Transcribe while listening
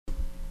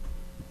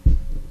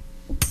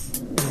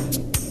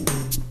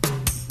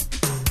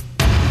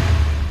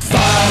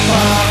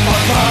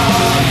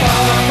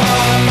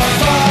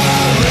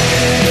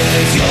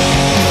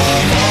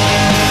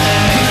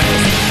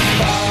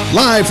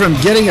Live from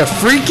getting a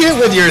free kit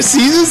with your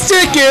season's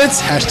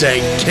tickets.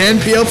 Hashtag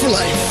CanPL for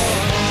life.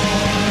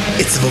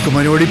 It's the Vocal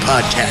Minority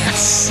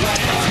Podcast.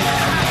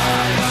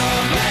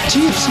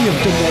 TFC have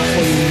done that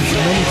for you.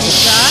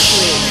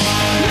 Exactly.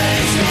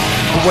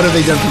 But what have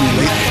they done for me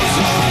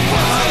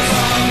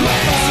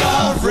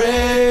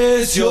lately?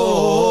 Raise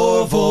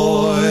your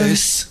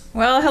voice.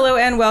 Well, hello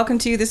and welcome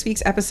to this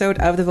week's episode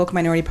of the Vocal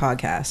Minority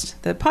Podcast.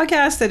 The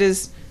podcast that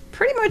is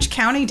pretty much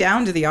counting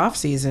down to the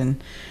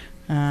off-season.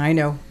 I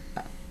know.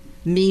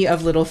 Me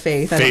of little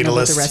faith. I don't know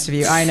about the rest of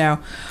you. I know.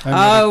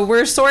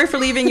 We're sorry for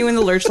leaving you in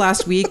the lurch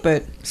last week,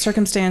 but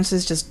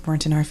circumstances just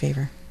weren't in our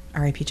favor.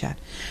 R.I.P. Chad.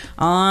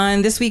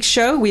 On this week's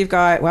show, we've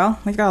got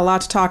a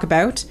lot to talk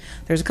about.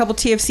 There's a couple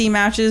TFC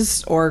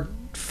matches, or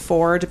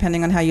 4,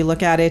 depending on how you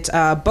look at it.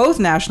 Both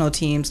national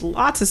teams,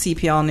 lots of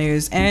CPL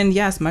news, and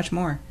yes, much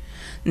more.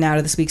 Now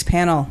to this week's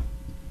panel.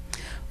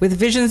 With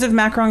visions of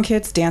Macron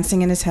kits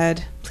dancing in his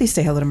head, please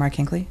say hello to Mark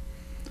Hinckley.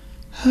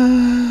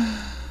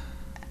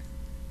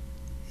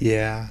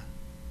 Yeah.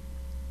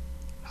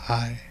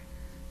 Hi.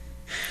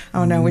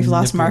 Oh no, we've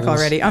lost Mark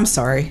already. I'm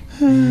sorry.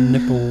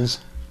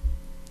 Nipples.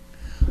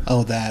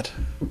 Oh, that.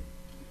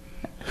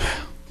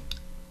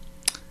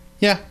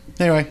 Yeah.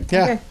 Anyway.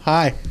 Yeah. Okay.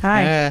 Hi.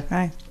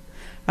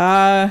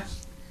 Hi.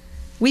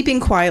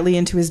 Weeping quietly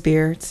into his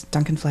beer, it's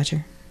Duncan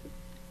Fletcher.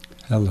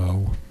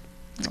 Hello.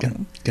 It's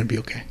gonna be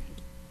okay.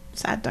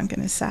 Sad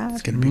Duncan is sad.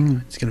 It's gonna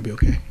be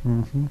okay.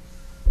 Mm-hmm.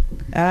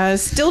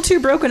 Still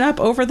too broken up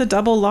over the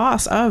double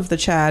loss of the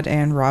Chad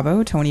and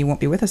Robbo. Tony won't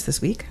be with us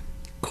this week.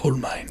 Coal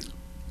mine.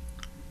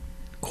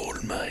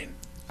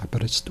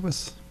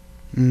 Aberystwyth.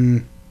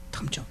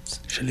 Tom Jones.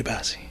 Shirley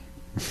Bassey.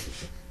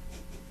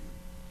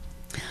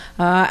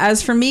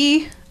 As for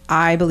me,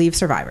 I believe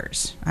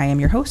survivors. I am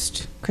your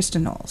host,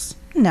 Kristin Knowles.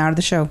 Now to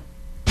the show.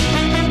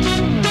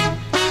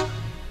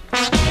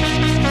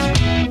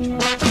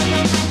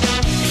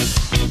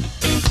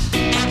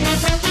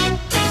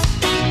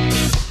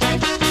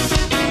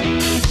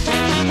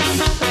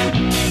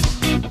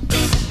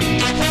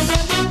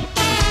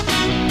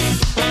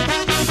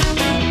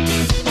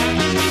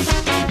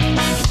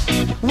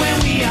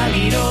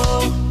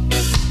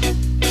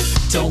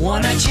 Don't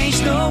wanna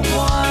change no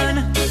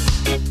one.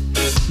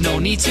 No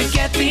need to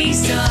get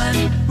things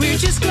done. We're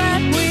just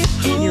glad with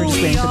who You were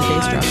just waiting for the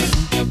bass are. drop.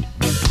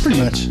 Pretty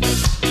much.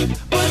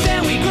 But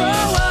then we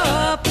grow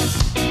up.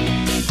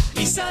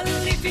 He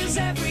suddenly feels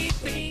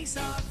everything's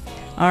our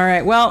fault. All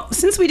right. Well,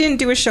 since we didn't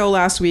do a show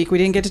last week, we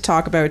didn't get to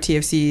talk about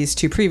TFC's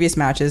 2 previous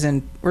matches,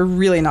 and we're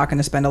really not going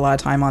to spend a lot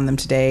of time on them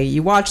today.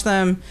 You watch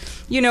them,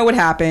 you know what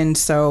happened,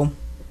 so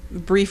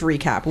brief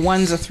recap.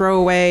 One's a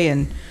throwaway,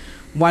 and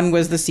one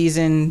was the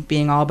season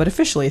being all but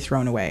officially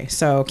thrown away.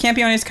 So,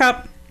 Campeones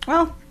Cup,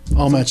 well,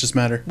 All matches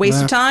matter.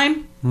 waste of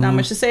time. Not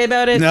much to say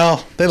about it.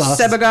 No, they lost.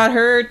 Seba got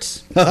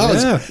hurt.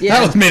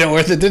 That made it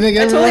worth it, didn't it?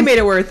 That totally made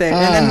it worth it.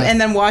 And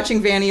then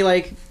watching Vanny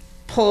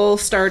pull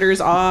starters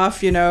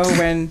off,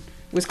 when it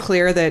was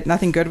clear that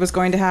nothing good was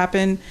going to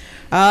happen.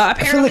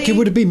 Apparently, I feel like it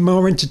would have been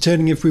more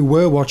entertaining if we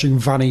were watching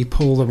Vanny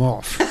pull them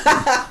off.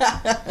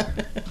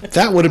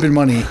 That would have been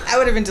money. That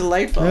would have been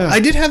delightful. Yeah. I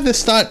did have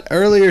this thought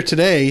earlier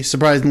today,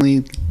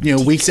 surprisingly,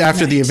 weeks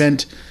after the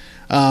event.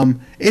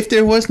 If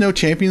there was no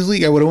Champions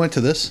League, I would have went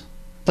to this.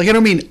 I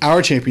don't mean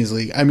our Champions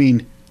League. I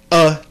mean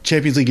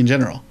Champions League in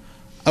general.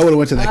 I would have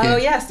went to that game. Oh,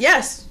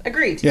 yes.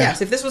 Agreed. Yeah.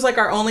 Yes. If this was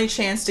our only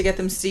chance to get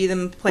them see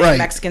them play Right.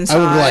 Mexican side. I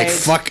would be like,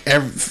 fuck,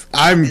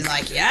 I'm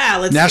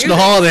let's national do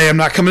this. holiday. I'm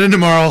not coming in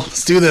tomorrow.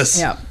 Let's do this.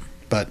 Yep.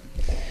 But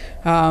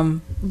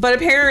But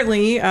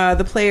apparently,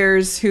 the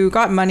players who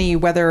got money,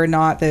 whether or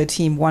not the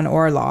team won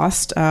or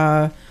lost,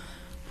 were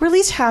at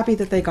least happy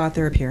that they got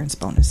their appearance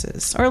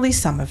bonuses, or at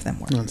least some of them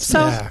were.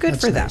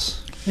 Good for them.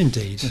 Nice.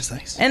 Indeed. that's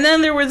nice. And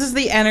then there was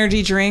the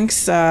energy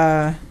drinks.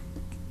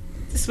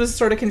 This was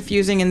sort of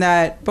confusing in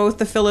that both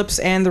the Phillips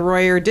and the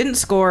Royer didn't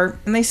score,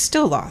 and they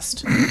still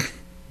lost.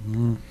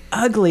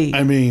 Ugly.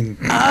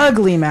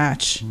 Ugly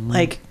match.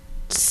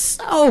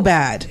 So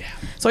bad. Yeah.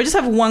 So I just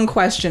have one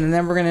question, and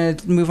then we're going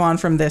to move on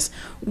from this.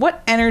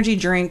 What energy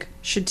drink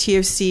should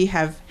TFC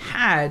have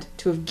had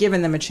to have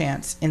given them a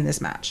chance in this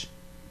match?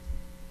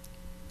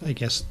 I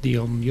guess the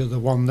only other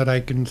one that I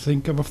can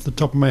think of off the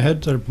top of my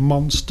head, a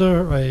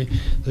Monster.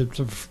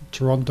 The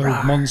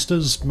Toronto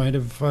Monsters might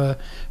have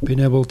been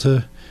able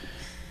to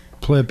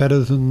play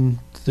better than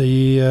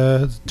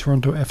the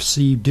Toronto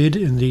FC did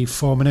in the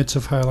 4 minutes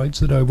of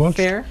highlights that I watched.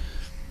 Fair.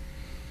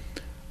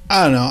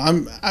 I don't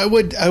know.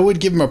 I would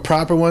give him a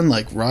proper one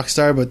like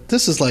Rockstar, but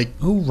this is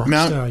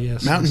Rockstar,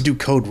 yes. Mountain Dew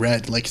Code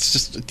Red. It's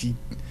just I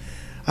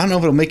don't know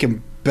if it'll make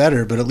him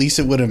better, but at least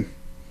it would have,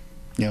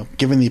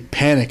 given the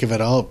panic of it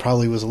all, it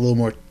probably was a little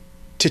more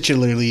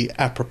titularly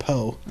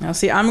apropos. Now,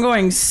 see, I'm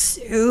going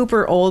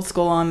super old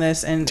school on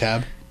this, and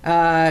Tab.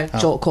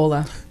 Jolt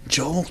Cola.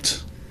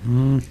 Jolt.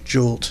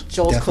 Jolt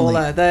definitely.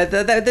 Cola,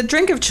 the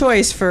drink of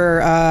choice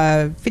for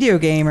video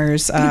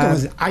gamers. I'm going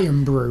with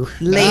Iron Brew.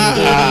 Late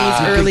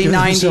 80s, early Give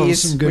themselves 90s,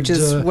 some good, which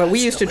is what we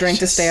used to drink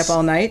to delicious. stay up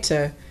all night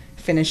to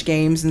finish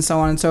games and so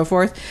on and so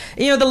forth.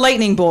 The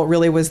lightning bolt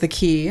really was the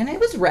key, and it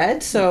was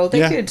red, so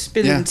they could have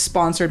been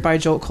sponsored by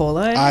Jolt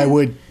Cola. I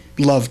would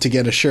love to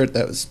get a shirt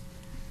that was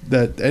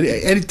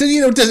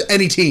does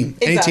any team.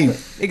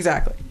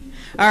 Exactly.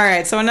 All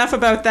right, so enough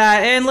about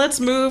that, and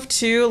let's move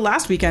to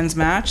last weekend's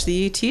match.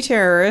 The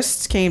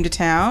T-Terrorists came to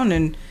town,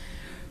 and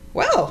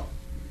well,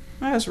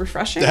 that was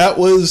refreshing. That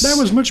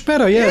was much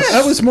better. Yes,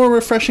 that was more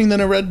refreshing than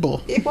a Red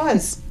Bull. It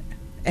was.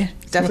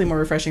 Definitely more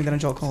refreshing than a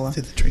Jolt Cola.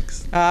 To the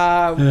drinks.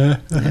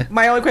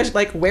 My only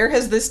question, where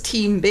has this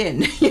team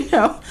been?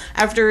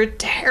 After a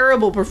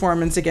terrible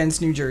performance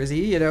against New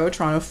Jersey,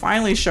 Toronto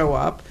finally show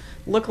up,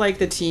 look like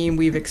the team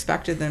we've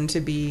expected them to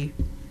be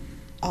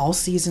all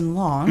season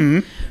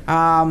long.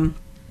 Mm-hmm.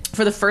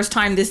 For the first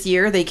time this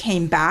year, they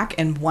came back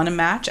and won a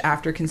match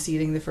after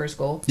conceding the first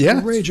goal. Yeah,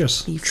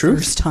 outrageous. The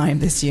first time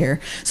this year.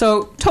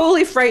 So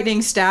totally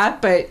frightening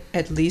stat, but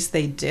at least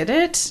they did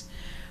it.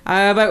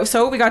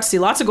 So we got to see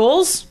lots of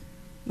goals,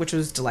 which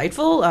was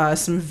delightful.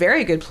 Some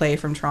very good play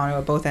from Toronto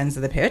at both ends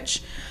of the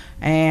pitch.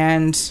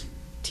 And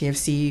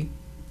TFC,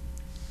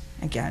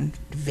 again,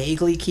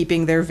 vaguely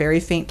keeping their very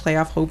faint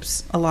playoff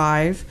hopes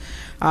alive.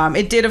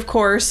 It did, of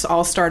course,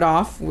 all start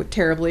off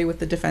terribly with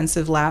the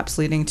defensive lapse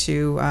leading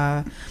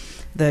to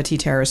the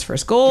T-Terrorists'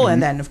 first goal. Mm-hmm.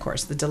 And then, of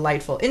course, the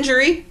delightful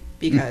injury,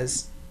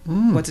 because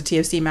what's a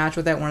TFC match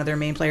without one of their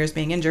main players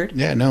being injured?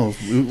 Yeah, no.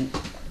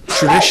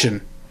 Tradition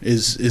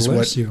is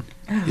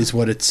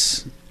what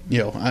it's,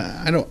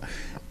 I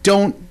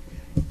don't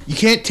you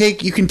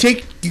can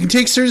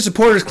take certain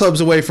supporters clubs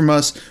away from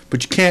us,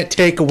 but you can't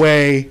take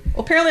away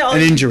apparently all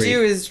an you injury. Can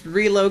do is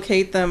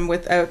relocate them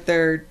without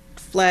their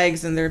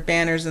flags and their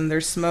banners and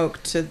their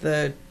smoke to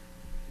the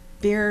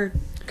beer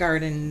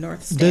garden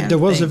north stand. There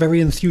was a very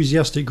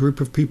enthusiastic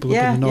group of people up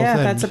in the north end.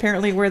 That's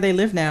apparently where they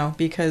live now,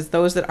 because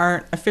those that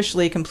aren't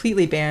officially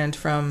completely banned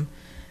from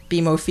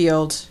BMO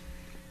Field,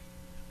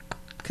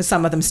 because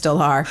some of them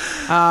still are.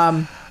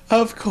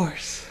 Of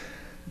course.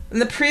 In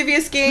the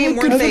previous game,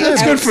 weren't they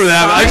That's good for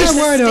them. I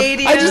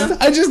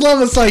just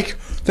love it's like,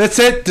 that's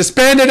it,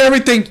 disbanded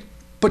everything.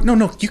 But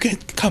no, you can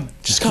come.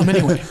 Just come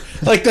anyway.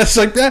 That's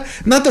like that.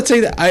 Not to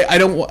say that I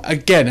don't want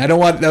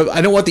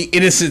the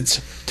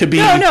innocents to be.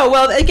 No.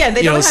 Well, again,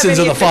 they don't have sins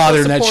any of the father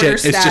and that shit.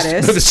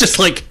 Status. It's just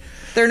like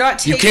they're not.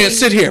 Taking, you can't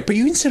sit here, but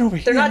you can sit over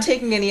here. They're not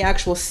taking any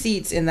actual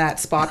seats in that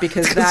spot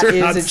because that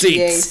is a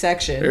GA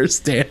section. They're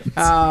stands.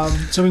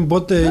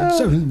 What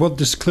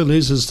this clearly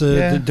is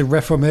the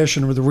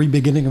reformation or the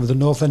re-beginning of the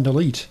North End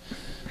elite.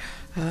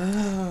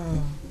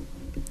 Oh.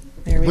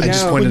 There we go. I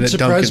just pointed at Duncan.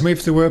 Surprise me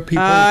if there were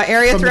people.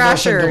 Area from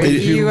Thrasher.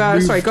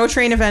 The Go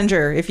Train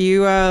Avenger. If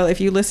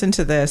you listen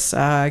to this,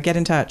 get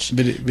in touch.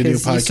 Video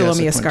podcast. You still owe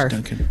me a scarf.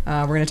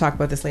 We're going to talk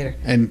about this later.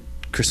 And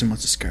Kristin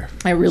wants a scarf.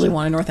 I really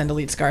want a North End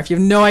Elite scarf. You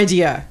have no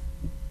idea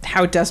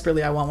how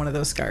desperately I want one of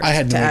those scarves. I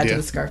had no idea. idea. To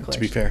the scarf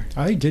collection. To be fair,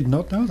 I did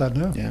not know that.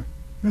 No. Yeah,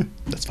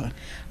 that's fine.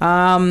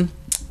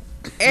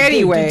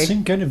 Anyway, it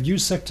seemed kind of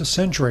youth sector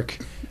centric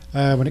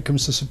when it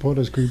comes to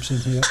supporters groups in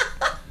here.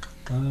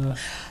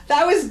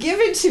 That was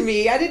given to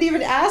me. I didn't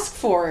even ask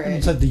for it.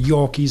 It's like the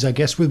Yorkies, I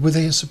guess. Were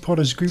they a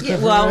supporters group?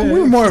 Yeah, well,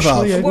 we're more of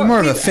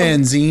a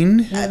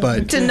fanzine,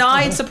 but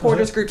denied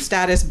supporters group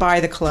status by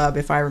the club,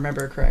 if I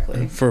remember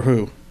correctly. For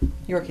who?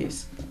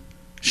 Yorkies.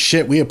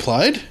 Shit, we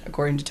applied?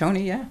 According to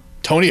Tony, yeah.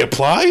 Tony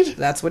applied?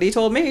 That's what he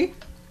told me.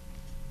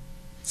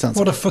 Sounds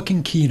what a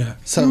fucking keener.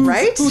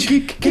 Right?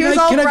 He was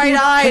all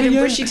bright-eyed and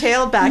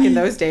bushy-tailed back in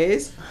those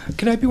days.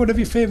 Can I be one of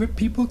your favorite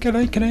people? Can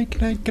I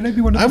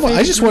be one of the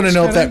I just want to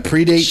know if that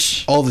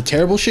predates all the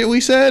terrible shit we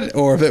said,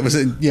 or if it was,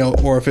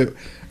 or if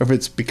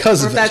it's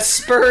because of that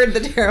spurred the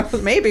terrible.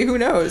 Maybe, who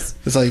knows?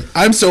 It's like,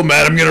 I'm so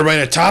mad I'm gonna write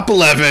a top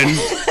 11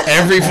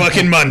 every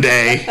fucking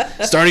Monday,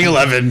 starting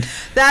 11.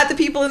 That the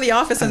people in the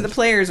office and the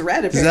players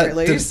read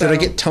apparently. Did I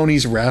get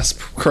Tony's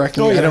rasp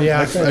correctly? Oh yeah,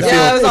 I feel it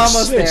was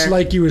almost there. It's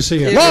like you were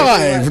saying.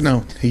 Live.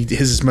 No,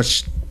 his is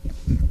much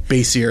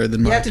bassier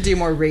than mine. You have to do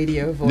more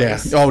radio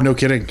voice. Yeah. Oh, no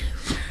kidding.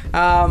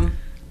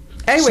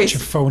 Anyways, such a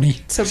phony.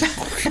 So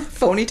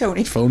phony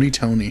Tony. Phony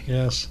Tony.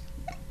 Yes.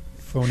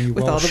 Phony Walsh.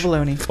 With all the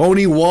baloney.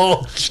 Phony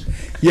Walsh.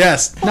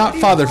 Yes, not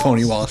Father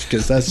Phony Walsh,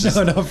 because that's just...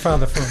 No, not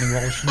Father Phony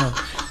Walsh. No.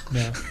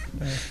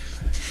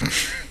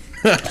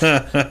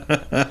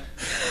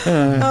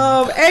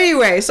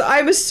 Anyway, so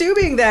I'm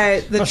assuming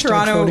that the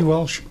Toronto, Phony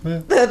Walsh. Yeah.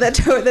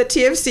 the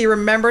TFC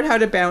remembered how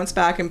to bounce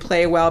back and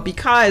play well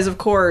because, of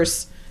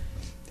course,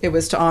 it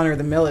was to honor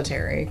the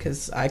military.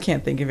 Because I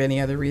can't think of any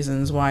other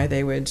reasons why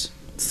they would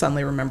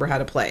suddenly remember how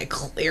to play.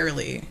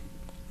 Clearly,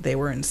 they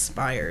were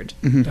inspired.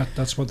 Mm-hmm.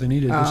 That's what they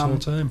needed this whole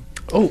time.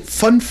 Oh,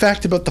 fun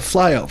fact about the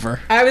flyover.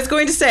 I was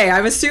going to say,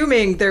 I'm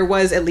assuming there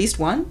was at least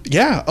one.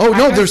 Yeah. Oh,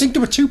 no, I think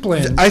there were two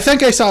planned. I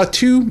think I saw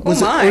two.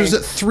 Was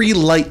it 3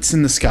 lights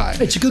in the sky?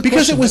 It's a good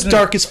because question, it was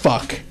dark as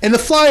fuck. And the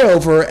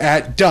flyover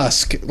at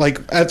dusk,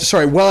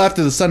 well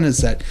after the sun had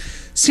set,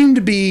 seemed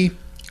to be,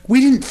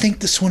 we didn't think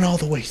this one all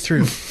the way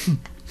through.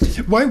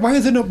 Why are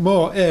there not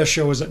more air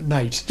shows at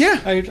night? Yeah.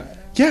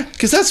 Yeah,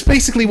 because that's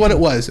basically what it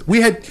was.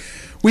 We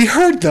We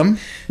heard them.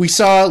 We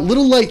saw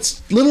little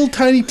lights, little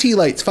tiny tea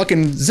lights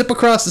fucking zip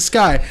across the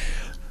sky.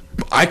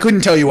 I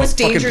couldn't tell you what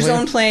fucking Danger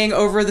Zone playing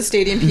over the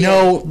stadium PA?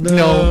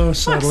 No.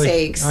 Sadly. For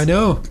sakes. I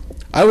know.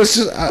 I was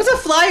just... What's a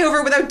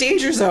flyover without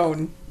Danger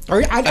Zone?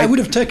 I would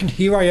have taken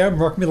Here I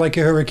Am, Rock Me Like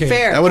a Hurricane.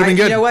 Fair. That would have been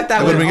good. You know what?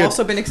 That would have been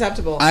also been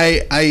acceptable.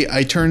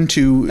 I turned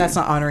to... That's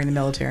not honoring the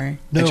military.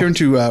 I turned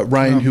to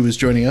Ryan, who was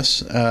joining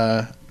us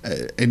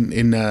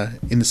in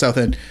the South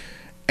End,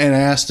 and I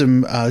asked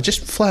him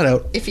just flat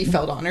out... If he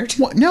felt honored.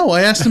 No,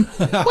 I asked him,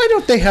 why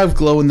don't they have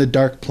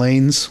glow-in-the-dark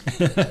planes?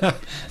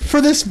 For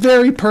this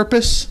very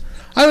purpose.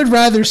 I would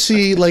rather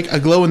see like a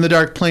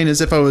glow-in-the-dark plane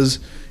as if I was,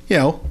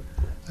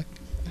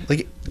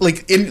 like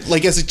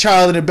as a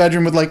child in a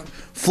bedroom with like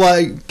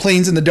fly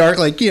planes in the dark,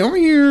 like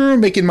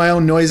making my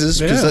own noises,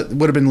 because that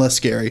would have been less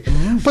scary.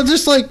 But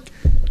just like,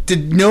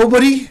 did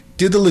nobody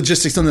do the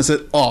logistics on this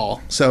at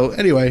all? So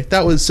anyway,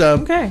 that was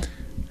okay.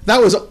 That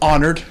was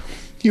honored.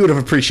 You would have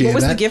appreciated that.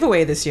 What was the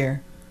giveaway this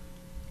year?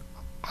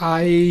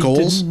 I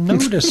Goals? didn't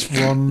notice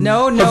one.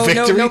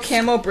 No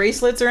camo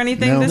bracelets or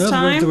anything this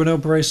time? There were no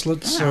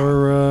bracelets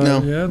or...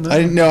 No. Yeah,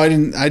 no. I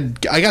didn't.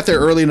 I got there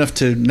early enough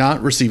to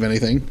not receive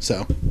anything,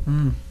 so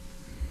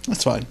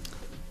that's fine.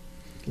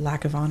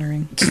 Lack of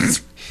honoring.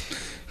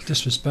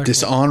 Disrespectful.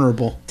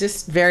 Dishonorable.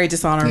 Very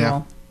dishonorable.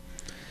 Yeah.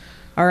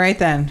 All right,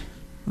 then.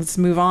 Let's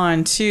move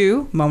on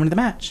to moment of the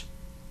match.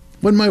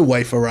 When my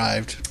wife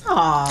arrived.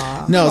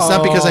 Aww. No, it's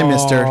not because I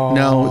missed her.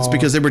 No, it's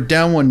because they were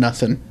down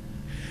 1-0.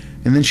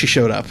 And then she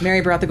showed up.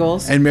 Mary brought the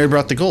goals. And Mary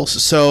brought the goals.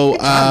 So,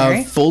 Good job,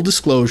 Mary. Full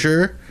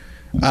disclosure,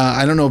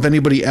 I don't know if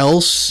anybody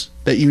else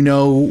that you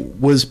know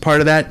was part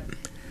of that,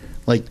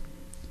 like,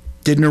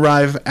 didn't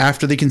arrive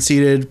after they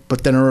conceded,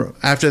 but then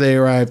after they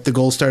arrived, the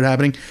goals started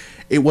happening.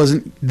 It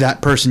wasn't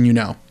that person you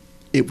know.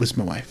 It was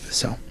my wife.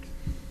 So,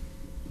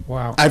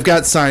 wow. I've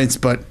got signs,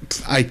 but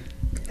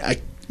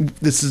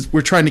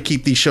we're trying to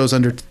keep these shows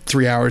under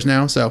 3 hours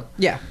now. So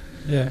yeah.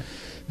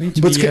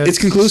 But it's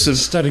conclusive.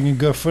 Starting a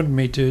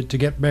GoFundMe to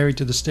get Mary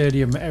to the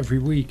stadium every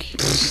week.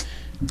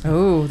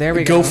 Oh, there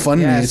we go.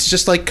 GoFundMe. Yes. It's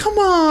just like, come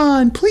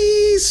on,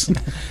 please.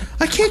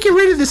 I can't get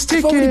rid of this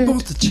ticket. I've already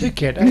bought the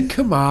ticket.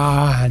 Come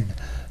on.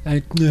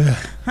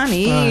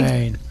 Honey.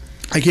 Fine.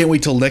 I can't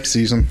wait till next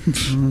season.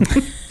 Moment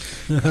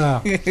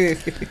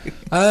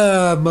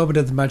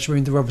of the match. I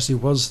mean, there obviously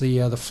was the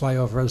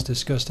flyover as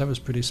discussed. That was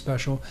pretty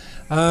special.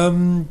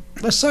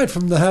 Aside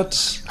from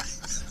that...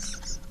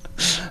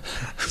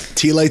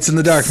 Tea lights in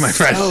the dark, my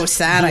friend. Oh,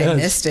 sad. Yes. I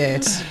missed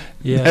it.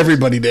 Yeah,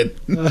 everybody did.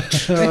 There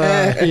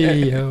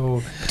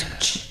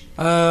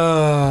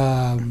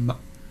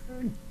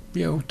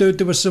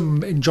were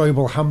some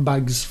enjoyable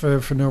handbags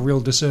for no real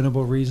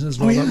discernible reason as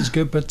well. That was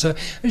good. But I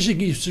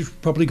think you should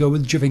probably go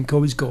with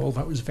Giovinco's goal.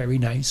 That was very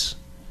nice.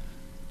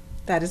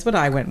 That is what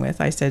I went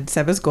with. I said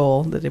Seba's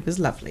goal, that it was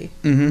lovely.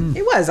 Mm-hmm.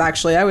 It was,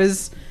 actually. I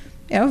was,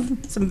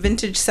 some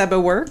vintage Seba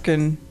work,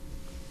 and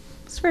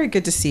it's very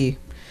good to see.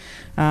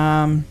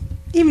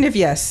 Even if,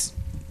 yes,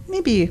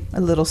 maybe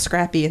a little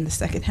scrappy in the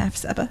second half,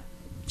 Seba.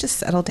 Just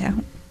settle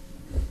down.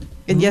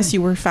 And yes,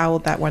 you were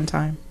fouled that one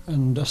time.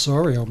 And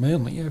Osorio,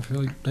 mainly. I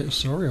feel like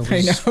Osorio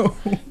was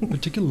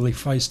particularly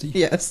feisty.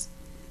 Yes.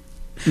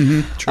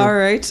 Mm-hmm, true. All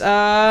right.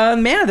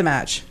 Man of the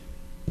match.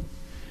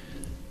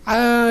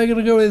 I'm going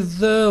to go with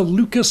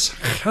Lucas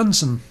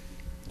Hansen.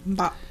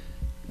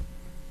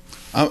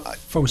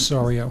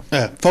 Fosorio.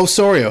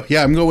 Fosorio.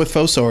 Yeah, I'm going with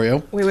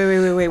Fosorio.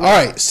 Wait. All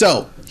right,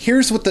 so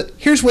here's what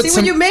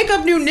when you make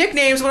up new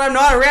nicknames when I'm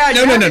not around,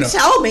 you have to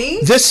tell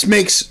me. This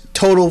makes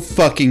total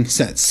fucking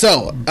sense.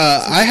 So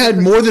I had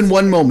more than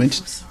one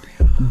moment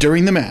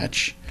during the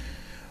match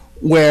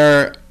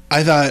where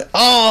I thought,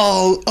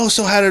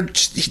 Oso had her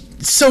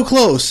so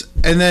close,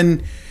 and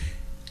then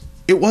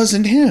it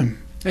wasn't him.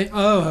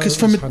 Because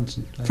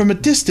from a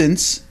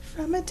distance,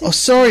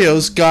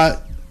 Osorio's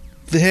got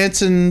the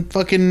Hansen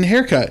fucking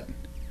haircut.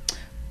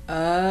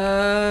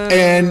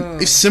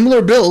 And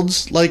similar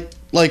builds, like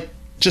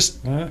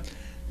just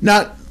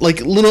not like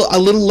a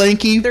little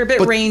lanky. They're a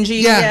bit rangy.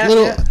 Yeah,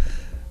 little. Yeah.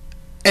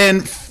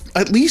 And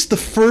at least the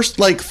first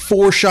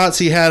 4 shots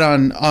he had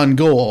on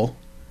goal,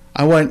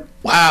 I went,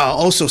 wow,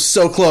 also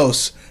so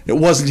close. It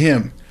wasn't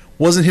him.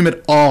 Wasn't him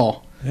at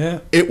all. Yeah.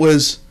 It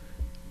was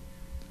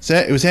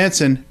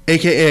Hansen,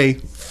 aka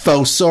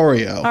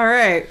Fosorio. All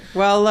right.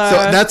 Well,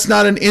 so that's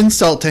not an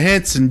insult to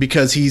Hansen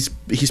because he's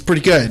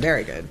pretty good.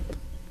 Very good.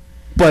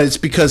 But it's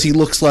because he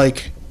looks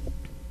like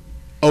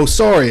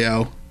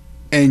Osorio,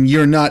 and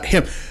you're not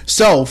him.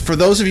 So, for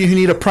those of you who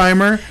need a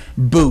primer,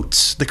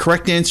 boots. The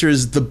correct answer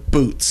is the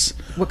boots.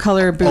 What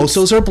color are boots?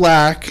 Osos are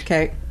black.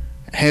 Okay.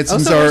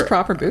 Hansen's are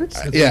proper boots.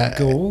 Yeah,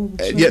 gold.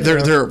 Yeah,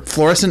 they're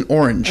fluorescent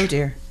orange. Oh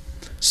dear.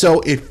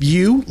 So if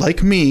you,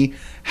 like me,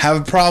 have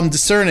a problem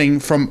discerning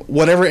from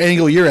whatever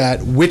angle you're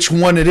at which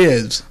one it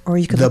is, or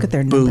you could look at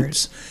their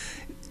numbers.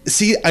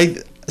 See,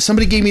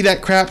 somebody gave me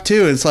that crap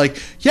too. It's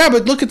like, yeah,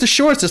 but look at the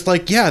shorts. It's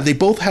like, yeah, they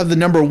both have the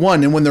number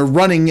 1, and when they're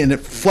running and it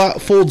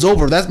folds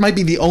over, that might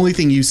be the only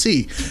thing you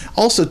see.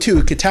 Also, too,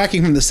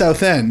 attacking from the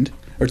south end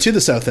or to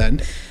the south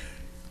end,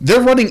 they're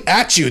running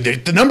at you.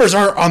 The numbers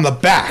are on the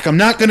back. I'm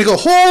not going to go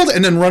hold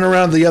and then run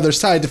around the other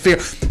side to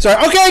figure.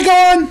 Sorry, okay, go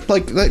on.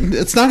 Like,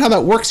 it's not how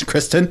that works,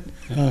 Kristin.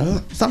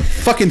 It's not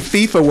fucking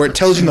FIFA where it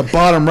tells you in the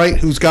bottom right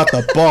who's got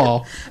the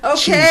ball.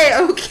 Okay.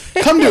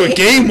 Come to a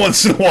game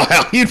once in a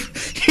while. You'd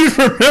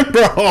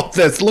remember all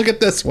this. Look at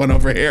this one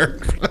over here.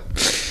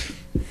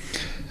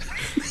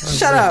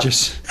 Shut up.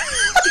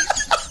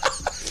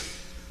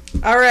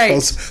 All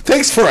right.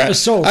 Thanks for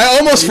it. I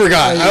almost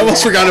forgot. I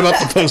almost forgot about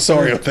the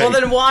Posorio thing. Well,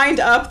 then wind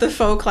up the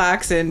faux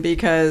klaxon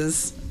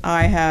because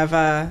I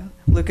have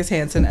Lucas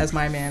Hansen as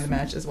my man of the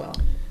match as well.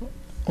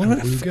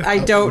 I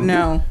don't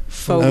know.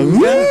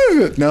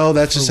 Faluga? No,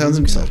 that just sounds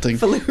insulting.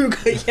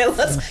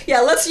 Faluga.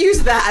 Let's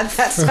use that.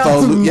 That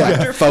sounds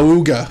wonderful.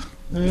 Faluga.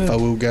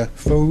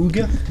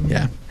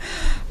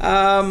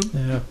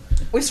 Yeah.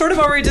 We sort of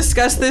already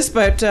discussed this,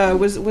 but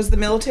was the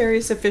military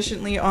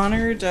sufficiently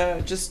honored?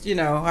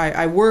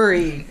 I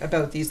worry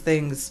about these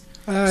things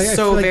very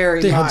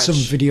much. They had some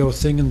video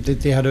thing, and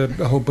they had a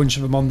whole bunch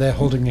of them on there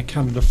holding a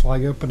Canada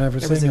flag up and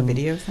everything. There was a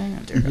video thing?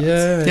 Oh, dear God.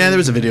 Yeah, there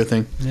was a video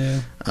thing.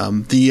 Yeah.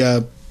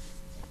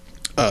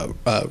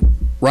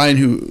 Ryan,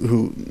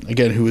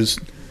 who was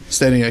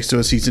standing next to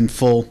us, he's in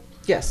full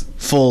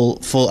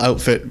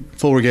outfit,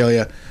 full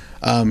regalia.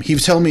 He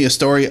was telling me a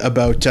story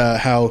about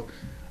how,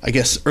 I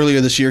guess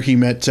earlier this year he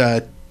met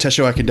Tesho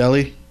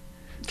Akindele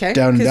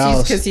down in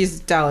Dallas. Because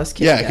he's Dallas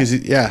kid.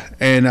 Yeah,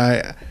 and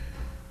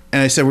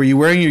I said, were you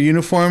wearing your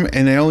uniform?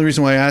 And the only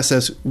reason why I asked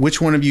is,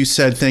 which one of you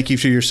said thank you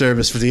for your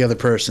service for the other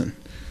person?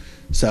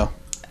 So,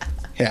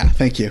 yeah,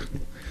 thank you.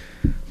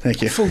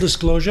 Full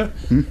disclosure,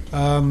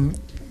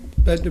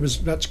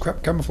 that's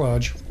crap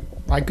camouflage.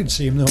 I could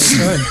see him the whole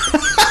time.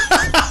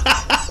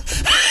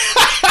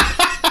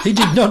 He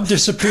did not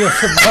disappear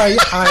from my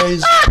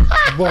eyes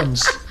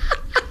once.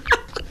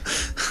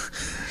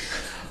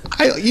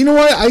 You know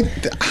what? I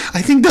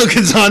think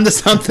Duncan's on to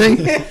something.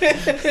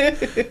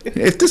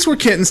 If this were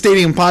Kenton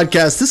Stadium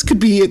podcast, this could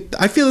be.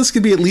 I feel this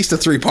could be at least a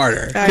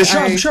 3-parter.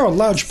 I'm sure a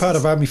large part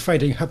of army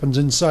fighting happens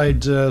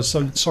inside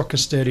some soccer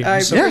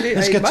stadiums.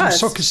 Let's get some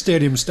soccer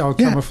stadium style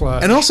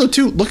camouflage. And also,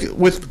 too, look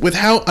with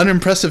how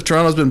unimpressive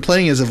Toronto's been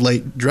playing as of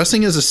late.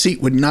 Dressing as a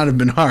seat would not have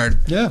been hard.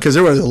 Yeah, because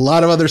there was a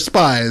lot of other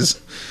spies.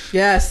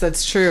 Yes,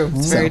 that's true.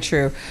 It's very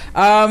true.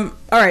 All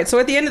right. So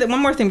at the end of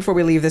one more thing before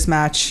we leave this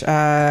match.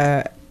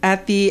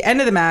 At the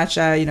end of the match,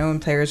 when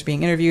players are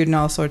being interviewed and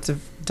all sorts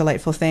of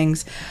delightful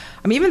things.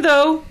 Even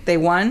though they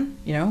won,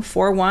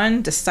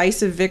 4-1,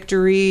 decisive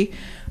victory.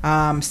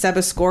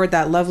 Seba scored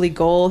that lovely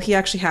goal. He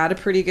actually had a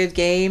pretty good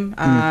game.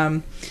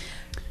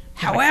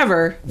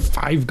 However,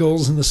 5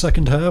 goals in the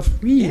second half.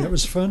 Yeah, that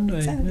was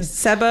fun.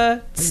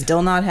 Seba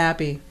still not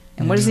happy.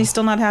 And what is he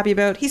still not happy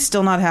about? He's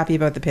still not happy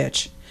about the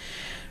pitch.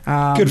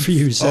 Good for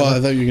you, Seba.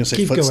 I thought you were going to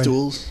say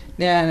footstools.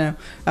 Yeah,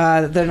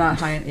 no. They're not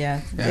high.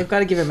 Yeah, they've got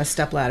to give him a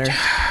step ladder.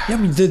 Yeah,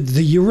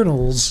 the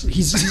urinals.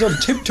 He's on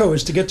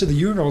tiptoes to get to the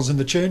urinals in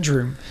the change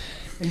room.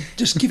 And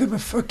just give him a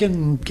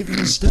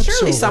step.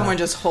 Surely someone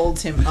just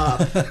holds him up.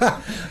 Hey,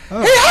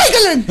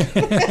 Heidelin!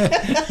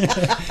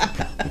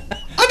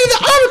 Under the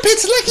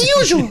armpits like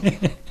usual.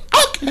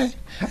 Okay.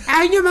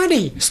 And your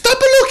money. Stop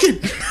looking.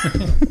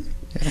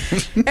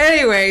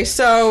 Anyway,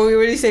 so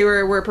what do you say?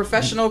 We're a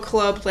professional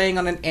club playing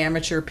on an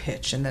amateur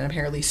pitch, and then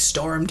apparently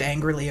stormed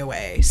angrily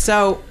away.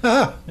 So,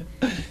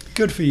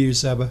 good for you,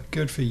 Seba.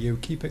 Good for you.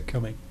 Keep it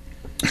coming.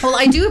 Well,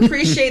 I do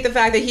appreciate the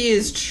fact that he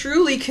is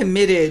truly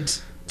committed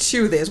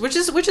to this, which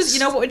is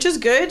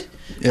good.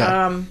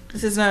 Yeah.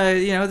 This is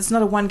this is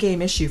not a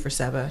 1-game issue for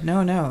Seba.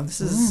 No, this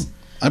is.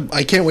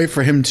 I can't wait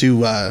for him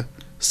to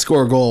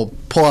score a goal,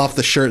 pull off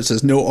the shirt,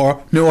 says no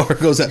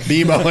Argos at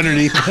BMO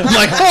underneath. I'm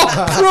like,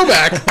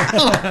 throwback.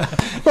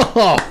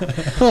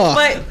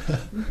 But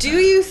do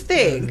you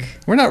think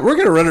we're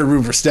gonna run a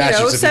room for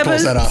statues if he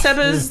pulls that off?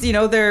 Seba's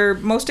their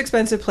most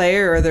expensive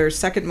player or their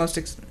second most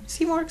is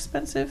he more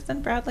expensive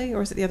than Bradley,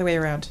 or is it the other way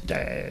around?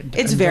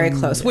 It's very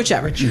close,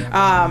 whichever.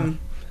 And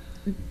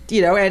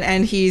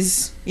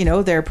he's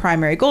their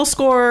primary goal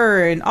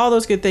scorer and all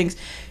those good things.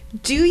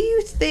 Do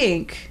you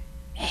think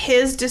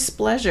his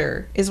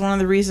displeasure is one of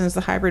the reasons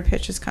the hybrid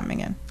pitch is coming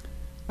in?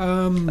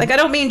 I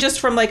don't mean just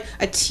from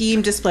a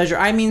team displeasure.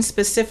 I mean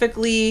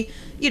specifically,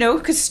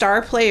 because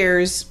star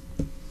players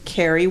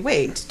carry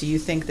weight. Do you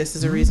think this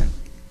is a reason?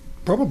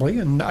 Probably,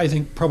 and I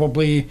think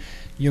probably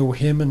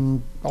him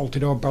and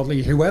Altidore,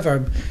 Bradley,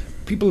 whoever.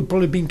 People have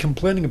probably been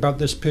complaining about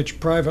this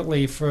pitch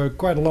privately for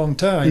quite a long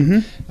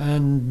time,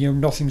 and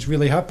nothing's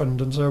really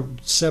happened. And so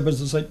Seba's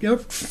just like,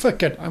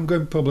 fuck it, I'm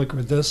going public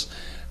with this.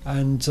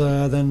 And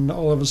then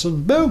all of a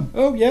sudden, boom!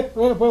 Oh, yeah.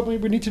 Well, we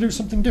need to do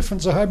something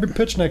different. It's a hybrid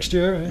pitch next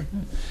year.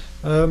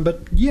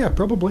 But yeah,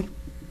 probably.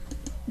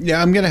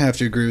 Yeah, I'm gonna have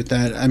to agree with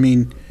that. I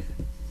mean,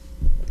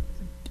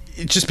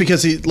 it's just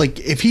because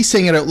if he's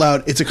saying it out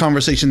loud, it's a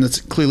conversation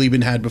that's clearly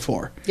been had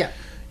before. Yeah.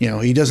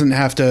 He doesn't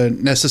have to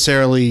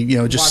necessarily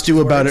just stew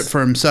about it for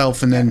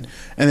himself, and then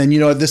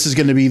this is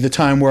going to be the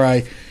time where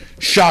I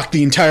shock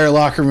the entire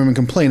locker room and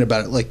complain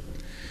about it.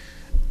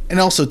 And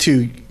also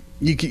too.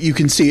 You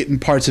can see it in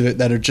parts of it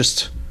that are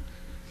just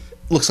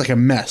looks like a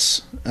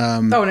mess.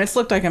 And it's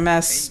looked like a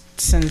mess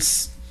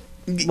since.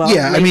 Well,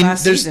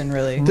 last season,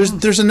 really.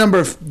 There's a number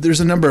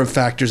of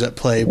factors at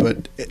play,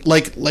 but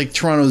like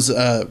Toronto's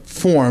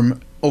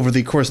form over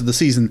the course of the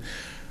season,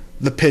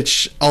 the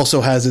pitch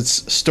also has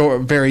its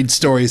varied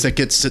stories that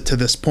gets it to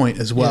this point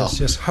as well.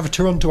 Yes. Have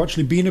Toronto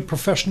actually been a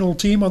professional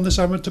team on this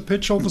amateur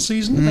pitch all the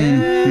season?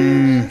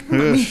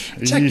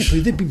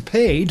 Technically, they've been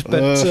paid,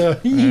 but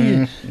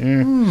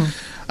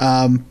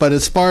but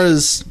as far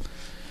as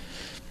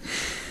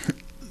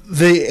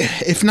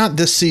if not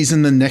this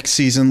season, the next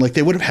season, like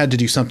they would have had to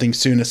do something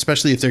soon,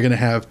 especially if they're going to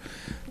have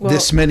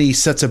this many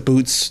sets of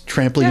boots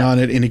trampling on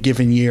it in a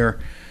given year.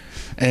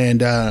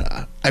 And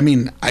I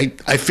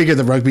figure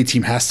the rugby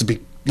team has to be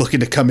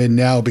looking to come in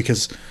now,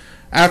 because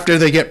after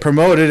they get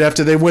promoted,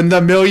 after they win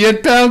the £1 million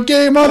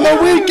game on the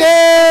weekend,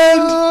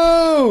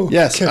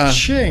 yes,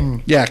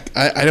 ka-ching.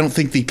 I don't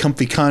think the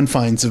comfy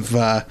confines of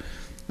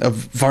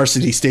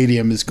Varsity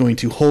Stadium is going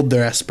to hold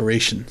their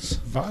aspirations.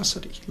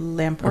 Varsity.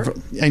 Lampard.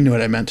 I know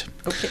what I meant.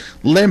 Okay.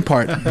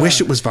 Lampard.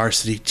 Wish it was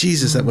Varsity.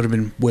 Jesus, that would have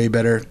been way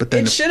better. But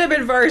then it should have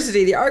been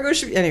Varsity. The Argos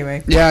should.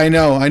 Anyway. Yeah, I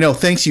know.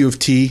 Thanks, U of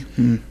T.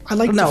 I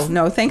like.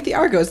 No. Thank the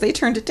Argos. They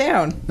turned it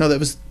down. No, they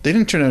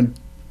didn't turn down.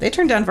 They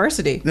turned down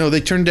Varsity. No,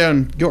 they turned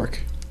down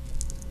York.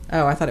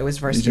 Oh, I thought it was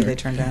Varsity they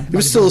turned down. It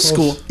was still a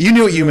school. You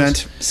knew what you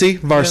meant. See,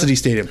 Varsity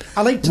Stadium.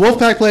 I like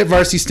Wolfpack play at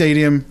Varsity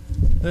Stadium.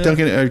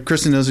 Duncan,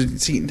 Kristin knows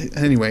it. See,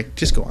 anyway,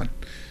 just go on.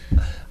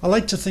 I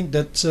like to think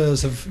that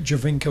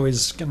Giovinco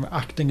is kind of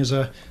acting as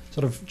a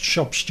sort of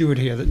shop steward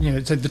here. That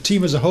it's like the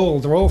team as a whole,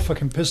 they're all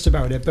fucking pissed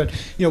about it. But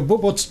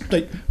what's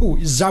like? Oh,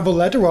 is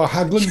Zabaleta or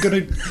Hagelin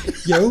gonna?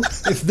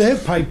 If they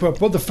pipe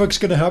up, what the fuck's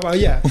gonna happen? Oh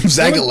yeah,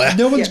 Zagaleta.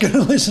 No one's gonna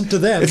listen to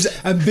them.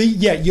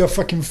 You're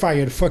fucking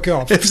fired. Fuck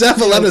off. If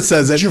Zabaleta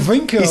says it,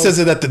 Giovinco, he says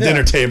it at the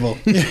dinner table.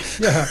 Yeah.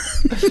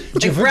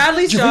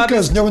 Bradley's job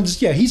is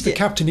he's the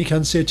captain. He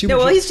can't say too much.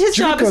 Well, his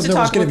job is to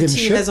talk about the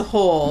team shit. as a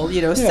whole.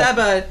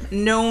 Seba,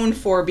 known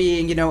for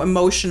being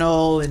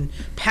emotional and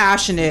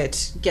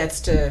passionate, gets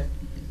to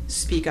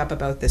speak up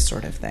about this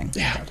sort of thing.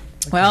 Yeah.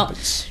 Well,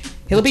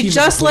 it'll be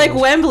just like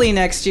Wembley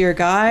next year,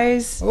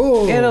 guys.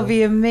 Oh, it'll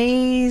be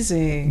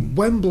amazing.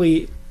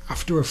 Wembley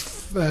after a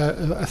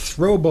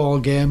throw ball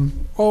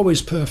game,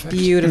 always perfect.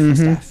 Beautiful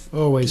stuff.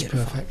 Always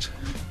perfect.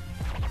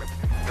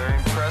 Very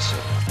impressive.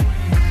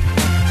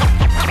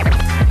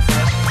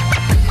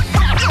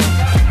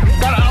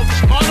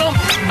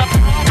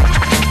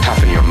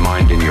 Having your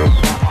mind in your...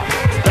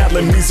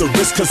 Battling me's a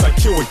risk cause I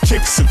kill with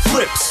kicks and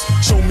flips.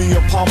 Show me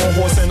a pommel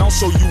horse and I'll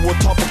show you a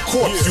top of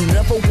corpse. You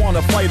never want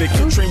to fight a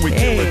kid trained with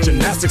killer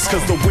gymnastics,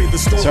 cause the way the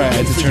story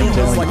ends for you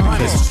is like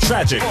mine is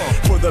tragic.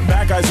 For the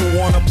bad guys who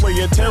want to play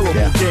a terrible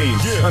game,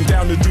 I'm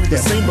down to do the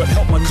same but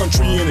help my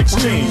country in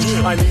exchange.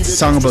 I need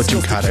Song about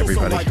Ducat,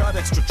 everybody.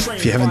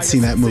 If you haven't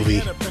seen that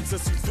movie,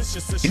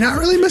 you're not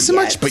really missing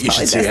much, but you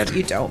should see it.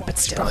 You don't, but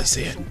still. Probably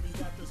see it.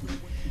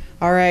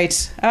 All right,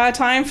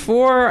 time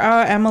for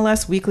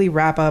MLS Weekly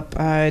Wrap-Up.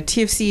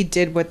 TFC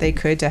did what they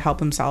could to help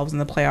themselves in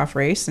the playoff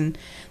race, and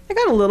they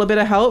got a little bit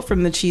of help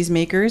from the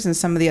Cheesemakers and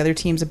some of the other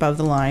teams above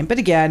the line. But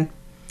again,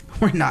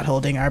 we're not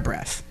holding our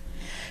breath.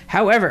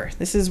 However,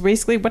 this is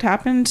basically what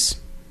happened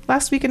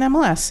last week in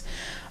MLS.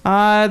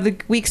 The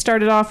week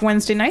started off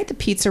Wednesday night. The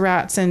Pizza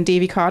Rats and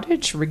Davy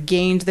Cottage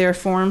regained their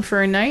form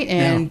for a night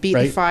and beat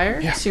the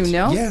Fire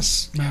 2-0.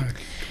 Yes, Mark,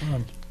 come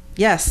on.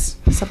 Yes,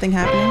 something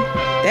happening.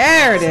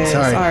 There it is.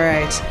 Sorry. All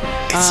right.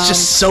 It's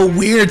just so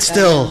weird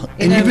still.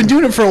 And you've been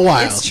doing it for a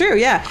while. It's true,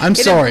 yeah. I'm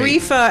sorry. In a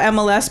brief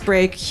MLS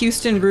break,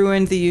 Houston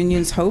ruined the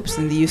Union's hopes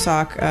in the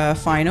USOC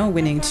final,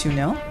 winning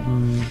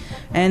 2-0.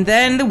 And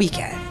then the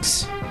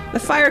weekend. The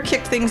Fire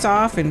kicked things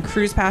off and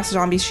cruised past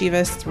Zombie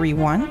Chivas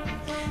 3-1.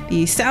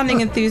 The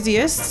Sounding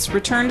Enthusiasts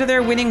returned to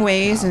their winning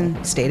ways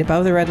and stayed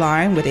above the red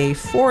line with a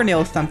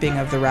 4-0 thumping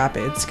of the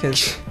Rapids,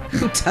 because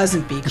who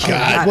doesn't beat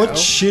Colorado? God, what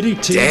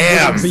shitty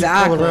team would beat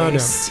Colorado?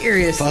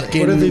 Seriously. What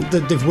are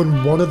they've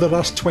won one of the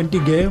last 20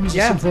 games or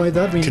something like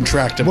that? I mean,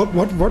 Contract them.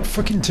 What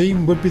fucking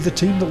team would be the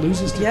team that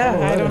loses to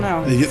Colorado? I don't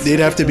know. They'd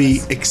have to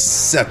be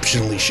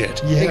exceptionally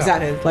shit. Yeah.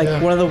 Exactly.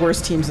 One of the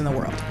worst teams in the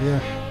world. Yeah.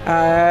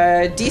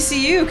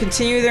 DCU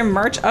continue their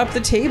march up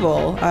the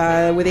table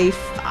with a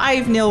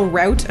 5-0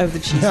 rout of the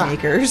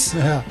Cheesemakers.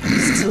 Yeah.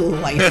 It's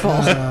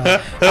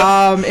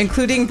delightful.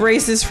 Including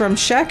braces from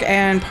Sheck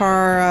and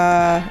Par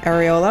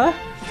Areola.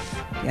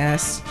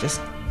 Yes,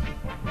 just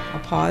a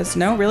pause.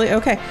 No, really?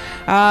 Okay.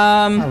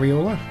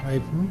 Areola?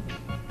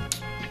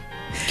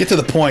 Get to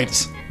the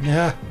points.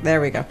 Yeah.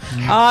 There we go.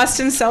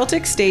 Austin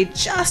Celtics stayed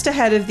just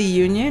ahead of the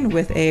Union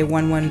with a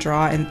 1-1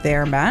 draw in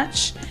their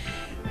match.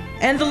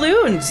 And the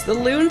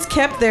Loons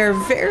kept their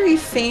very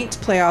faint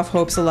playoff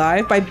hopes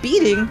alive by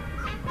beating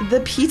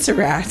the Pizza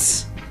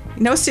Rats.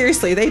 No,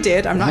 seriously, they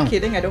did. I'm not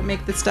kidding. I don't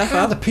make this stuff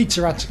up. The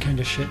Pizza Rats are kind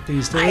of shit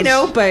these days. I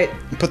know, but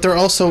they're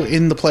also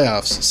in the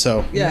playoffs,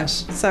 so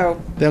yes. So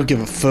they don't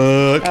give a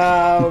fuck.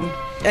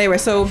 Anyway,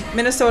 so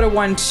Minnesota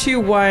won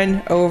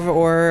 2-1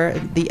 over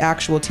the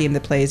actual team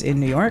that plays in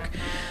New York.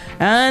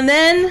 And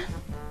then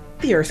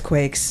the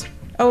Earthquakes.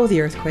 Oh,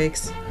 the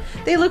Earthquakes.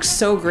 They looked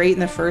so great in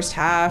the first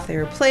half. They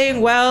were playing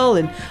well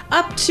and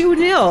up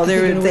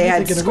 2-0. They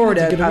had scored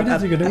a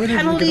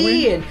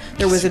penalty, and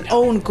there was an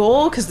own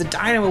goal because the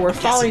Dynamo were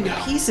falling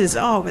to pieces.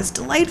 Oh, it was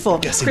delightful.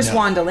 Chris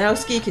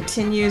Wondolowski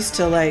continues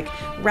to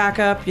rack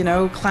up,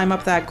 climb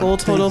up that goal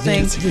total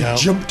thing. They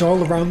jumped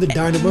all around the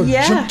Dynamo,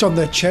 jumped on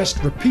their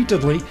chest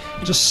repeatedly,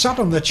 just sat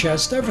on their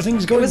chest.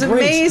 Everything's going great. It was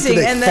amazing.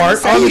 Did they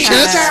fart on the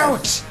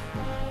chest?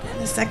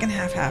 And the second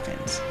half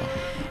happened.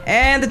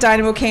 And the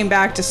Dynamo came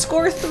back to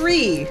score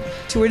 3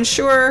 to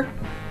ensure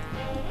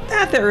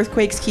that the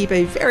Earthquakes keep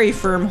a very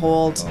firm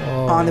hold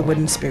on the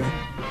wooden spoon.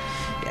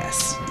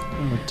 Yes.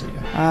 Oh,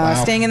 dear.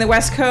 Staying in the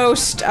West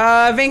Coast,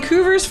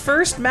 Vancouver's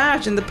first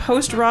match in the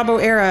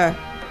post-Robbo era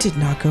did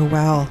not go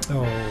well.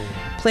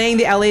 Playing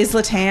the LA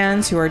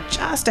Zlatans, who are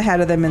just ahead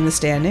of them in the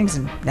standings,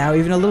 and now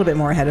even a little bit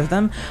more ahead of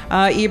them.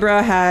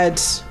 Ibra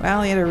had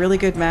a really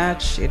good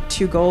match. He had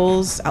 2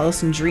 goals.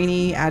 Alison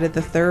Drini added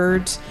the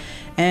third.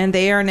 And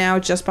they are now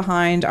just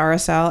behind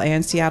RSL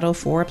and Seattle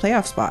for a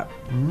playoff spot.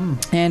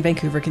 And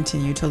Vancouver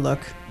continue to look,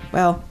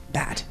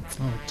 bad.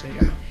 Oh,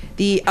 dear.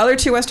 The other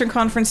 2 Western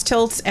Conference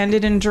tilts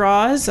ended in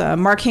draws.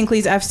 Mark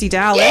Hinckley's FC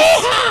Dallas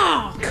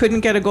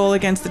couldn't get a goal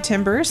against the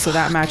Timbers, so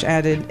that match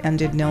ended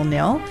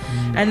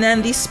 0-0. And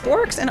then the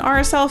Sporks and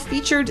RSL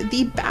featured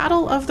the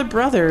Battle of the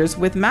Brothers,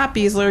 with Matt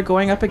Beasler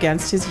going up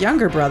against his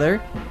younger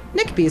brother,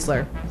 Nick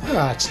Beasler. Oh,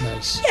 that's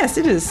nice. Yes,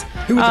 it is.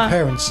 Who are the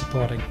parents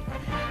supporting?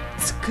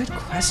 It's a good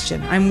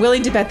question. I'm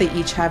willing to bet they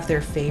each have their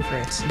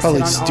favorite.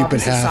 Probably on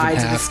stupid half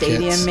sides and half of the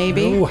stadium, kids.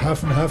 maybe. Oh,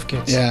 half and half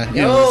kids. Yeah.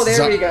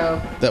 There we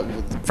go. That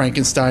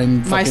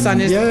Frankenstein. My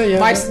son is. Yeah,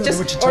 My, I know just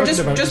what you're talking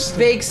about. just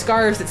vague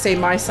scarves that say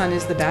 "My son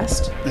is the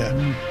best." Yeah.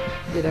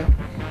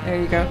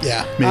 There you go.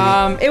 Yeah.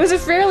 Maybe. It was a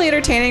fairly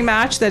entertaining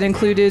match that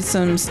included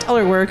some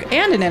stellar work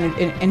and an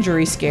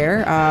injury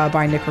scare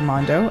by Nick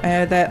Raimondo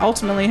that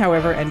ultimately,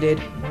 however, ended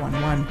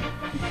 1-1.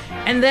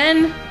 And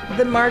then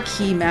the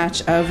marquee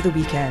match of the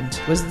weekend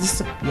was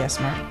this. Yes,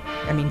 Mark.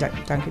 I mean,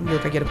 Duncan, you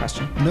look like you had a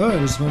question. No,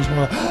 it was more.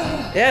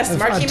 Yes, the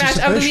marquee match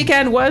of the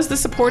weekend was the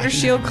Supporter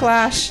Shield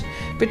clash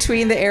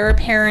between the heir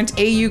apparent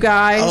AU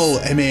guys. Oh,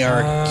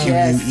 MARQUEE.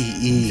 Yes,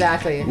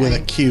 exactly. With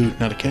a Q,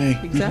 not a K.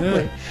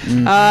 Exactly.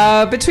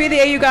 Between the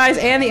AU guys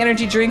and the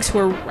Energy Drinks, who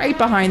were right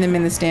behind them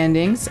in the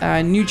standings.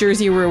 New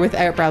Jersey were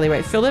without Bradley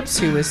White Phillips,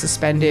 who was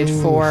suspended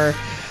for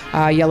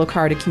yellow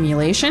card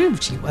accumulation,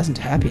 which he wasn't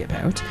happy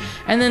about.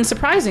 And then,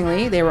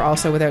 surprisingly, they were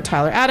also without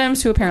Tyler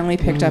Adams, who apparently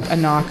picked up a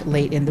knock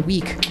late in the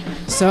week.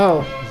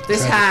 So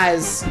this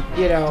has,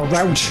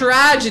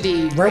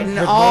 tragedy written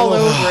all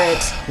over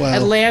it. Wow.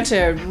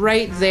 Atlanta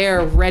right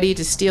there, ready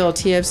to steal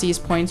TFC's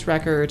points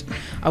record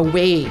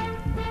away.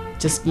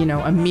 Just,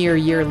 a mere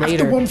year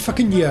later. After 1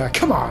 fucking year.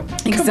 Come on.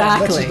 Exactly. Come on,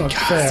 that's not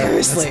fair.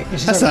 Seriously.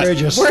 That's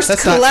outrageous. Worst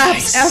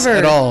collapse ever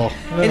at all.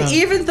 And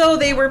even though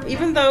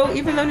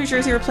New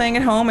Jersey were playing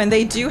at home, and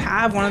they do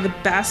have one of the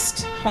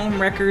best home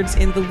records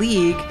in the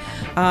league,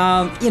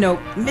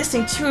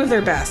 missing 2 of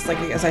their best,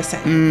 as I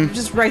said,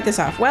 just write this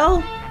off.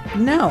 Well,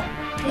 no.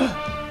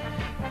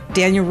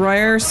 Daniel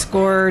Royer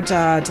scored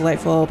a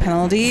delightful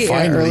penalty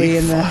early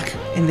in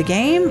the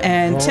game,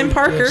 and Tim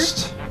Parker.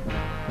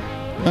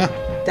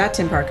 That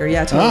Tim Parker,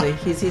 yeah, totally.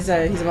 He's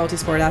a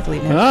multi-sport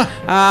athlete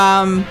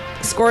now.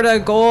 Scored a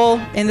goal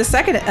in the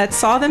second that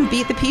saw them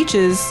beat the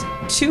Peaches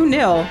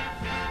 2-0,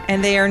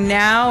 and they are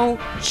now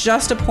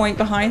just a point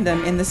behind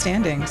them in the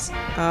standings.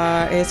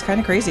 It's kind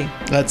of crazy.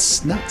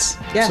 That's nuts.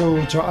 Yeah. So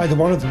either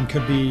one of them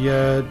could be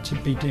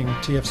beating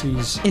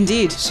TFC's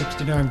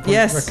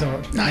 69-point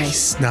record.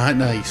 Nice, not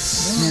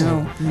nice.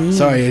 No, mean.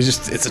 Sorry,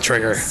 it's a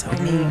trigger. So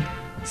mean.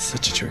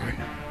 Such a trigger.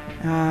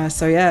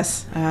 So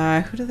yes,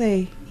 who do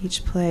they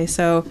each play?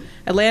 So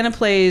Atlanta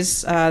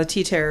plays the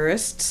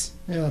T-Terrorists.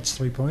 Yeah, that's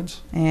 3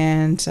 points.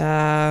 And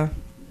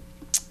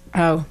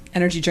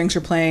Energy Drinks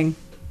are playing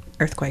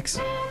Earthquakes.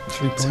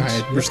 3 points.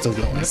 Sorry, we're still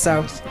going.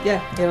 So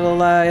yeah,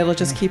 it'll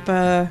just keep.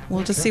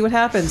 We'll just see what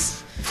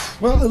happens.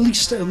 Well, at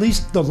least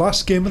the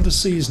last game of the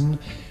season,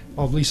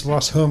 or at least the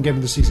last home game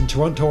of the season,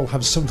 Toronto will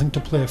have something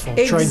to play for.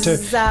 Trying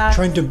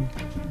to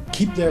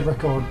keep their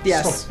record.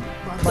 Yes.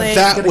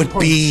 That would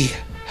be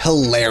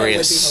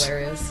hilarious. That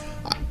would be hilarious.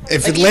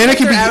 If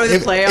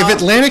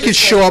Atlanta could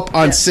show up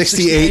on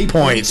 68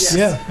 points,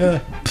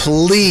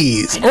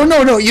 please. Or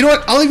no, you know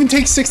what? I'll even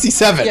take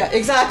 67. Yeah,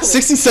 exactly.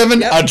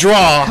 67, a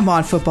draw. Come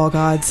on, football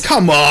gods.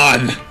 Come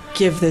on.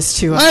 Give this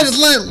to us.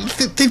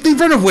 They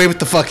run away with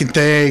the fucking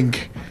thing.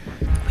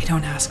 We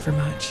don't ask for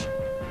much.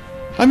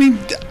 I mean,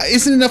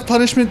 isn't enough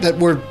punishment that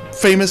we're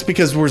famous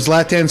because we're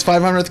Zlatan's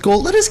 500th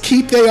goal? Let us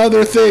keep the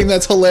other thing.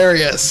 That's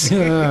hilarious.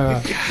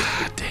 Yeah.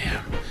 God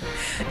damn.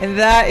 And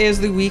that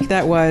is the week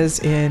that was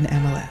in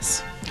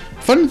MLS.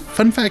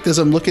 Fun fact is,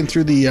 I'm looking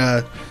through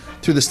the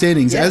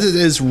standings as it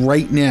is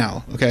right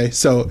now. Okay,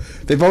 so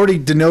they've already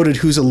denoted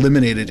who's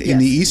eliminated in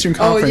the Eastern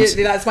Conference. Oh,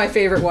 yeah, that's my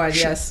favorite one.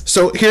 Yes.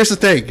 So here's the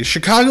thing: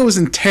 Chicago is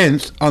in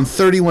 10th on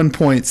 31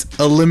 points,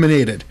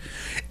 eliminated.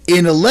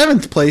 In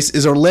 11th place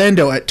is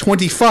Orlando at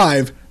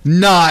 25,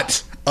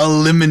 not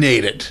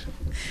eliminated.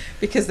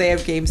 because they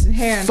have games in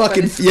hand.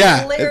 Fucking but it's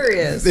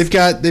hilarious. They've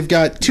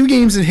got 2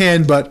 games in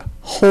hand, but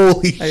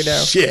holy I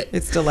know. shit,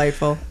 It's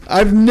delightful.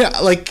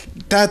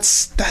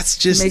 That's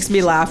just It makes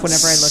me laugh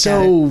whenever I look at it.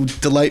 So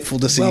delightful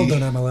to see. Well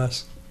done,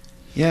 MLS.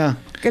 Yeah.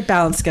 Good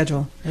balanced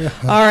schedule. All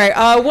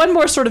right. One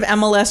more sort of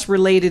MLS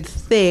related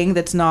thing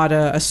that's not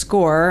a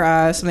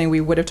score. Something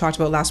we would have talked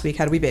about last week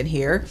had we been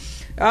here.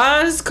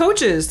 Is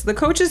coaches. The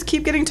coaches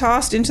keep getting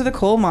tossed into the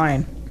coal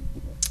mine.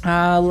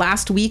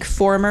 Last week,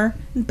 former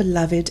and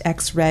beloved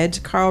ex-Red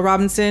Carl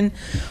Robinson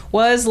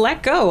was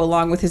let go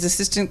along with his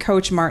assistant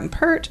coach Martin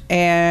Pert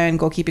and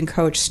goalkeeping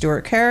coach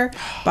Stuart Kerr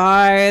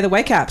by the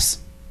Whitecaps.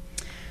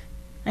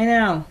 I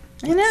know.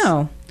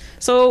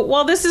 So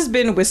while this has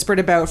been whispered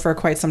about for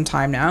quite some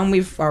time now, and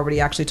we've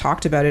already actually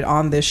talked about it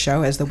on this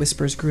show as the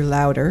whispers grew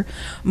louder,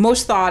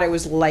 most thought it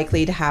was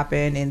likely to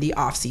happen in the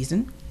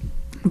off-season.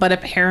 But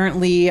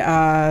apparently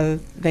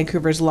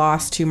Vancouver's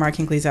loss to Mark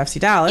Hinckley's FC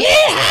Dallas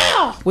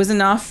was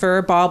enough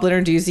for Bob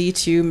Lenarduzzi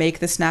to make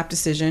the snap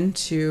decision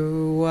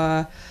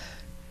to,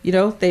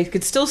 they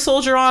could still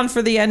soldier on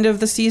for the end of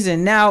the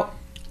season. Now,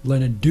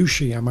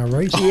 Lenarduzzi, am I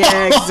right?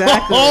 yeah,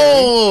 exactly.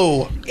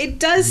 Oh! It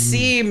does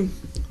seem...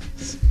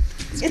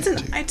 It's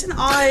an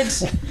odd.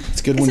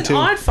 It's a good one too. It's an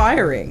odd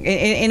firing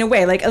in a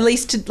way. Like at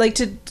least to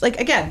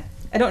again,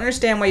 I don't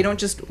understand why you don't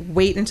just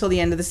wait until the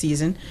end of the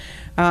season.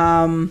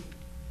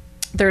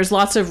 There's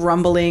lots of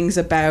rumblings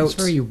about. It's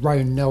very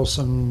Ryan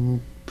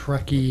Nelson,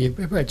 Preki,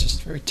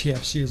 just very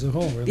TFC as a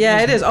whole. Really,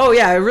 yeah, it is. Oh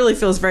yeah, it really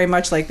feels very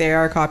much like they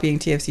are copying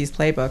TFC's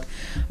playbook.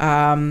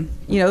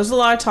 There's a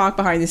lot of talk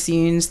behind the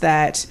scenes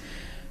that.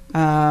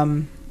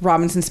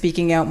 Robinson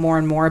speaking out more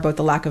and more about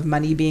the lack of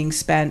money being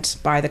spent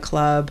by the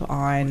club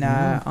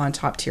on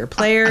top tier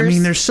players. I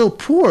mean, they're so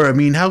poor. I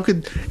mean, how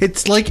could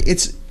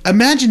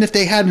imagine if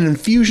they had an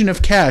infusion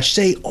of cash.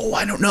 Say,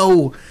 I don't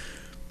know,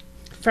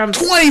 from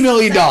 $20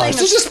 million. Let's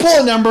just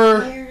pull a number.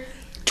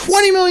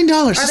 $20 million.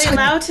 Are they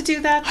allowed to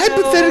do that?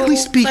 Hypothetically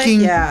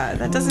speaking,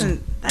 that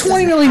doesn't.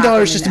 $20 million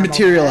just to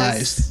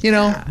materialize.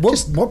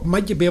 What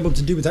might you be able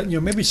to do with that?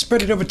 Maybe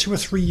spread it over 2 or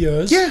 3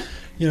 years. Yeah.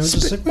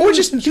 Just get one.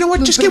 Just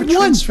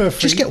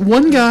get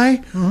one guy.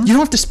 Mm-hmm. You don't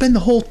have to spend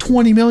the whole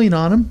 $20 million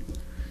on him.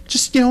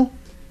 Just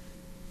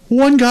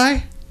one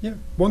guy. Yeah,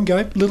 one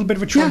guy. A little bit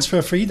of a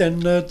transfer fee.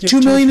 Then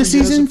 $2 million a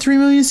season, $3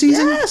 million a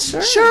season. Yeah,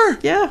 sure.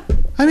 Yeah.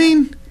 I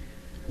mean,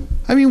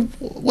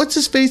 what's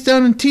his face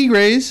down in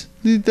Tigres?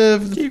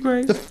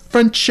 The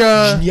French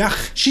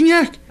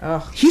Gignac.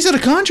 Oh. He's out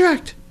of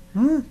contract.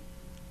 I'd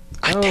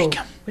take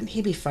him. Wouldn't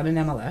he be fun in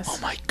MLS? Oh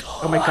my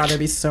god. That'd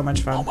be so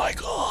much fun. Oh my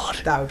god.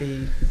 That would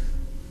be.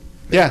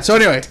 Yeah. So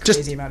anyway,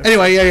 Yeah.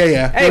 Anyway,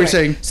 what were you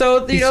saying?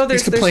 So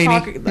there's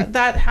talk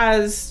that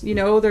has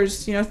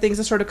there's things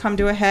that sort of come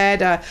to a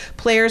head.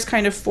 Players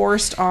kind of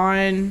forced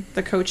on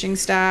the coaching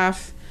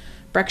staff.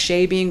 Breck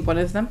Shea being one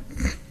of them.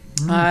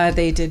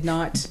 They did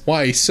not.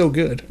 Why? He's so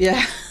good.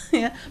 Yeah.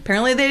 Yeah.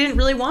 Apparently, they didn't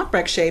really want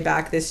Breck Shea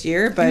back this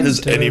year, but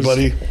does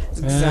anybody?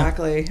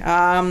 Exactly.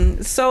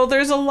 So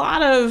there's a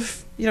lot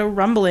of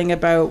rumbling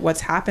about what's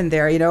happened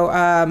there.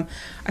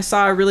 I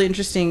saw a really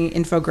interesting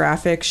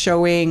infographic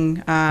showing,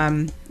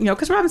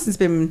 because Robinson's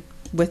been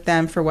with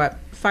them for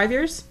 5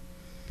 years?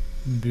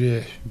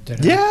 Yeah,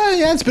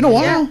 it's been a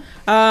while.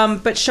 Yeah.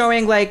 But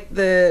showing like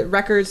the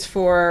records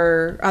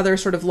for other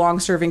sort of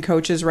long-serving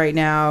coaches right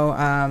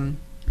now.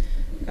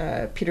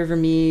 Peter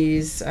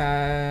Vermees,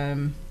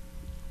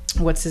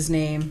 what's his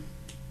name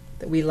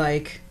that we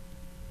like?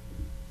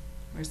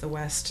 Where's the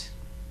West?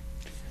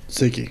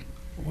 Ziggy.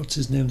 What's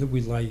his name that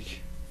we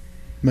like?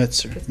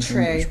 Metzer.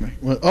 Trey.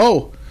 Mike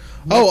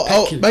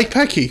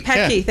Pecky.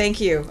 Pecky,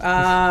 thank you.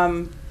 I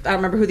don't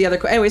remember who the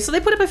other... Anyway, so they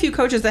put up a few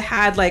coaches that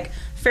had like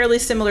fairly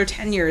similar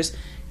tenures,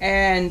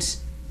 and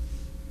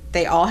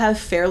they all have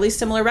fairly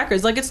similar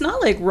records. Like, it's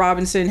not like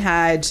Robinson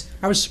had...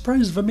 I was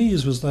surprised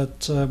Vermees was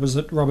at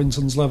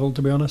Robinson's level,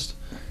 to be honest.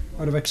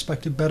 I'd have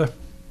expected better.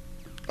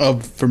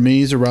 Of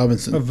Vermees or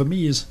Robinson? Of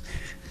Vermees.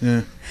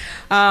 Yeah.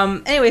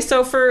 Anyway,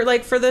 so for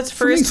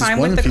his time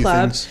with the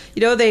club,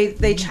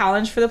 they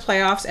challenge for the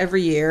playoffs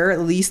every year.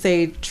 At least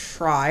they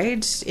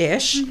tried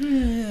ish.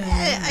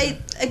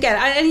 Mm-hmm.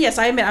 Yes,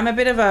 I admit I'm a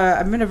bit of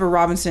a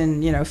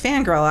Robinson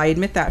fangirl. I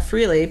admit that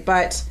freely,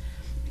 but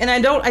I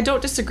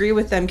don't disagree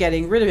with them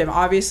getting rid of him.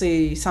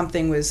 Obviously,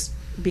 something was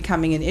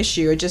becoming an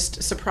issue. I'm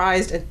just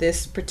surprised at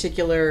this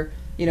particular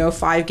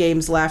 5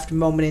 games left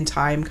moment in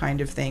time kind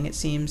of thing. It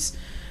seems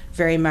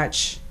very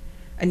much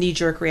a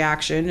knee-jerk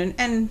reaction,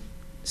 and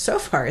so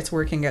far it's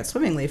working out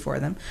swimmingly for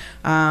them.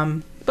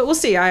 But we'll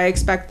see. I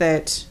expect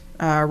that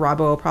Robbo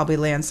will probably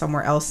land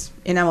somewhere else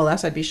in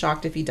MLS. I'd be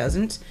shocked if he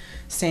doesn't.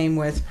 Same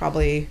with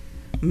probably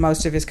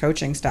most of his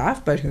coaching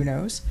staff, but who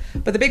knows?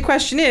 But the big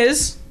question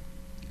is,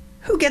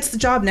 who gets the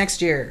job next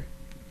year?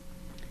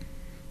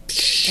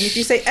 And if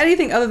you say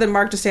anything other than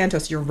Mark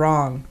DeSantos, you're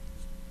wrong.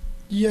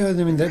 Yeah, I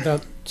mean,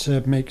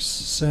 that makes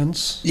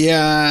sense.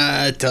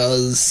 Yeah, it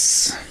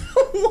does.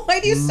 Why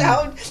do you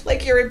sound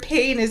like you're in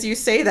pain as you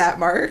say that,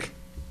 Mark?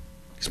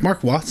 Because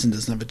Mark Watson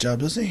doesn't have a job,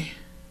 does he?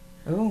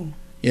 Oh.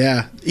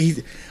 Yeah,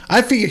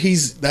 I figure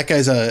that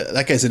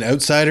guy's an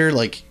outsider.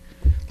 Like,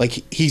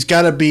 Like he's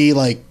got to be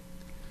like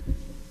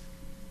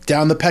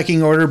down the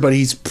pecking order, but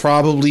he's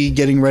probably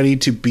getting ready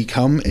to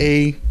become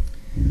a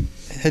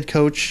head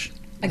coach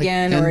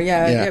again.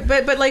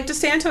 But like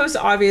DeSantos,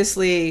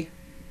 obviously,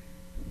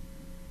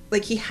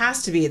 like he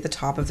has to be at the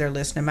top of their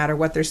list, no matter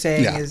what they're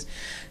saying is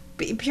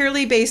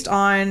purely based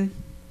on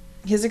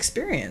his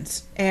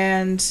experience.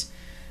 And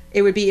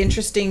it would be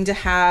interesting to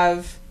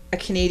have a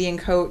Canadian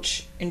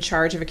coach in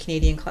charge of a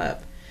Canadian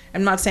club.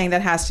 I'm not saying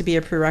that has to be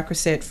a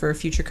prerequisite for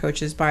future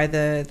coaches by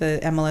the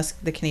MLS,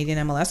 the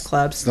Canadian MLS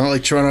clubs. It's not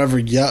like Toronto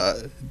ever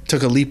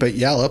took a leap at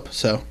Yallop,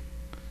 so.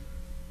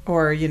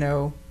 Or,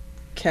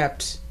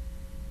 kept,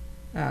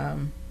 oh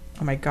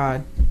my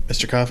God.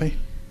 Mr. Coffee?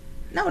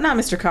 No, not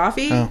Mr.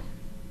 Coffee. Oh.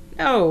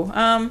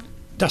 No,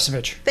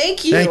 Dasovic.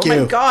 Thank you. Oh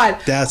my God.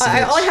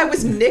 Dasovic. All I had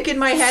was Nick in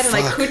my head, and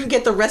I couldn't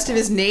get the rest of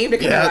his name to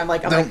come out. I'm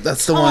like,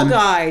 that's the tall one.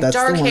 guy, That's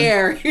dark the one.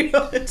 hair. It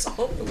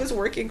was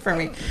working for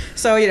me.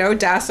 So,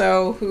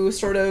 Dasso, who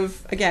sort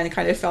of, again,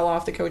 kind of fell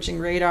off the coaching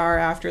radar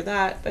after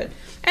that. But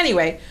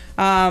anyway,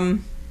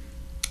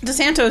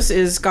 DeSantos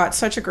has got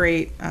such a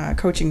great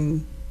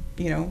coaching,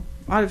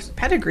 out of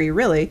pedigree,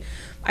 really.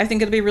 I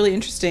think it'll be really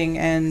interesting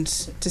and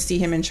to see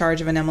him in charge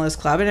of an MLS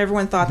club. And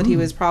everyone thought that he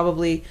was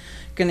probably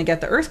going to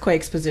get the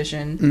Earthquakes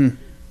position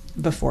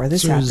before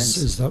this happens.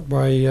 Is that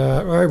why?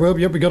 All right, well,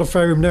 we got to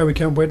fire him now. We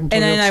can't wait until.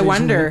 And then I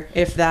wonder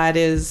if that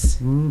is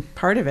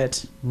part of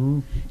it.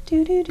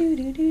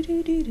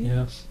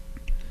 Yes.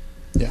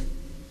 Yeah.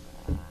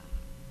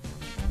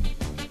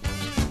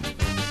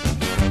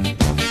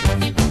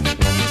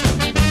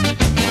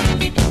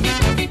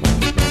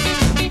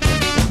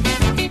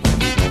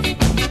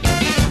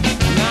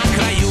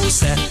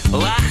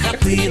 Села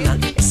хатина,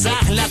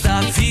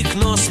 заглядав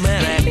вікно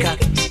смерека,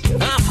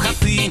 а в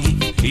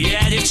хатині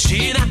є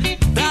дівчина,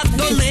 та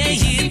до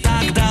неї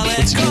так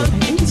далеко.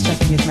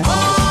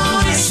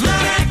 Ой,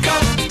 смерека!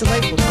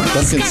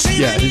 Duncan's,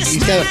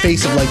 he's got a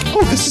face of like,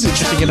 oh, this is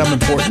interesting and I'm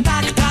important.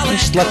 He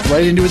slept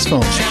right into his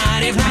phone.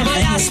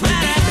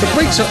 The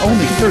breaks are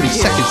only 30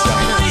 seconds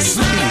now. Jeez.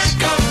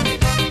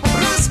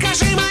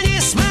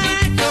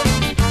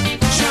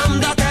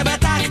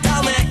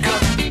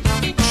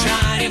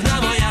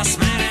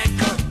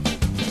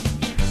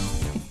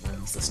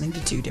 Listening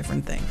to two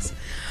different things.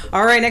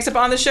 All right, next up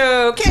on the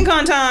show,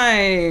 CanCon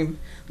time.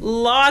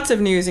 Lots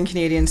of news in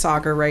Canadian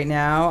soccer right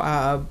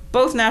now.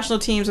 Both national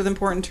teams with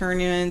important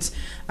tournaments.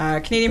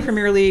 Canadian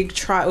Premier League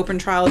open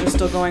trials are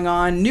still going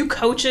on. New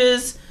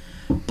coaches.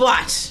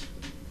 But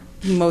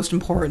the most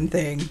important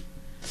thing,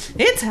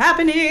 it's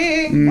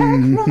happening.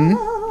 Macron.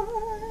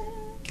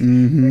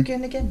 We're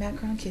going to get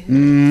Macron kids.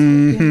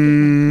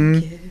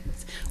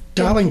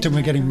 Darlington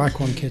were getting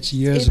Macron kits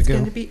years ago. It's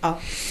going to be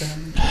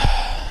awesome.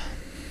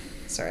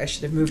 Sorry, I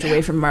should have moved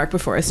away from Mark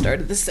before I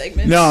started this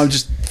segment. No, I'm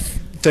just...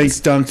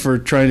 Thanks, Dunk, for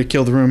trying to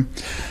kill the room.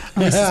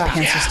 Oh, his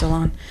pants are still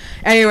on.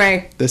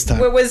 Anyway, this time.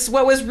 What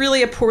was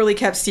really a poorly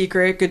kept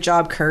secret, good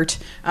job, Kurt,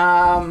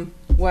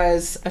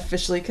 was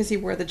officially, because he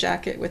wore the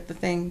jacket with the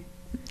thing.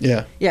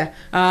 Yeah. Yeah.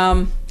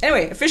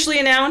 Anyway, officially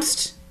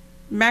announced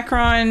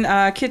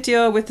Macron kit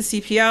deal with the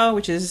CPL,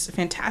 which is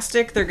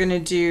fantastic. They're going to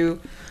do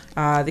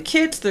the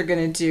kits. They're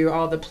going to do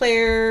all the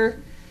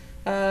player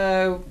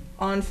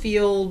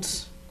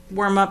on-field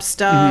warm-up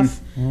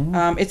stuff.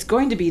 Mm-hmm. It's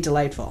going to be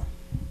delightful.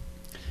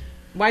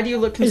 Why do you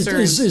look concerned?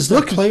 Is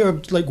the player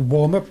like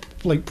warm-up,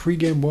 like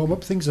pre-game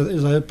warm-up things?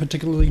 Is that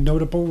particularly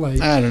notable?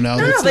 Like, I don't know.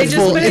 No, they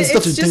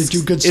just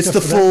do good stuff. It's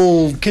the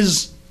full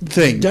because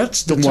thing.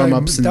 That's the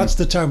warm-ups. That's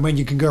the time when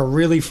you can go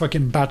really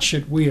fucking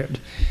batshit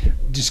weird.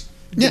 Just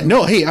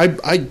Hey,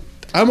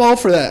 I'm all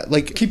for that.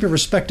 Like, keep it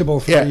respectable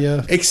for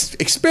the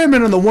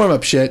experiment on the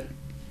warm-up shit.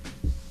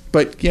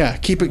 But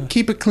keep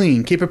it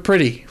clean, keep it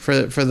pretty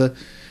for the.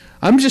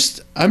 I'm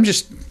just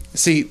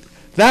see.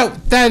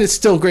 That is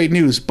still great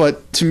news,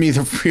 but to me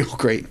the real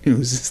great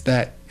news is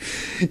that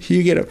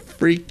you get a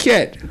free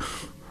kit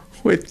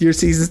with your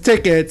season's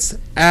tickets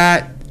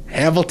at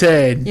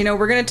Hamilton.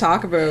 We're going to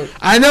talk about...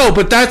 I know,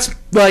 but that's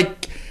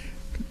like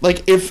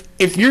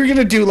if you're going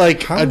to do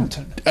like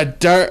Hamilton.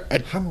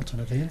 Hamilton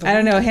at the end. I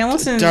don't know,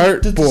 Hamilton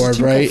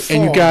dartboard, right?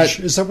 And you got...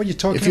 Is that what you're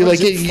talking about? If you like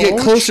you get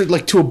closer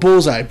like to a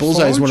bullseye.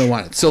 Bullseye is what I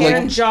wanted. So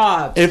hand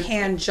jobs. The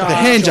hand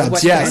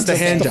jobs, yes, the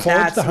hand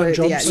jobs.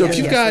 So if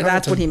you've got...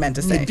 That's what he meant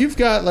to say. If you've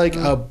got like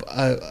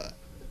a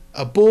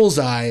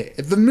bullseye,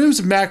 if the news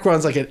of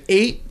Macron's like an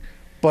 8,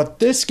 but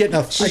this getting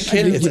a free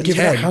kit, it's a 10. Give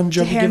it a hand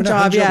job. Hand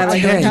job, yeah.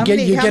 Like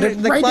you get it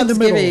right in the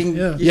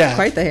middle. Yeah.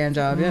 Quite the hand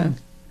job, yeah.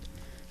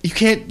 You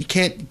can't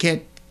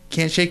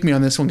shake me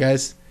on this one,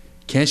 guys.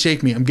 Can't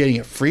shake me. I'm getting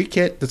a free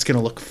kit that's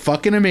gonna look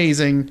fucking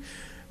amazing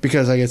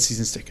because I get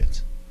season's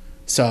tickets.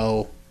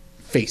 So,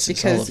 faces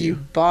because all of you.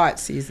 Bought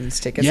season's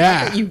tickets.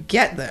 Yeah, not that you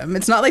get them.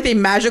 It's not like they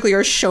magically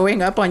are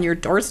showing up on your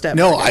doorstep.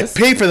 No, I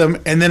pay for them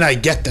and then I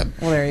get them.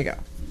 Well, there you go.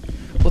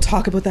 We'll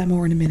talk about that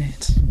more in a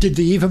minute. Did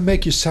they even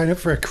make you sign up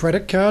for a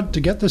credit card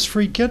to get this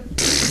free kit?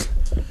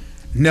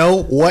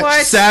 No,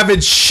 what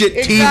savage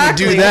shit team would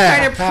do that? What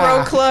kind of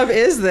pro club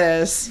is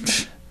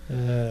this?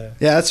 Yeah,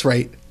 that's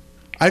right.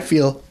 I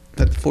feel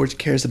that the Forge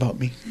cares about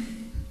me.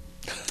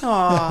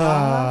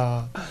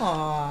 Aww.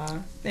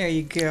 There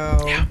you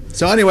go. Yeah.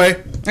 So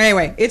anyway,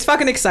 it's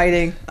fucking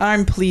exciting.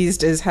 I'm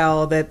pleased as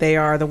hell that they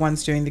are the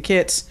ones doing the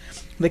kits.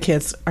 The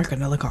kits are going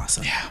to look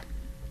awesome. Yeah.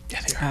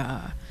 Yeah, they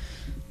are.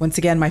 Once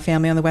again, my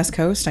family on the West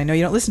Coast, I know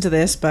you don't listen to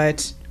this,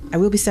 but I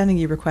will be sending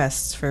you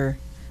requests for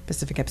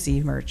Pacific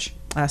FC merch,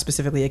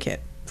 specifically a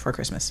kit for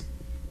Christmas.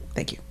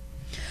 Thank you.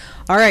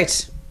 All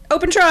right.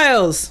 Open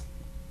trials.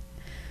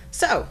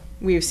 So,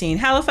 we've seen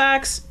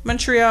Halifax,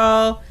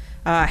 Montreal,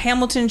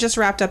 Hamilton just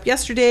wrapped up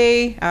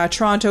yesterday.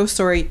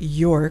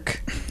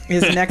 York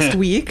is next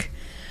week.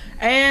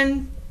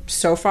 And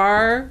so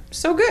far,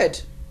 so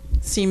good.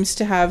 Seems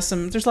to have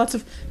there's lots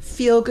of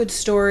feel-good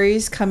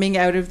stories coming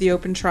out of the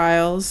open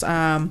trials.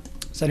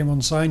 Is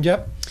anyone signed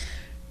yet?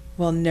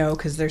 Well, no,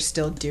 because they're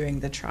still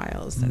doing the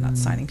trials. They're not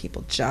signing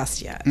people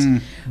just yet.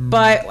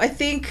 But I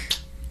think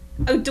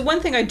the one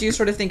thing I do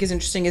sort of think is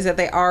interesting is that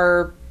they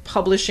are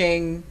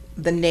publishing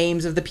the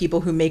names of the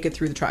people who make it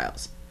through the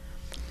trials,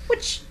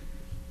 which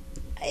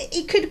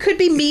it could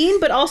be mean,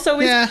 but also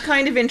is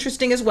kind of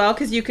interesting as well,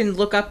 because you can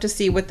look up to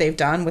see what they've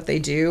done, what they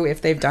do,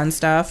 if they've done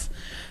stuff.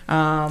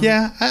 I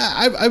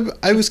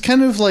was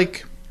kind of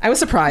like, I was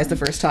surprised the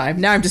first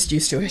time. Now I'm just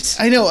used to it.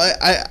 I know.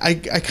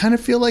 I kind of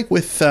feel like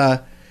with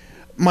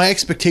my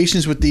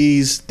expectations with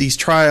these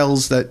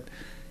trials that,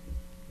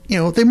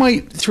 they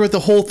might, throughout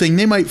the whole thing,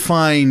 they might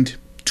find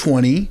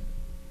 20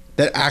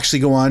 that actually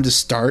go on to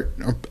start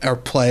or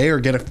play or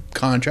get a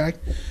contract.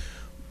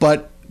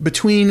 But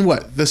between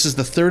this is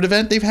the third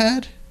event they've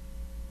had?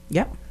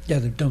 Yep. Yeah,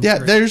 they've done. Yeah,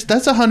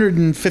 that's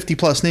 150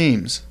 plus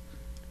names.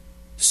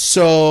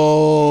 So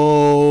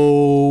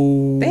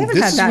they haven't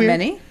had that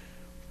many.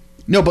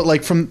 No,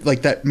 but from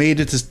that made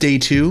it to day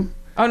 2.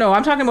 Oh no,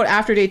 I'm talking about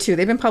after day 2.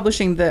 They've been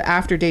publishing the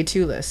after day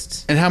 2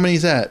 lists. And how many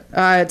is that?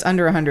 It's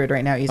under 100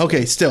 right now. Easily.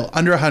 Okay, still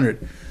under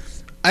 100.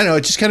 I don't know.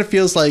 It just kind of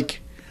feels like.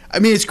 I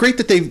mean, it's great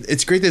that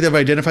they've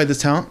identified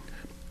this talent.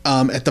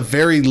 At the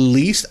very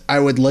least, I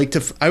would like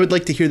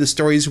to hear the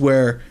stories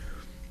where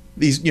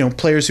these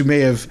players who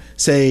may have,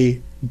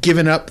 say,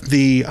 given up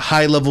the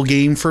high level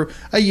game for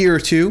a year or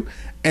two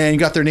and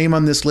got their name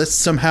on this list,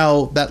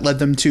 somehow that led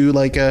them to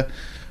like a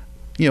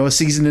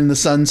season in the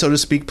sun, so to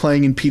speak,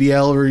 playing in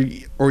PDL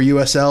or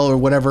USL or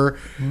whatever.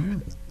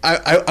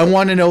 I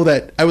want to know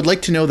that. I would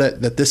like to know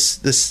that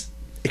this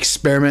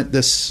experiment,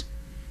 this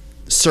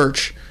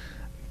search,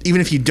 even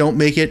if you don't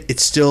make it,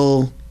 it's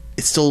still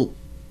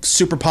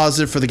super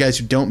positive for the guys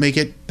who don't make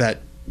it, that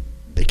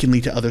it can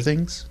lead to other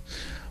things.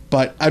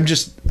 But I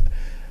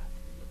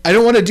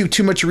don't want to do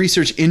too much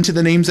research into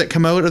the names that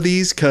come out of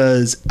these,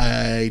 because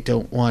I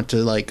don't want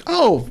to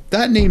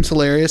that name's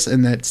hilarious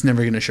and that's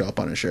never going to show up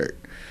on a shirt.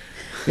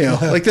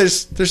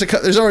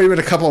 There's already been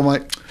a couple. I'm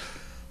like,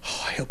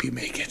 I hope you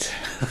make it.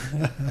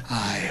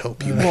 I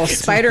hope you make it. Well,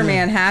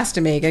 Spider-Man has to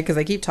make it because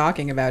I keep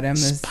talking about him.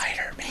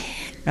 Spider-Man.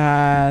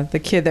 The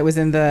kid that was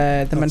in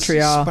the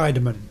Montreal.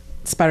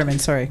 Spider-Man,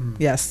 sorry.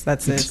 Yes,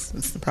 that's it.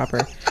 That's the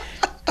proper.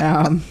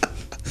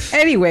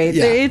 Anyway,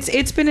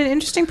 it's been an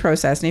interesting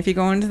process, and if you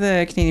go into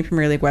the Canadian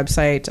Premier League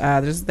website,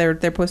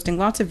 they're posting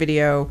lots of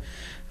video.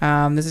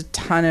 There's a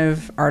ton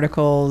of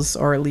articles,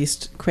 or at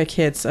least quick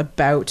hits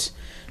about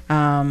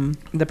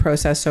the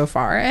process so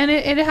far, and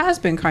it has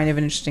been kind of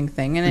an interesting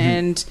thing,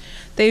 and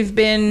they've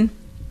been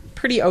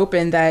pretty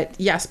open that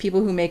yes,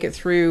 people who make it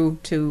through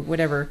to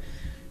whatever,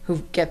 who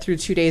get through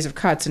 2 days of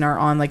cuts and are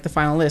on the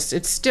final list,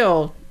 it's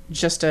still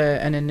just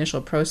an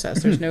initial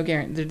process. There's no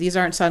guarantee. These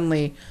aren't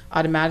suddenly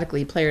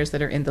automatically players that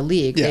are in the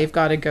league. Yeah. They've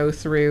got to go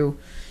through,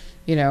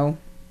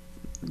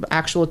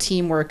 actual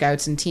team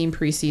workouts and team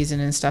preseason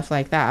and stuff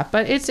like that.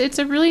 But it's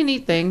a really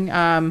neat thing,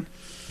 and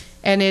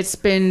it's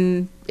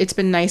been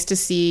nice to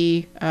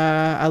see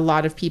a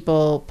lot of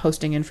people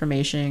posting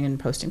information and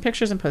posting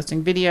pictures and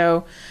posting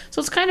video. So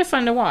it's kind of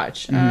fun to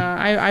watch.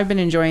 I've been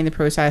enjoying the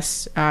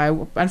process.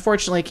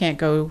 Unfortunately, we can't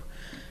go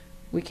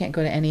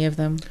to any of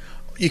them.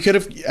 You could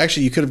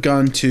have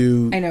gone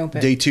to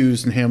day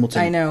 2s in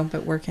Hamilton. I know,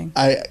 but working.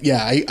 I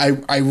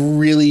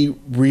really,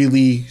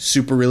 really,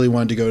 super really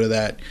wanted to go to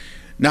that.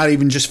 Not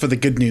even just for the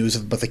good news,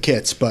 but the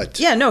kits, but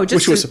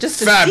which was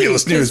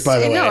fabulous news, by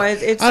the way. No,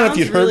 it I don't know if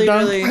you'd heard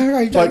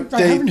that,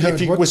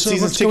 but with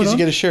season tickets you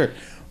get a shirt.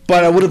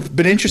 But it would have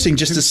been interesting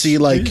just to see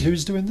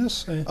who's doing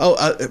this.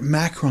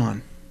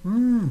 Macron.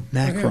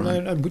 Macron.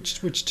 Okay, and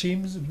which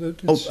team is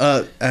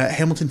it?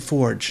 Hamilton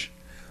Forge.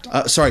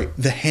 Sorry,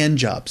 the hand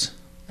jobs.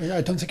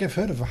 I don't think I've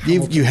heard of a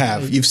Hamilton. You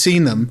have. You've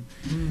seen them.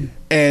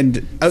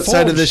 And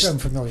outside Forge, of this... I'm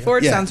familiar.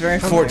 Forge sounds very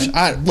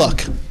familiar.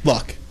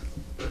 Look.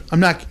 I'm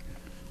not...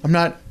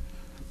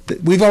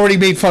 We've already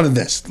made fun of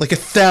this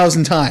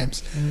 1,000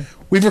 times.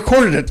 We've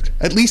recorded it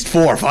at least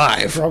 4 or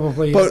 5.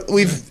 Probably. But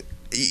we've...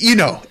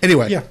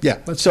 Anyway. Yeah.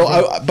 So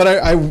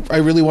I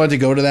really wanted to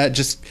go to that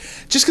just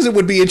because it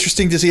would be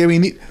interesting to see. I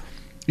mean,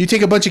 you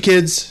take a bunch of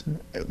kids,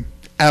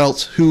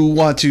 adults, who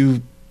want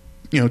to,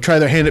 try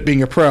their hand at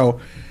being a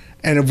pro,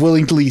 and have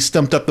willingly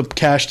stumped up the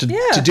cash to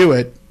do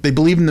it. They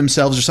believe in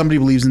themselves, or somebody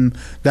believes in them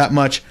that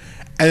much.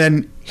 And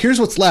then here's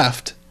what's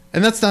left.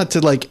 and that's not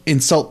to like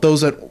insult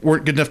those that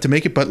weren't good enough to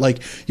make it, but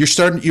like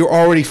you're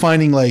already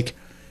finding like,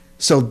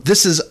 so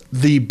this is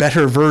the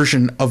better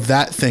version of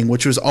that thing,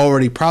 which was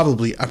already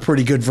probably a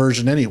pretty good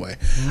version anyway.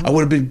 I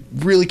would have been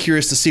really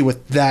curious to see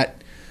what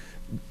that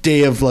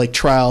day of like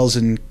trials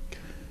and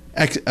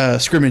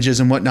scrimmages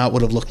and whatnot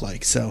would have looked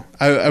like. So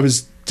I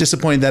was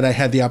disappointed that I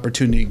had the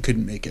opportunity and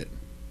couldn't make it.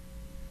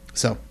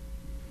 So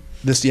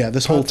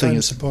this whole thing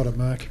is supported,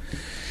 Mark.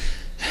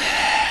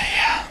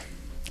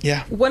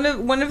 Yeah. One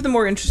of the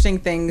more interesting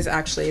things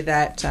actually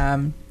that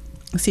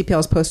CPL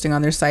is posting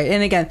on their site,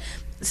 and again,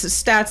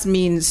 stats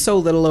mean so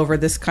little over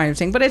this kind of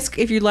thing, but it's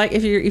if you like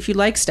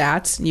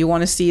stats and you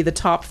want to see the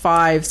top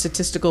 5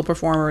 statistical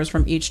performers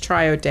from each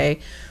tryout day,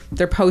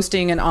 they're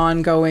posting an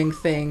ongoing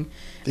thing.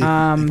 They've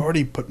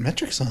already put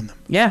metrics on them.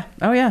 Yeah.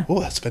 Oh yeah. Oh,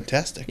 that's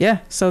fantastic. Yeah.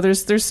 So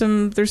there's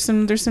some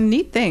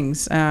neat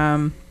things,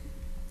 and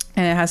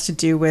it has to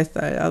do with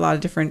a lot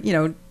of different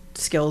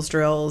skills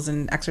drills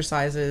and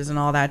exercises and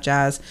all that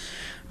jazz.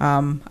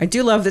 I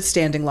do love that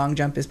standing long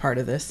jump is part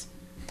of this,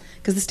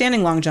 because the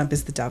standing long jump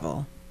is the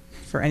devil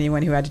for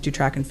anyone who had to do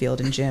track and field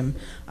and gym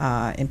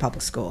in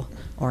public school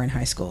or in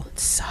high school. It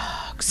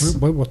sucks.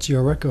 What's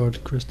your record,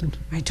 Kristin?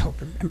 I don't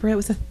remember. It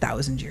was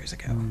 1,000 years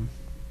ago.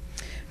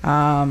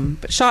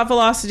 But shot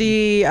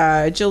velocity,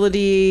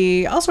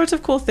 agility, all sorts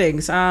of cool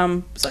things.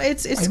 So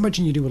it's. I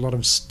imagine you do a lot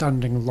of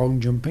standing long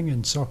jumping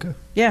in soccer.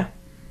 Yeah,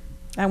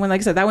 that one,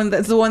 like I said,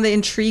 that's the one that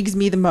intrigues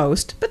me the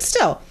most. But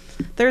still,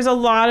 there's a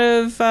lot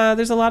of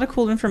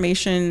cool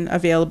information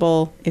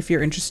available if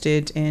you're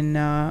interested in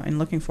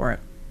looking for it.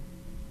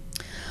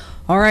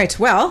 All right.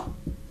 Well,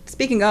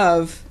 speaking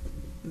of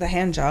the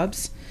hand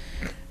jobs,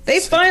 they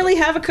finally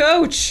have a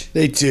coach.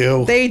 They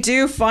do. They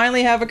do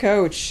finally have a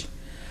coach.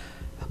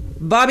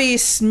 Bobby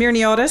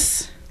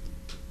Smirniotis,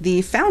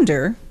 the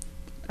founder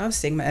of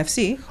Sigma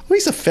FC. Oh,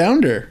 he's a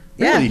founder.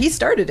 Really? Yeah, he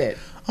started it.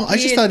 Oh, I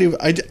just thought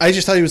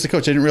he was the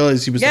coach. I didn't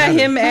realize he was. Yeah, the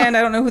founder. him and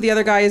I don't know who the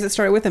other guy is that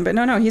started with him, but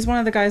no, he's one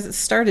of the guys that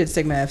started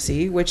Sigma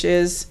FC, which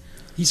is.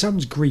 He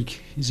sounds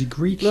Greek. Is he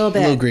Greek? A little bit.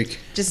 A little Greek.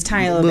 Just a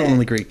tiny little bit. On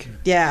the Greek.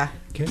 Yeah.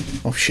 Okay.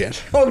 Oh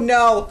shit. Oh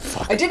no!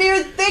 Fuck. I didn't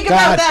even think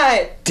about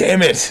that.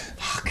 Damn it!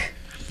 Fuck.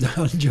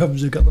 The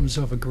Jobs have got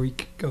themselves a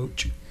Greek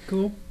coach.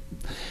 Cool.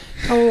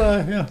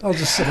 I'll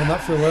just sit on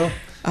that for a while.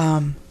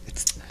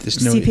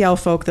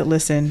 CPL folk that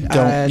listen,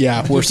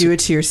 you do it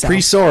to yourself.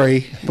 Pretty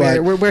sorry,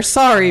 but we're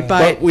sorry,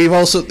 but we've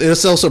also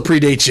this also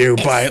predates you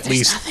by at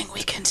least nothing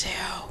we can do.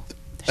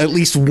 At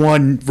least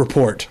one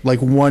report, like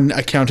one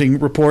accounting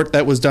report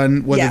that was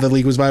done, whether the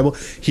league was viable.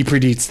 He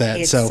predates that,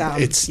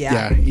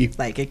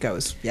 it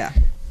goes. Yeah,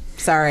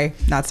 sorry,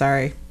 not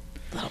sorry,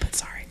 a little bit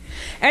sorry.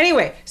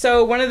 Anyway,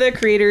 so one of the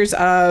creators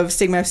of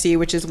Sigma FC,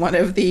 which is one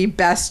of the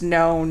best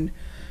known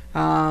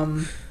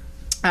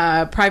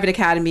private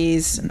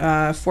academies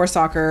for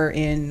soccer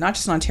in not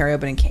just in Ontario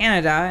but in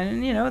Canada,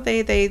 and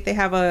they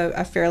have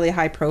a fairly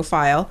high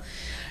profile.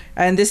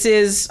 And this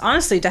is,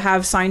 honestly, to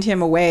have signed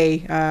him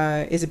away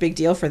is a big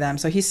deal for them.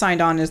 So he's signed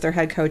on as their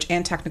head coach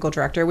and technical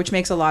director, which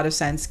makes a lot of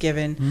sense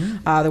given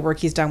the work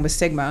he's done with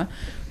Sigma.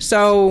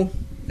 So,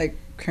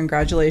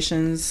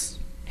 congratulations,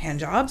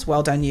 hand jobs.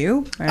 Well done,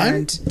 you. And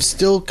I'm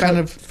still kind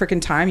of...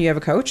 Frickin' time you have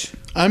a coach.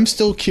 I'm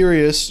still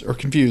curious or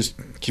confused.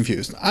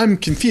 I'm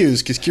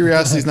confused because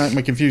curiosity is not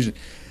my confusion.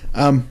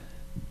 I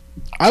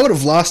would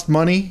have lost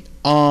money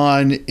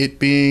on it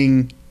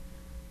being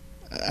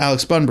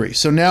Alex Bunbury.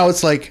 So now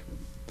it's like...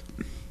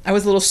 I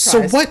was a little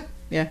surprised. So what?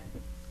 Yeah.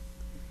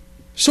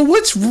 So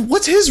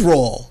what's his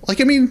role?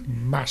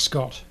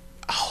 Mascot.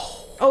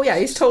 Oh yeah,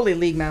 he's totally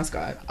league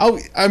mascot. Oh,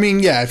 I mean,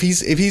 yeah. If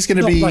he's going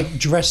to be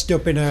dressed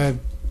up in a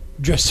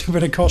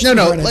costume.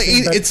 No.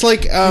 It's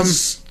like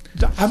he's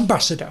the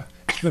ambassador.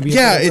 Maybe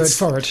it's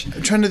for it.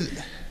 I'm trying to.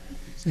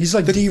 He's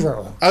like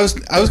D-Row. I was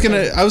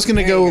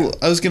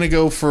gonna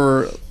go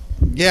for.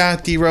 Yeah,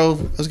 D-Row.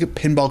 I was gonna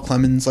Pinball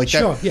Clemens like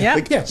sure, that. Yeah,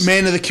 yes.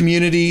 Man of the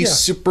community,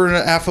 super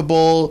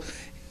affable.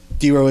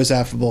 D-Row is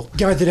affable.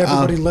 Guy that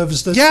everybody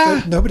loves.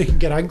 That nobody can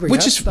get angry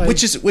which at.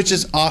 Which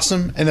is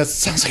awesome, and that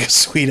sounds like a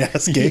sweet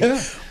ass gig.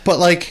 Yeah.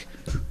 But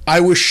I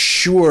was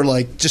sure,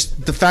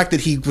 just the fact that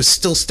he was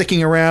still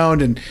sticking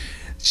around and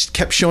just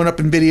kept showing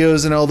up in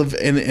videos and all the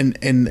and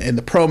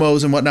the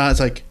promos and whatnot. It's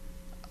like,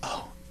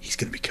 oh, he's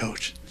gonna be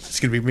coach. It's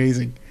gonna be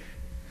amazing.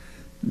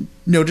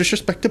 No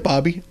disrespect to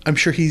Bobby, I'm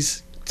sure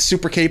he's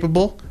super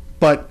capable,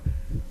 but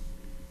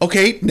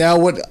okay, now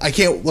what? I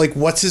can't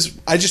what's his?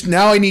 I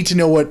need to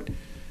know what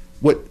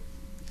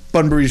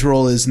Bunbury's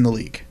role is in the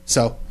league.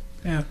 So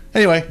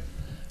anyway,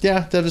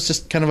 that was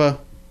just kind of a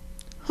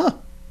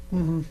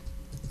Mm-hmm.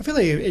 I feel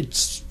like it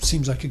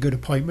seems like a good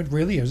appointment,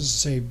 really. As I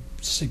say,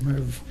 Sigma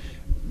have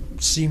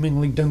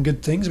seemingly done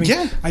good things. I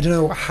mean, I don't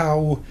know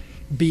how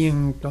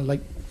being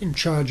in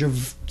charge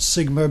of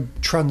Sigma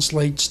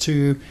translates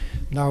to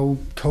now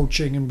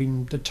coaching and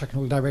being the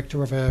technical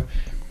director of a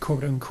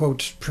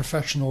quote-unquote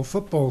professional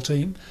football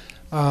team.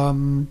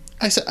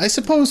 I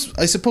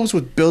suppose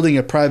with building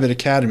a private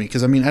academy,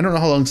 because I don't know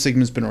how long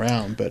Sigma's been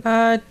around,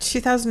 but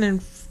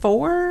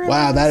 2004.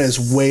 Wow, that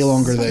is way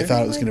longer than I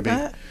thought it was going to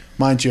be.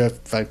 Mind you,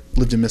 if I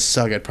lived in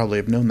Mississauga, I'd probably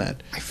have known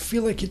that. I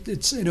feel like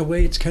it's in a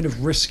way it's kind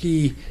of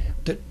risky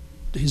that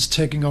he's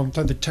taking on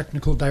the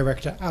technical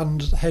director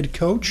and head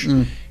coach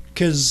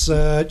because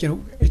it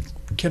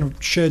kind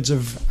of shades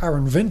of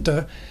Aaron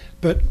Vinter.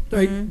 But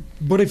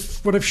what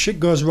if shit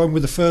goes wrong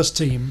with the first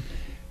team?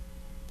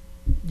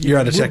 You're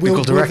out of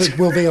technical director.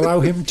 Will they allow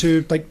him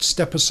to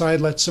step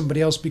aside, let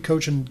somebody else be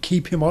coach, and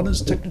keep him on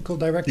as technical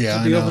director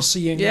to be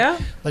overseeing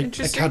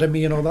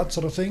academy and all that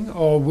sort of thing?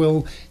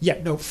 Or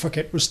fuck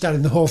it, we're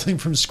starting the whole thing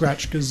from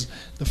scratch because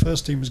the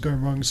first team is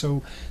going wrong.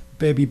 So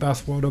baby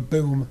bathwater,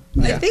 boom.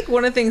 I think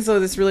one of the things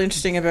though that's really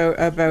interesting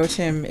about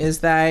him is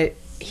that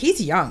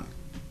he's young.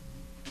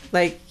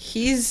 Like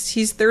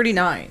he's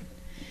 39.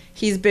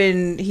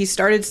 He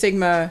started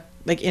Sigma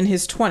in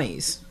his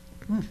 20s.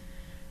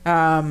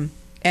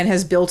 And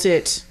has built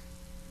it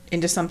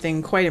into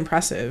something quite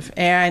impressive.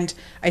 And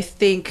I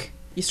think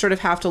you sort of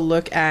have to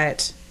look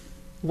at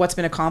what's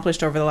been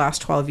accomplished over the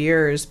last 12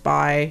 years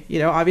by,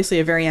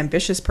 obviously a very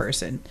ambitious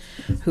person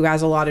who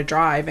has a lot of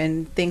drive,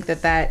 and think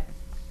that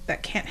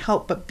can't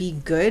help but be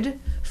good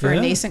for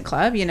a nascent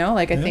club,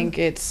 I think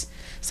it's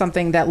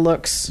something that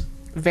looks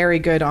very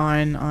good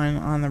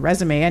on the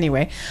resume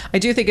anyway. I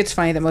do think it's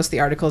funny that most of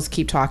the articles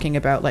keep talking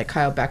about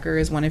Kyle Becker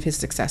as one of his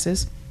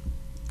successes.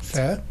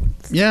 Fair.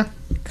 Yeah.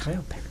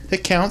 Kyle Becker.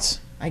 It counts.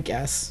 I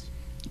guess.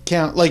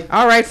 All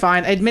right,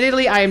 fine.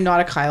 Admittedly, I am not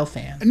a Kyle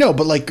fan. No,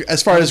 but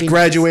as far as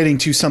graduating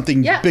to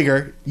something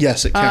bigger,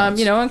 yes, it counts.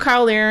 And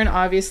Kyle Laren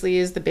obviously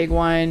is the big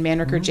one.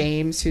 Manricker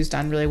James, who's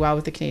done really well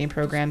with the Canadian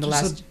program.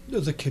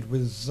 The kid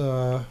with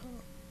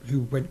who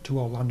went to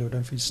Orlando, I don't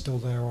know if he's still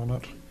there or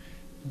not.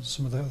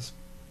 Some of the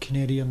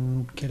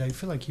Canadian kid, I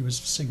feel like he was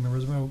Sigma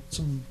as well.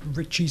 Some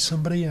Richie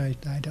somebody, I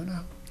don't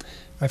know.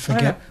 I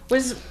forget.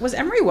 Was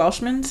Emery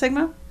Welshman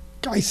Sigma?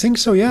 I think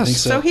so, yes.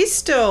 So he's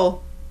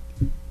still,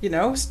 kicking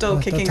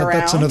around.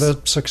 That's another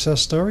success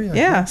story. I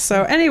think.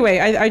 So anyway,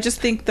 I just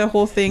think the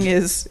whole thing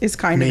is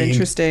kind of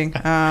interesting.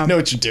 Know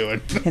what you're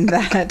doing. in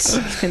that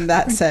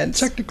sense.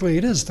 Technically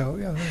it is, though.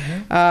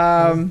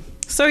 Yeah.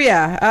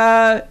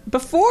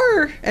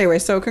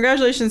 So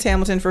congratulations,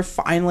 Hamilton, for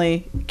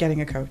finally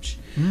getting a coach.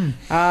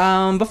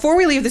 Before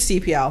we leave the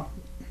CPL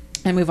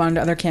and move on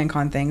to other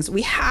CanCon things,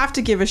 we have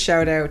to give a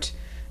shout out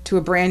to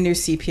a brand new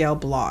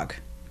CPL blog.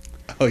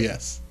 Oh,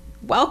 yes.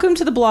 Welcome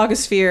to the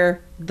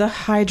blogosphere, the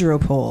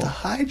Hydropole. The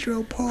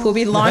Hydropole. We'll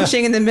be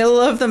launching in the middle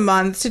of the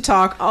month to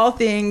talk all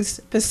things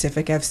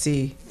Pacific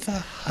FC.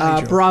 The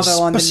Hydropole.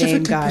 Bravo on the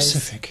name, guys.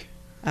 Pacific.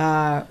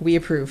 We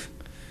approve.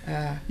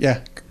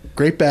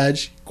 Great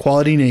badge,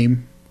 quality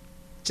name,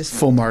 just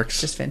full marks.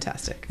 Just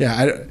fantastic.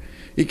 Yeah,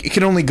 it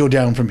can only go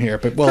down from here,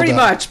 but pretty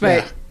much,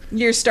 but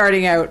you're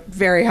starting out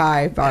very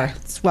high bar.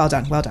 It's well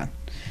done.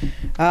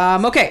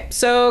 Okay,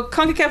 so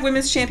CONCACAF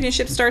Women's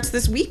Championship starts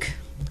this week.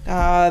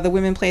 The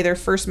women play their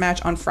first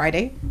match on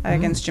Friday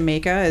against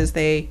Jamaica as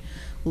they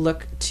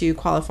look to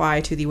qualify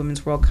to the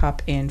Women's World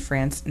Cup in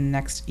France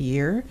next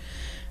year.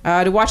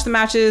 To watch the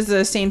matches,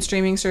 the same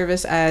streaming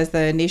service as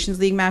the Nations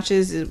League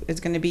matches is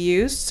going to be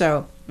used.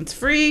 So it's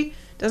free,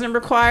 doesn't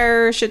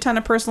require a shit ton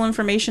of personal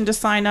information to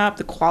sign up.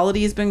 The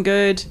quality has been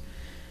good.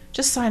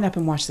 Just sign up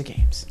and watch the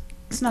games.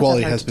 It's not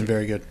quality has been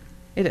very good.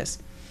 It is.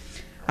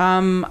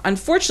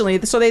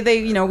 Unfortunately, so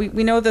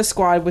we know the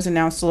squad was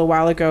announced a little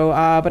while ago,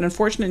 but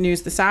unfortunate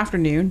news this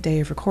afternoon,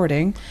 day of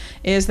recording,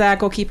 is that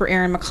goalkeeper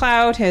Erin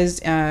McLeod has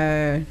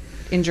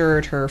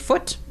injured her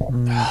foot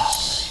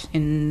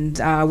and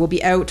will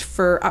be out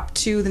for up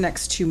to the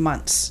next 2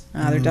 months.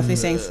 They're definitely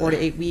saying 4 to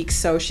 8 weeks,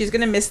 so she's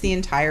going to miss the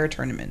entire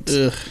tournament,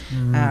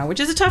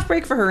 which is a tough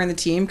break for her and the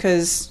team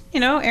because,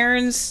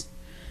 Erin's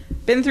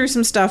been through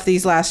some stuff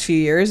these last few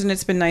years, and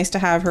it's been nice to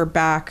have her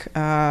back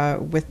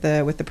with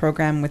the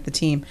program, with the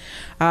team.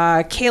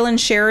 Kaylin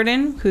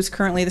Sheridan, who's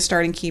currently the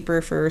starting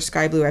keeper for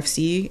Sky Blue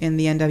FC in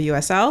the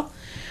NWSL,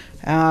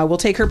 will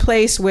take her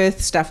place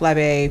with Steph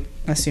Lebe,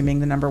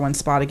 assuming the number 1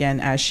 spot again,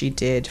 as she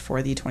did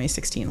for the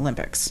 2016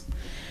 Olympics.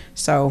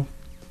 So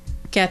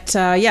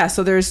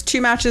so there's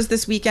 2 matches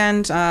this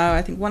weekend.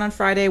 I think one on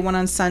Friday, one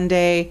on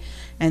Sunday,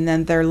 and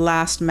then their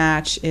last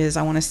match is,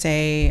 I want to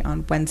say,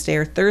 on Wednesday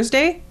or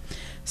Thursday.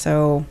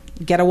 So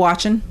get a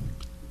watching,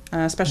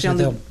 especially on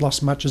the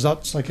last matches.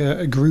 That's like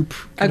a group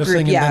kind of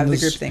thing. Yeah, the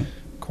group thing.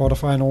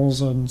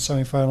 Quarterfinals and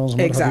semifinals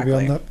and what have you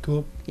beyond that.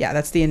 Cool. Yeah,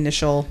 that's the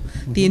initial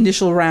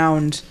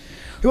round.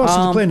 Who else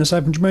are they playing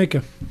aside from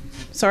Jamaica?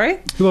 Sorry?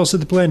 Who else are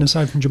they playing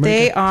aside from Jamaica?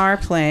 They are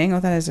playing. Oh,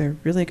 that is a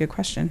really good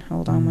question.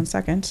 Hold on 1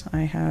 second.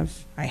 I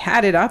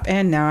had it up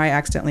and now I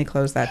accidentally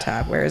closed that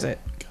tab. Where is it?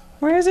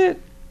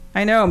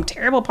 I know, I'm a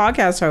terrible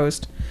podcast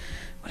host.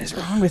 What is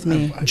wrong with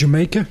me?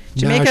 Jamaica,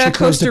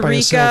 Costa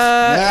Rica,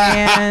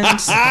 and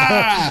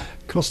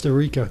Costa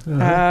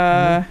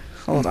Rica.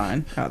 Hold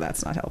on. Oh,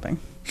 that's not helping.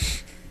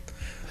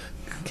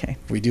 Okay.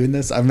 We doing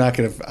this? I'm not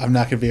gonna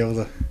be able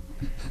to.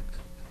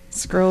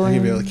 Scrolling. I'm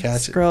gonna be able to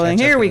catch it. Scrolling.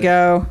 Here we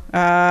go.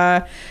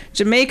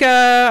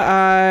 Jamaica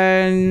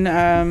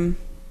on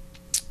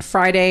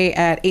Friday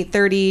at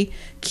 8:30.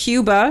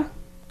 Cuba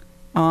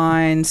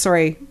on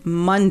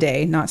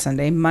Monday, not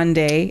Sunday,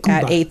 Monday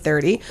at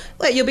 8:30.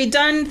 You'll be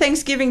done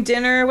Thanksgiving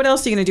dinner. What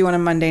else are you going to do on a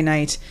Monday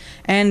night?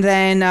 And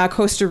then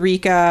Costa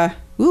Rica,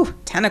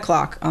 10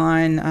 o'clock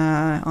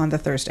on the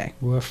Thursday.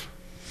 Woof.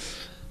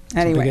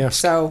 Anyway,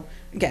 so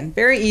again,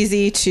 very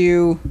easy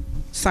to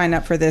sign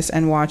up for this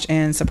and watch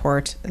and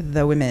support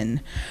the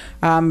women.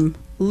 A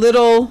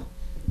little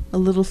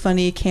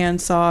funny can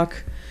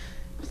sock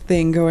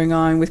thing going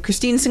on with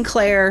Kristin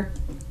Sinclair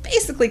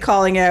basically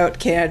calling out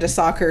Canada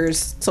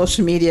Soccer's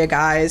social media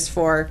guys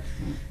for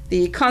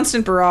the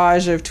constant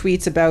barrage of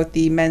tweets about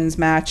the men's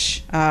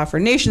match for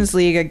Nations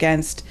League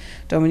against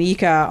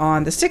Dominica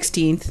on the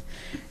 16th.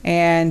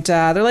 And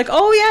they're like,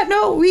 oh yeah,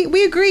 no,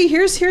 we agree.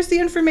 Here's the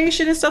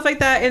information and stuff like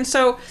that. And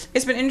so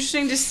it's been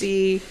interesting to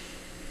see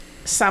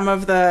some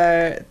of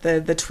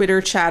the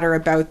Twitter chatter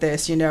about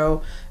this,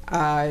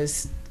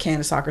 is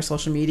Canada Soccer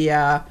social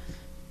media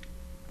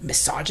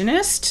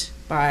misogynist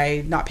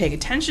by not paying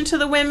attention to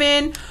the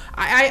women?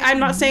 I'm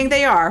not saying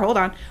they are. Hold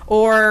on.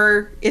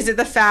 Or is it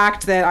the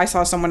fact that I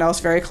saw someone else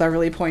very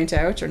cleverly point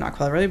out, or not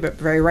cleverly, but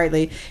very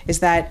rightly, is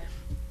that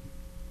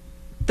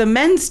the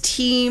men's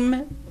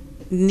team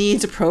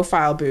needs a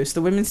profile boost.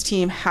 The women's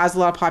team has a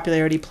lot of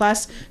popularity.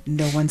 Plus,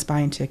 no one's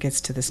buying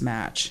tickets to this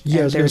match.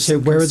 Yeah, I was going to say,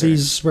 where are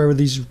these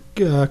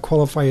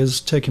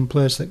qualifiers taking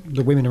place that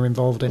the women are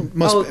involved in?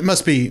 It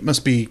must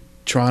be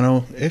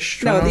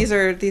Toronto-ish. No, these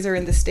are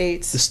in the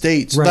States. The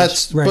States. Right,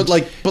 That's right. But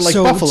like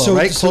Buffalo,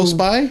 right? Close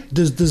by.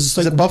 Is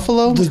it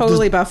Buffalo?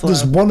 Totally Buffalo.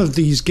 There's one of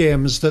these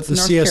games that the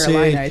North CSA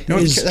Carolina,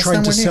 is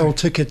trying to sell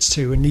tickets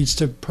to and needs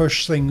to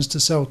push things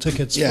to sell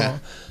tickets for.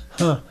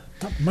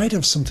 That might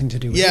have something to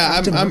do with it.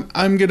 Yeah,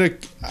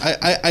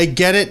 I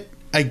get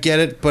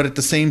it, but at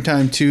the same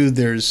time too,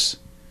 there's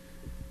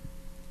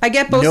I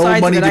get both no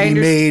sides money of it. to be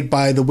made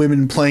by the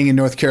women playing in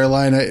North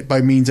Carolina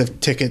by means of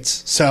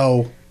tickets.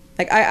 So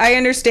I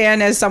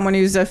understand as someone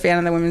who's a fan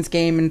of the women's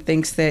game and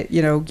thinks that,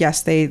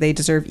 yes, they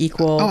deserve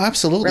equal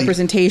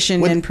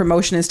representation and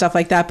promotion and stuff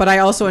like that. But I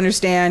also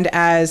understand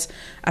as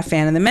a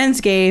fan of the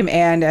men's game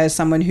and as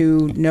someone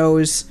who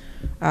knows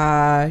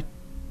that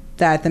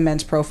the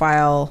men's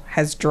profile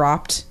has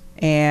dropped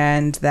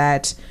and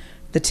that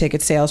the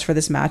ticket sales for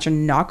this match are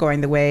not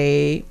going the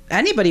way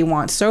anybody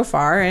wants so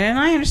far. And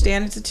I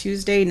understand it's a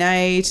Tuesday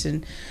night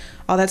and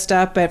all that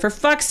stuff, but for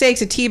fuck's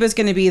sakes, Atiba's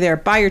going to be there.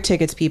 Buy your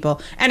tickets, people.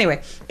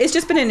 Anyway, it's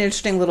just been an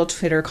interesting little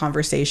Twitter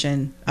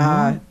conversation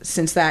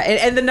since that,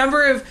 and the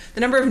number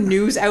of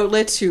news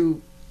outlets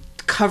who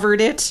covered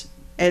it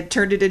and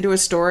turned it into a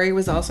story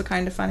was also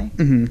kind of funny.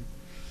 Mm-hmm.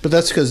 But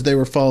that's because they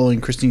were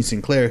following Kristin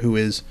Sinclair, who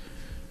is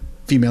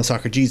female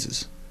soccer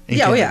Jesus.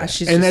 Yeah,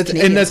 she's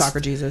Canadian soccer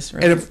Jesus.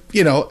 Right? And if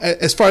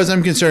as far as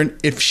I'm concerned,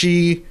 if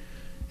she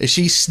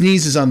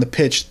sneezes on the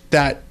pitch,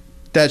 that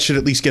should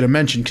at least get a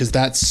mention because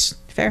that's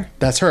fair.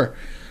 That's her.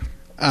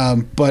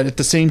 But at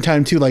the same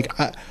time, too,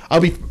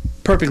 I'll be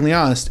perfectly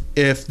honest.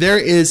 If there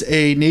is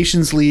a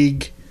Nations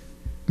League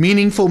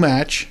meaningful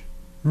match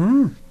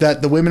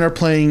that the women are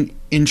playing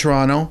in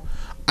Toronto,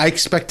 I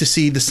expect to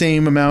see the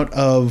same amount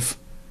of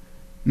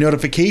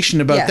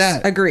notification about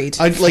that. Agreed.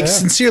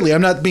 Sincerely,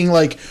 I'm not being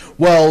like,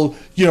 well,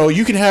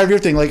 you can have your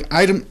thing.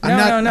 I'm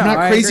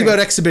not crazy about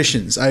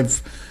exhibitions.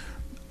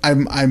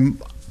 I'm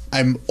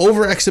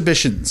over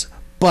exhibitions.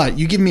 But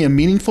you give me a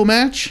meaningful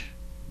match.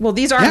 Well,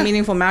 these aren't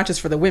meaningful matches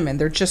for the women.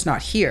 They're just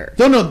not here.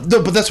 No,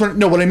 but that's what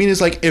I mean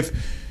is if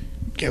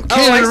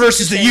Canada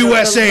versus the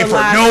USA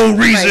for no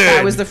reason. Right,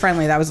 that was the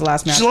friendly. That was the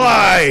last match.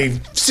 July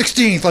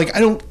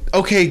 16th.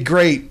 Okay,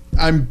 great.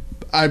 I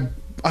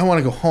want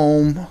to go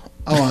home.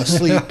 I want to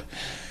sleep.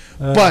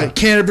 But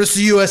Canada versus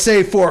the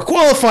USA for a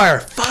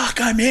qualifier. Fuck,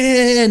 I'm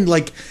in.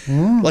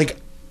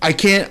 I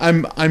can't.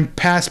 I'm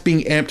past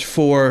being amped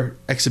for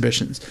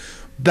exhibitions.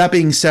 That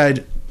being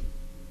said,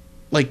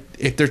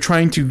 if they're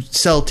trying to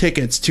sell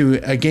tickets to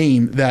a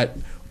game that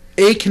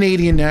a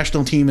Canadian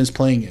national team is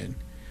playing in,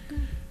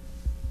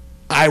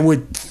 I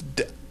would,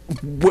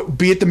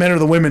 be it the men or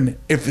the women,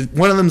 if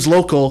one of them's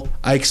local,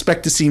 I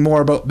expect to see more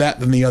about that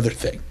than the other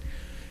thing.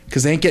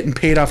 Because they ain't getting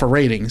paid off of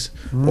ratings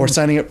or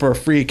signing up for a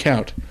free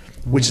account,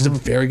 which is a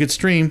very good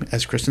stream,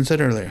 as Kristin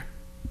said earlier.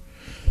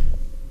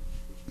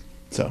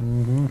 So.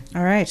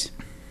 All right.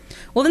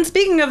 Well, then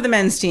speaking of the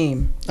men's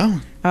team.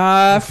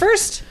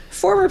 First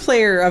former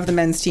player of the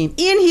men's team,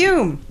 Ian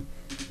Hume,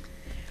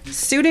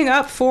 suiting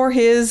up for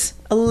his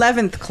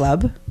 11th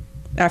club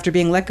after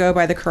being let go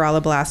by the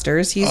Kerala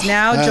Blasters. He's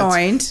now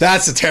joined.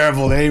 That's a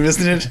terrible name,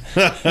 isn't it?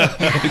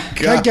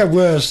 Can't get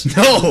worse.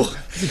 No.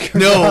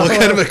 What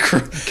kind of a?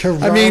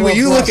 I mean, when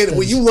you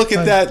look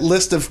at that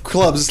list of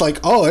clubs, it's like,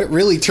 it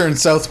really turned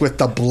south with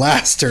the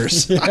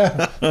Blasters.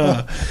 Yeah.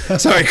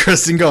 Sorry,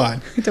 Kristin, go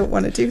on. I don't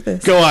want to do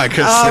this. Go on,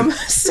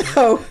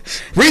 Kristin.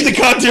 Read the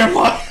goddamn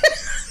line.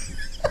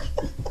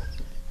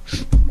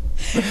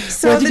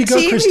 So where did he go,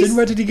 Kristin?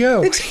 Where did he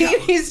go? The team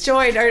he's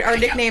joined are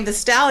nicknamed the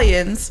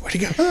Stallions. Where'd he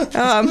go?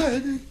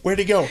 Where'd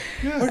he go?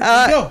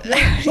 The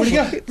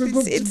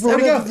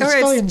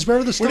Stallions. Where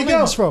are the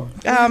Stallions from?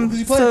 Who's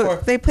he playing for?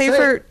 They play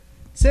for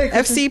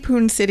FC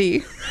Poon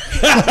City.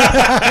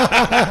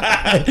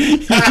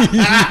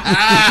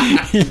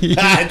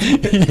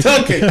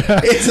 Duncan,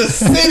 it's a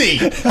city.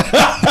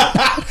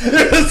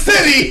 There's a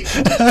city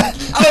of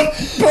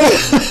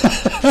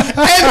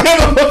and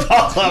a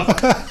football club.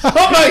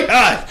 Oh my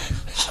god.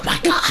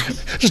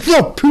 It's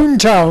not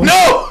Poontown.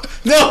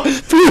 No,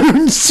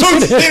 Poon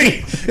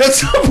City. At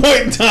some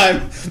point in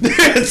time, they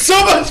had so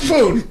much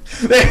food,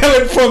 they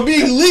have it from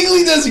being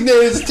legally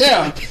designated as a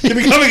town to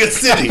becoming a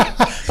city.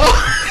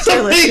 Oh, it's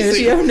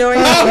amazing. You have no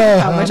idea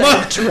how much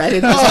I've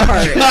dreaded this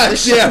part of the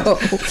show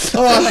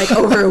for like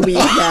over a week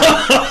now.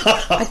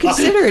 I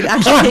considered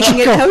actually taking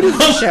it out of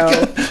the show,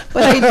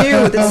 but I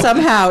knew that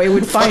somehow it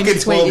would find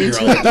its way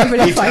into it, even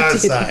if I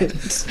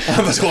didn't.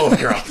 I'm a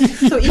 12-year-old.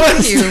 So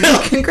even you,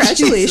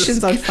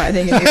 congratulations on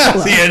finding a new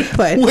club.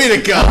 But way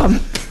to go.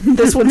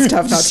 This one's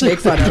tough not to make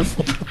fun of.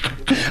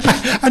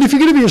 And if you're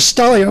going to be a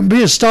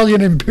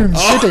stallion in Poon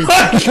City. Oh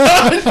my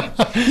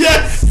god!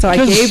 Yes! So I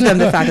gave them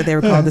the fact that they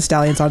were called the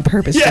Stallions on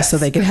purpose just so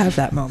they could have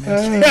that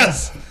moment.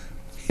 Yes!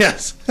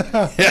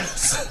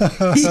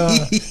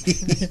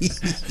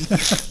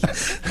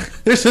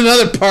 There's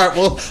another part.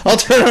 Well, I'll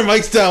turn our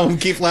mics down and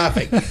keep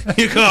laughing.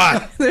 You go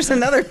on. There's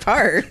another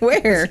part.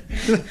 Where?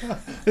 Is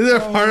there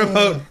a part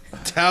about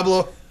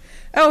Tableau?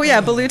 Oh,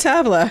 yeah, Baloo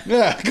Tabla.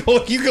 Yeah,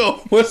 you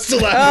go. What's the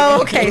last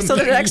Oh, okay, so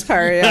the next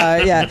part,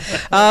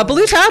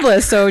 Baloo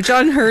Tabla. So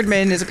John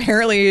Herdman is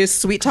apparently a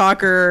sweet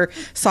talker,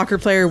 soccer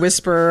player,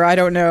 whisperer, I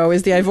don't know,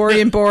 is the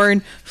Ivorian-born,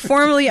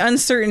 formerly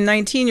uncertain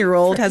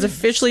 19-year-old, has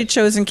officially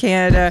chosen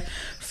Canada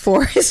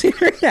for his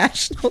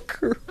international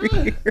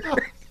career.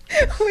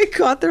 Oh my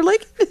God, they're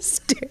like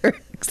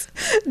hysterics.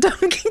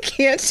 Duncan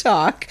can't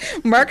talk.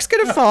 Mark's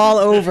going to fall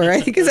over.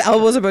 I think his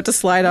elbow's about to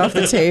slide off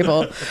the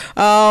table.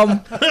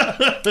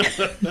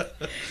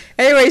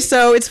 Anyway,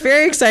 so it's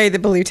very exciting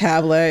that Baloo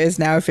Tabla is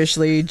now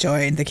officially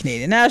joined the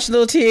Canadian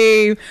national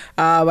team.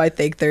 I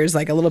think there's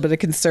like a little bit of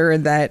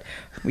concern that,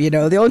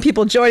 the only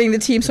people joining the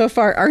team so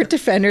far aren't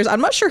defenders.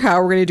 I'm not sure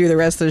how we're going to do the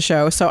rest of the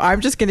show, so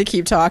I'm just going to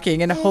keep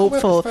talking and hope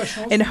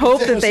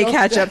that they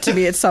catch up to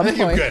me at some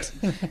point. I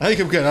think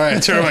I'm good. All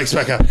right, turn my mics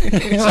back up.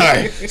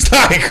 Sorry,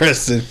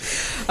 Kristin.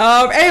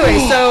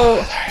 Anyway,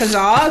 so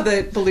huzzah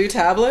that Baloo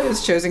Tabla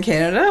has chosen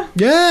Canada.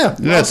 Yeah.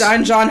 Well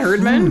done, John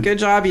Herdman. Good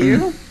job,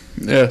 you.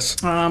 Yes.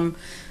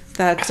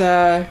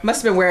 That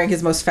must have been wearing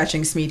his most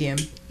fetching medium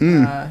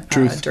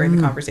during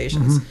the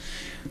conversations.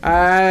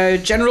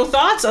 General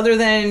thoughts other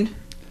than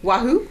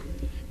wahoo?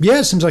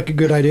 Yeah, seems like a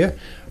good idea.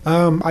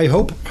 I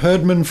hope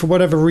Herdman, for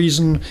whatever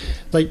reason,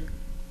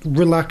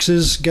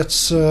 relaxes,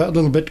 gets a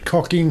little bit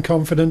cocky and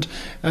confident,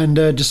 and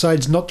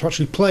decides not to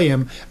actually play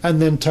him,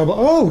 and then tell,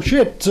 oh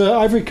shit,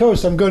 Ivory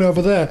Coast, I'm going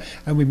over there,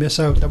 and we miss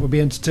out. That would be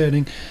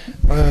entertaining.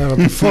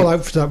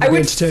 Fallout for that would be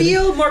entertaining. I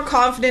would feel more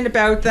confident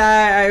about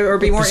that, or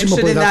be more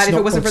interested in that if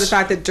it wasn't for the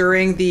fact that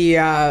during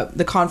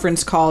the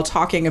conference call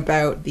talking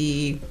about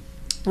the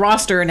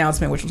roster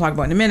announcement, which we'll talk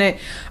about in a minute,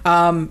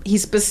 he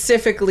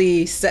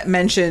specifically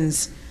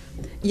mentions,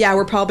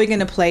 we're probably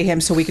going to play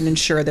him so we can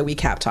ensure that we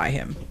cap tie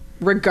him,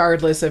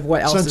 regardless of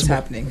what else is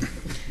happening.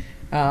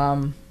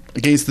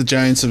 Against the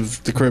Giants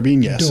of the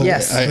Caribbean, yes.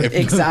 Yes,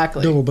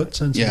 exactly. Double but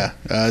sensible. Yeah,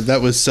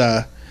 that was...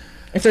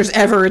 if there's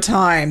ever a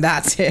time,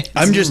 that's it.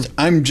 I'm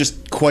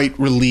just quite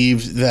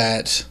relieved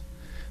that...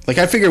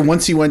 I figured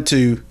once he went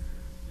to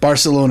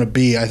Barcelona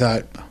B, I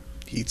thought...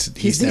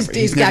 He's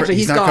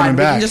not coming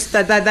back. Just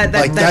that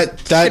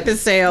ship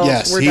has sailed.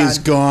 Yes, We're he done. is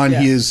gone.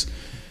 Yeah.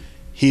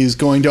 He is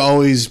going to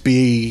always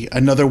be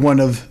another one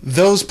of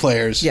those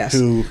players. Yes,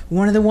 who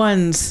one of the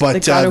ones but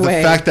that got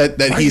away. The fact that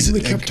Why he's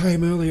didn't we kept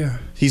time earlier.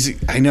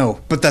 I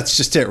know, but that's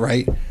just it,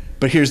 right?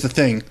 But here's the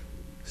thing,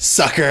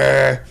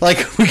 sucker! We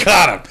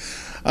got him.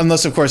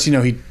 Unless, of course,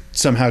 he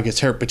somehow gets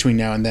hurt between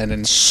now and then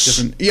and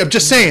doesn't. Yeah, I'm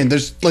just saying.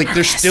 There's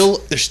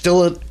still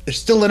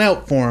an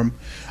out for him.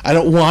 I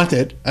don't want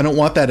it. I don't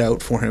want that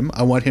out for him.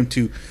 I want him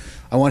to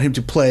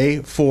play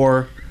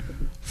for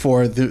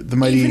the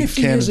mighty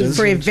Canada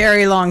for a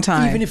very long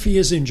time. Even if he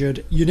is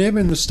injured, you name him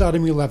in the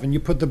starting 11,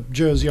 you put the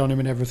jersey on him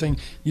and everything,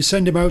 you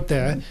send him out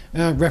there,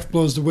 ref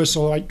blows the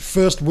whistle,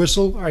 first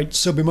whistle,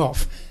 sub him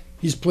off.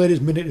 He's played his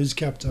minute as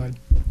captain.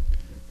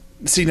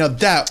 See, now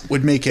that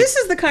would make it... This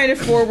is the kind of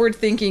forward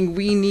thinking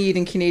we need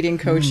in Canadian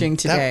coaching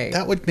today.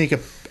 That would make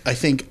I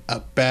think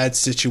a bad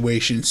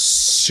situation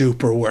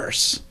super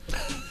worse.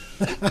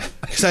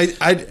 Because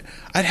I'd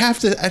have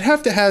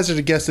to hazard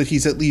a guess that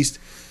he's at least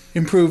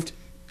improved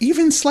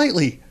even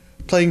slightly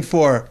playing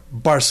for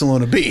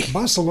Barcelona B.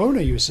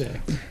 Barcelona, you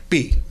say?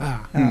 B.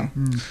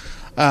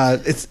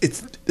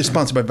 It's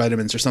sponsored by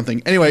vitamins or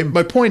something. Anyway,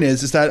 my point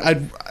is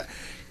that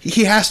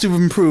he has to have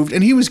improved,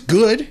 and he was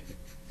good,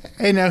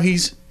 and now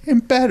he's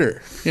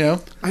better.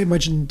 I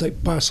imagine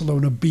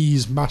Barcelona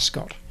B's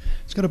mascot.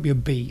 It's got to be a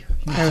B.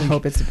 I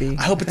hope it's a B.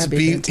 I hope it's a That'd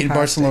be B in fantastic.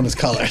 Barcelona's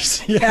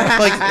colors. It's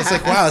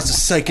like, wow, it's a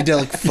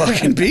psychedelic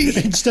fucking B.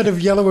 Instead of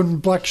yellow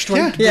and black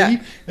striped Yeah.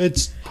 B,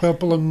 it's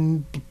purple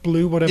and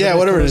blue, whatever. Yeah, the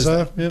whatever it colours is.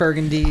 are. Yeah.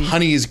 Burgundy.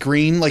 Honey is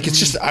green. Like, it's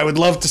just, I would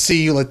love to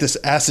see like this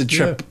acid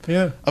trip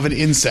Yeah. of an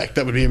insect.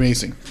 That would be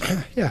amazing.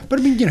 Yeah, but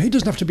I mean, he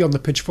doesn't have to be on the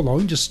pitch for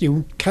long. Just,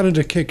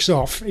 Canada kicks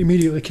off,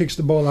 immediately kicks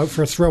the ball out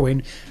for a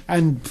throw-in,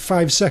 and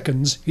 5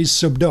 seconds, he's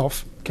subbed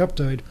off,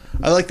 captained.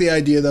 I like the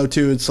idea, though,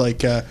 too. It's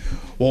like,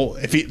 well,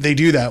 if they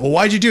do that, well,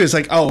 why'd you do it? It's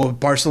like, oh,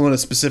 Barcelona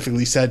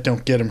specifically said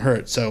don't get him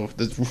hurt. So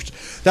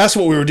that's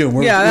what we were doing.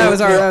 That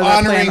was our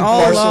honoring plan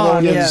all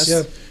along, Barcelona's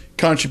yes.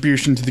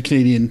 contribution to the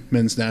Canadian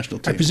men's national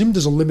I team. presume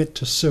there's a limit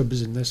to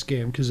subs in this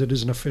game because it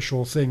is an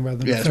official thing rather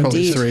than Yeah, it's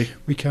probably Indeed. 3.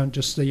 We can't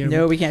just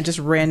No, we can't just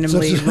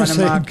randomly run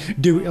saying, amok.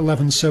 do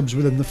 11 subs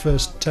within the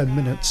first 10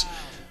 minutes.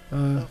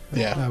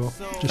 Yeah. Well,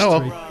 just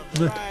Oh,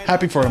 3.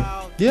 Happy for him.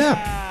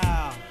 Yeah.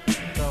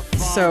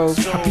 So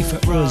Happy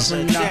for us.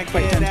 we're not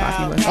quite done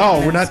talking about Oh,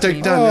 we're not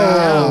done.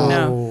 Oh.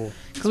 No.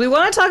 Because we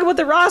want to talk about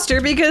the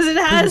roster because it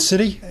Queen has...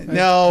 City.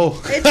 No.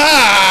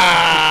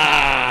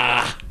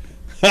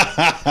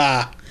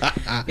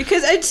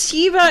 Because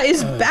Atiba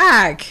is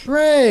back.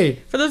 Hooray!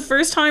 For the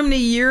first time in a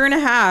year and a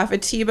half,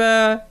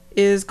 Atiba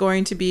is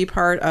going to be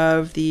part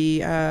of the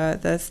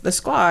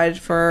squad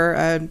for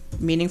a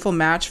meaningful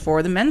match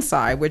for the men's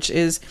side, which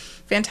is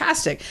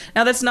fantastic.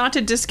 Now, that's not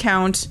to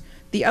discount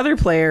the other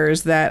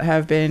players that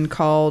have been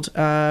called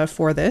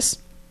for this.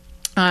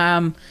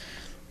 Other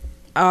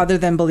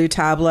than Baloo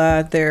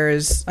Tabla,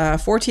 there's 4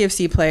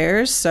 TFC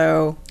players.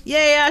 So,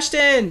 yay,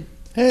 Ashton!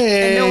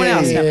 Hey. And no one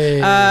else. No.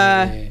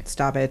 Yay.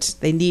 Stop it.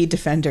 They need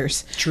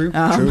defenders. True.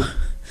 True.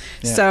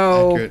 Yeah,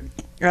 So,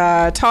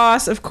 accurate.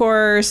 Toss, of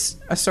course,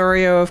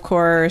 Osorio, of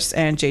course,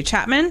 and Jay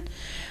Chapman.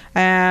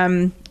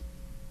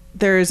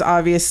 There's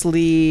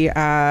obviously,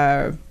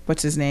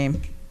 what's his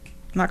name?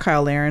 Not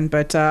Kyle Laren,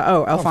 but,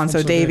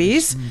 Alfonso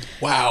Davies.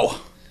 Wow,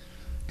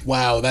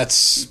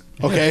 that's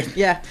okay.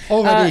 Yeah.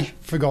 Already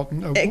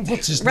forgotten. Oh,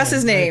 what's his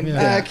Russ's name.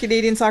 Yeah.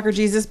 Canadian Soccer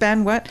Jesus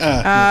Ben, what?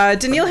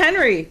 Daniil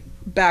Henry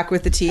back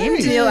with the team.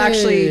 Hey. Daniil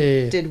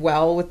actually did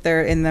well with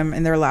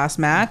in their last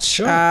match.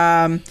 Sure.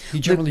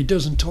 He generally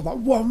does until that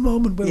one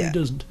moment where he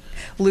doesn't.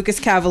 Lucas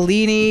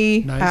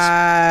Cavallini,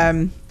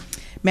 Nice.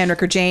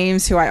 Manricker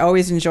James, who I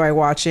always enjoy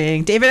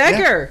watching. David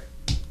Edgar.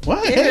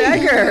 What? David Hey.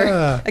 Edgar.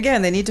 Yeah.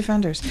 Again, they need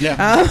defenders.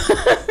 Yeah.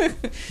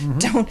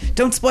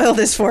 Don't spoil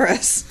this for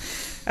us.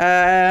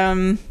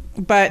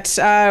 But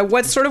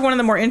what's sort of one of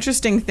the more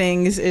interesting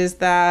things is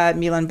that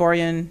Milan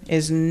Borjan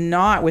is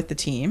not with the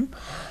team.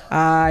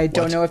 I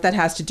don't know if that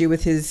has to do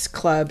with his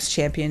club's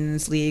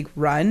Champions League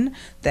run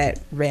that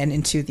ran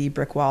into the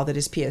brick wall that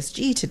is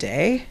PSG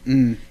today.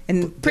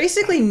 And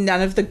basically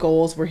none of the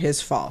goals were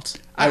his fault.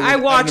 I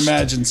watched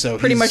imagine so.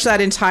 pretty much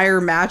that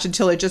entire match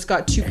until it just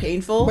got too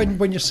painful.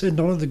 When you say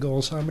none of the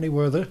goals, how many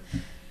were there?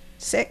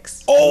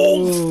 6.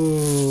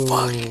 Oh,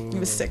 fuck. It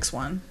was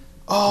 6-1.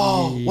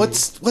 Oh,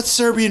 what's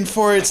Serbian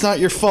for? It's not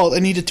your fault. I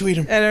need to tweet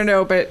him. I don't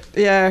know, but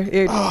yeah.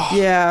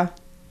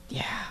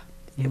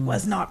 It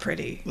was not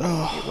pretty.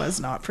 It was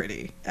not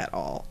pretty at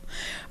all.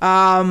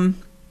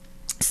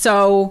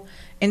 So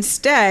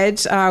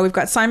instead, we've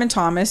got Simon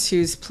Thomas,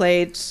 who's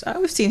played.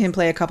 We've seen him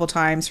play a couple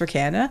times for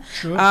Canada.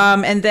 Sure.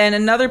 And then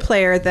another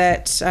player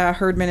that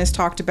Herdman has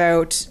talked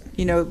about,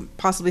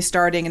 possibly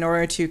starting in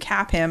order to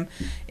cap him,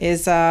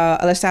 is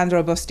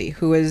Alessandro Busti,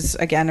 who is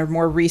again a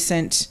more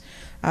recent,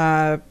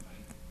 signing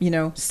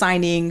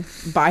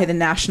by the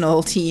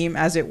national team,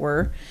 as it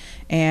were.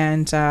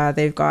 And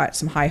they've got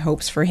some high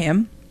hopes for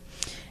him.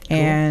 Cool.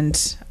 And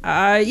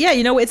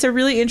it's a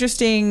really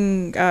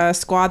interesting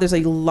squad. There's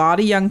a lot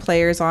of young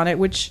players on it,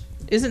 which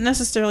isn't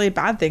necessarily a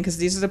bad thing because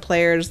these are the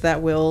players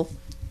that will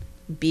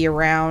be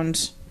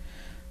around,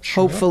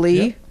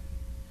 hopefully,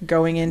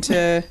 going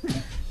into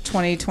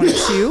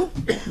 2022,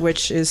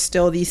 which is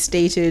still the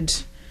stated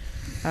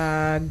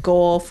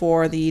goal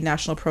for the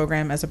national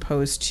program as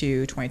opposed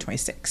to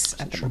 2026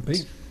 at the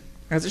moment.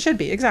 As it should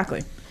be,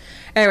 exactly.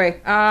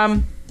 Anyway,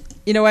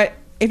 you know what?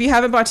 If you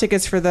haven't bought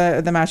tickets for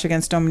the match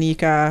against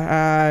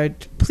Dominica,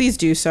 please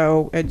do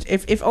so.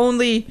 If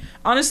only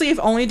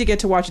to get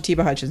to watch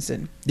Atiba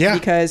Hutchinson. Yeah.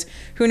 Because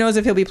who knows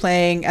if he'll be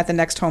playing at the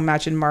next home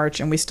match in March,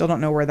 and we still don't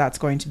know where that's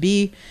going to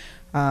be.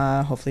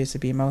 Hopefully it's a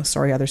BMO.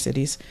 Sorry, other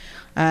cities.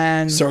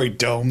 And sorry,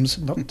 domes.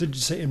 Did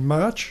you say in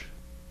March?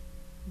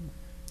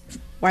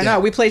 Why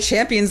not? We play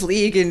Champions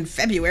League in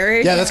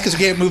February. Yeah, that's because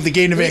we can't move the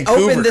game to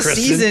Vancouver. Open the Kristin.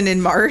 season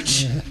in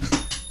March. Yeah.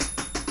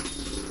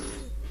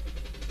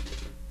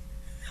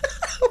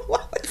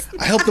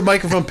 I hope the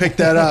microphone picked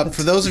that up.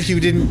 For those of you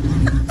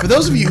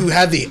who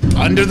had the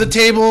under the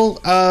table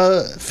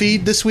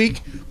feed this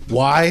week,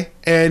 why?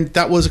 And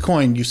that was a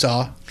coin you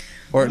saw,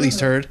 or at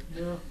least heard.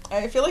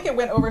 I feel like it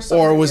went over.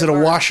 Or was it a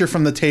washer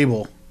from the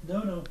table?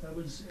 No, that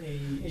was a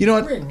you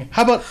know ring. what?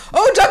 How about?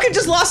 Oh, Duncan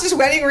just lost his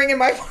wedding ring in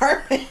my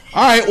apartment.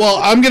 All right. Well,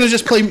 I'll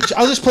just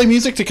play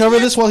music to cover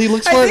this while he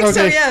looks for I it. think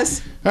Okay. so.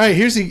 Yes. All right.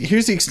 Here's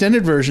the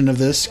extended version of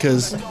this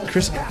because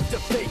Chris.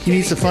 He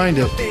needs to find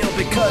it.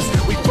 Because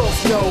we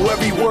both know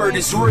every word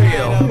is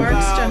real.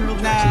 Mark's general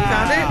direction. You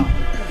found it?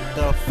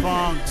 The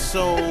funk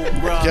soul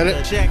brother. Get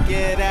it? Check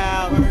it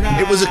out now.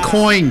 It was a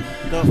coin.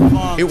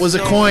 It was a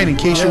coin, in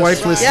case your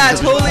wife listens. Yeah, it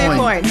was totally a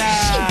coin. She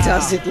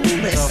doesn't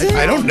listen.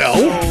 I don't know.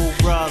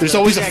 There's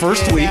always a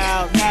first week.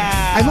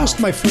 I lost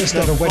my first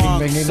ever wedding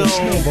ring in a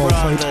snowball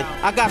fight.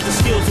 I got the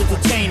skills of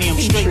titanium,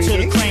 straight to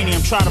the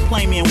cranium. Try to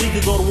play me and we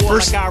could go to war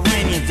First like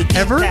Iranians. The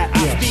ever? I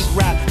speak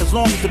rap. As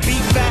long as the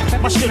beat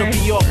fat, my shit'll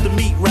be off the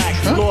meat rack.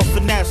 Lord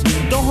finesse.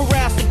 Don't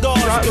harass the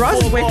guards.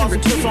 Roz is wife number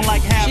 2.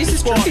 She's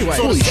his trophy wife.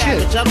 Holy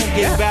shit. I don't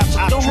get rap.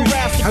 Don't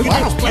harass the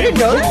Wow. I didn't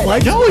know that.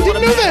 No, I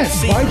didn't know that.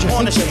 Why'd you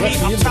on the think they street, left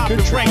me I'm in the top of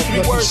the country? rank. Let Three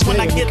me words stay when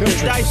I in the get the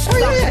country. dice. Oh,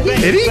 yeah, yeah.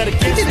 Did he? Better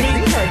kiss He did a me.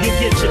 green card. You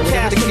get your Whatever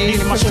cash the from me.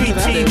 Canadian My equivalent street of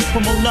that team is.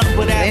 from a nut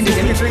with ass. Indian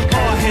immigrant card.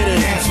 Hard hitters,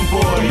 handsome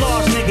boys. The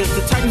large niggas,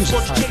 the type of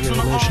sports chicks on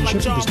the arm like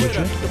relationship John with this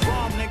Ritter. legend. The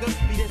bomb nigga,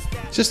 he just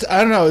got- Just,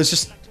 I don't know. It's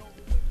just.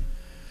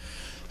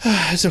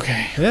 It's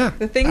okay. Yeah.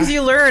 The things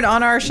you learn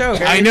on our show.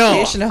 Very I know.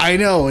 educational. I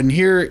know. And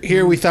here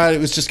we thought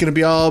it was just going to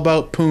be all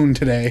about Poon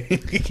today.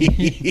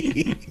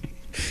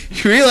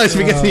 You realize if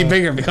it gets any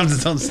bigger, it becomes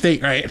its own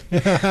state, right?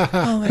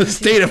 The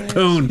state of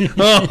Poon.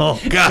 Oh,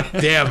 god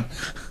damn.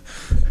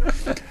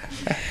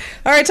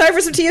 All right, time for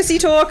some TFC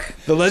talk.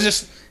 The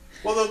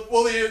Will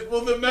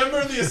the member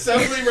of the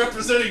assembly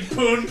representing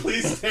Poon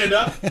please stand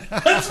up?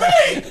 That's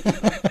me!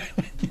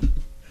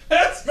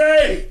 That's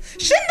me!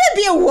 Shouldn't that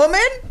be a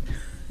woman?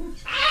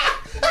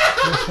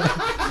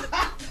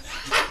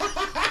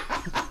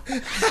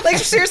 Like,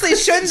 seriously,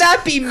 shouldn't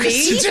that be me?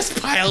 She just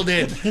piled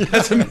in.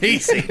 That's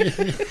amazing.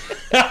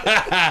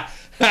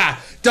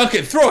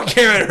 Duncan, throw a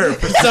carrot at her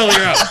for selling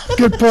her out.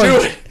 Good point.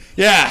 Do it.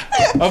 Yeah.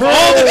 Of all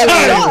the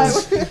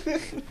times.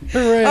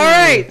 Hooray. All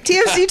right,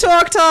 TFC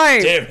talk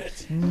time. Damn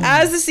it.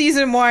 As the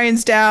season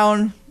winds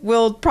down,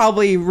 we'll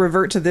probably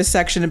revert to this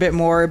section a bit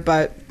more,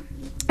 but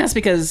that's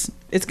because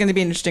it's going to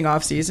be an interesting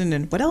off season,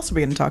 and what else are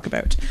we going to talk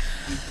about?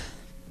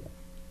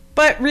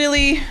 But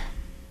really,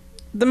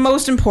 the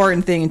most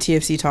important thing in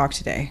TFC talk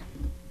today,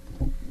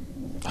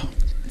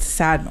 it's a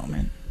sad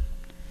moment.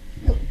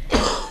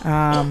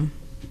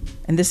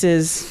 And this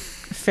is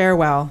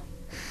farewell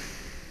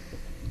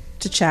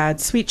to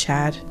Chad, sweet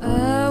Chad.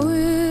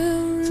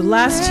 So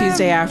last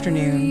Tuesday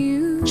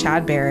afternoon,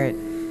 Chad Barrett,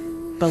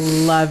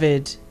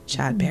 beloved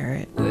Chad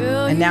Barrett,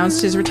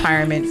 announced his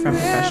retirement from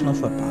professional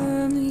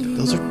football.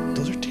 Those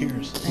are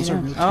tears. Those are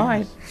real tears. Oh,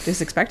 I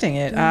was expecting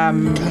it.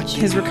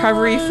 His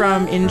recovery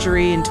from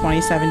injury in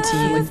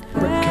 2017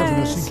 Brett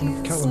Kavanaugh thinking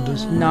of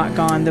calendars. not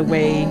gone the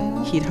way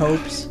he'd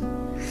hoped,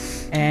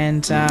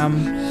 and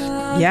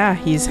yeah,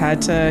 he's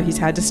had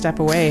to step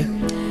away.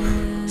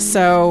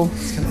 So,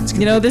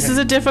 you know, this is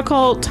a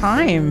difficult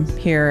time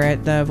here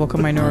at the Vocal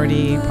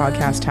Minority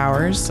Podcast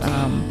Towers.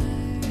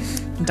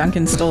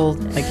 Duncan's still,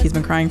 like, he's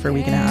been crying for a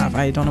week and a half.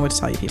 I don't know what to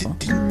tell you people.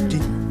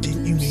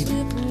 Didn't you meet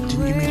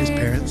his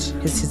parents?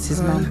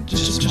 His mom.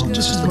 Just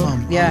the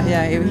mom.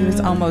 Yeah, he was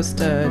almost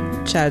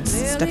Chad's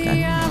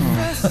stepdad.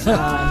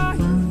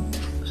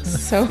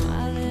 So,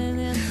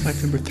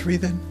 Wife number 3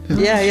 then?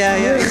 yeah,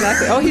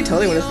 exactly. Oh, he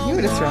totally would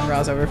have thrown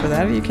Roz over for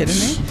that. Are you kidding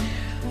me?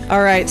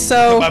 All right,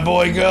 so My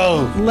boy,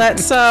 go.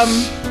 let's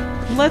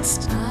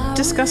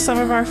discuss some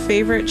of our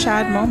favorite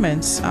Chad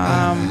moments.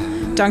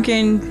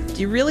 Duncan,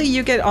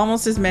 you get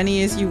almost as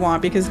many as you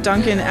want, because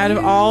Duncan, out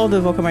of all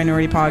the Vocal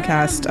Minority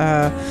Podcast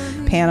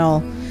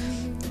panel,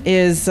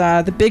 is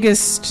the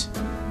biggest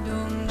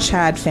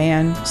Chad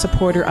fan,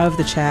 supporter of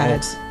the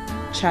Chads.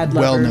 Chad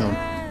lover.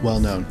 Well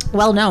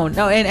known.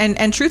 No,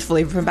 and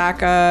truthfully, from back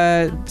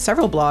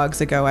several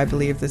blogs ago, I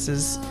believe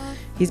he's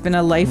been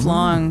a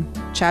lifelong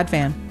Chad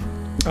fan.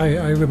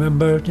 I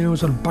remember,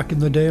 sort of back in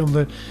the day on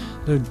the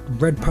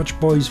Red Patch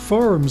Boys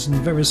forums and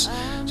various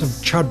sort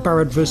of Chad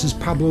Barrett versus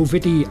Pablo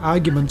Vitti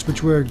arguments,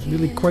 which were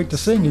really quite the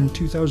thing in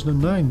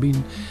 2009,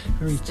 being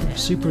very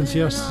super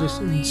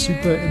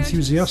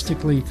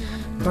enthusiastically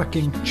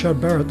backing Chad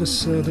Barrett.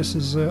 This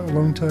is a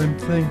long time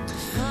thing.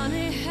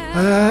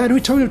 And we're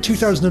talking about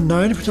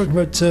 2009. If we're talking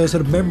about sort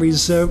of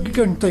memories,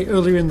 going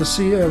early in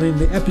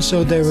the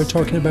episode, they were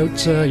talking about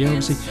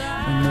obviously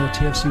when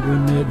TFC were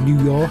in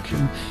New York,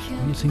 and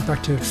you think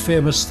back to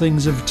famous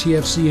things of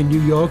TFC in New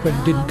York when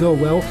it didn't go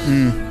well.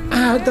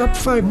 That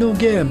 5-0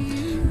 game.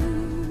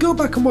 Go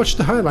back and watch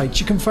the highlights.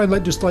 You can find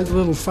just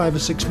little 5 or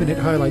 6 minute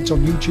highlights on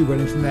YouTube or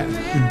anything there.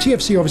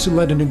 TFC obviously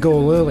led in a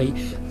goal early,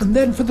 and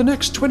then for the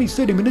next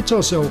 20-30 minutes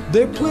or so,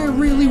 they play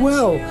really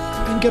well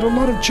and get a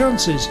lot of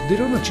chances. They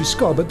don't actually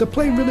score, but they're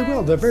playing really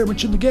well. They're very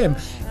much in the game.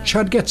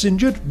 Chad gets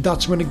injured,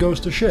 that's when it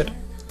goes to shit.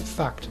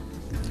 Fact.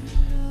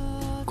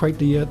 Quite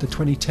the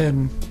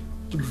 2010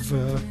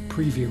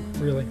 preview,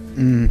 really.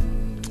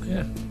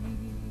 Yeah.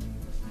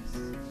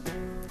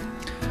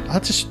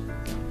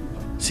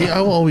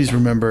 I will always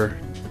remember.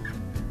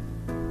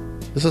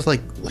 This is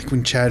like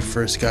when Chad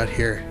first got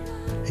here,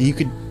 and you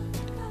could,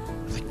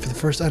 for the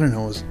first, I don't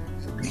know, it was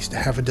at least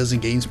half a dozen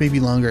games, maybe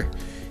longer,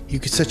 you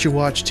could set your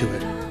watch to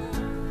it.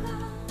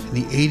 In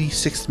the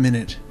 86th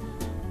minute,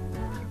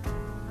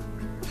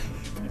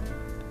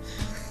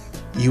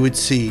 you would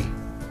see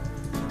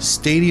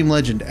stadium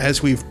legend,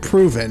 as we've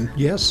proven.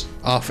 Yes.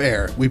 Off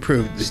air, we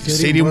proved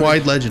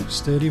stadium-wide legend.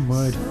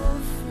 Stadium-wide.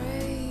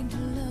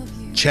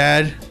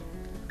 Chad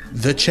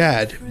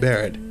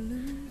Barrett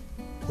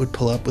would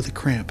pull up with a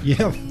cramp.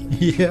 Yeah.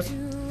 Yeah.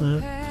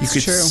 You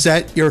could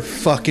set your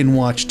fucking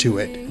watch to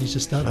it. He's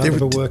just not out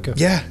of a worker.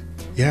 Yeah.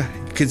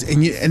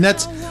 And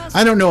that's,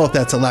 I don't know if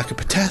that's a lack of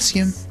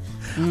potassium.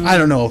 I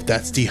don't know if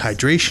that's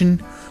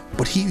dehydration,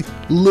 but he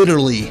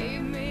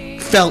literally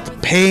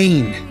felt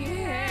pain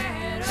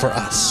for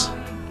us.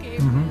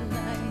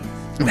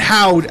 And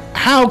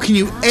how can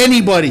you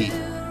anybody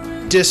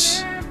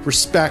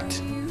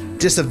disrespect,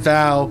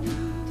 disavow,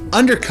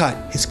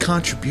 undercut his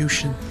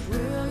contribution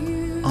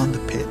on the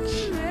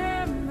pitch?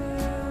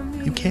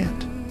 You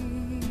can't.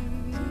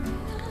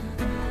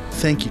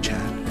 Thank you, Chad.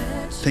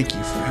 Thank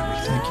you for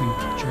everything. Thank you,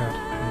 Chad.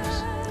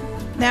 Yes.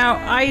 Now,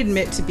 I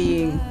admit to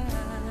being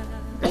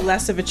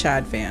less of a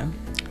Chad fan.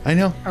 I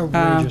know.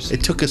 Outrageous.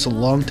 It took us a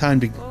long time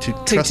to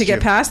trust to get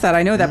you. past that.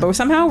 I know that, but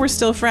somehow we're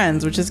still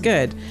friends, which is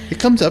good. It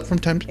comes up from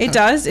time to time. It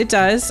does.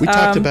 We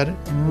talked about it.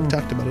 We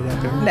talked about it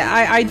out there.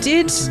 I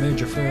did. It's a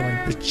major failing.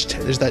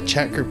 There's that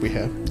chat group we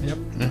have. Yep.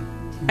 Yeah.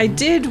 I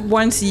did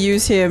once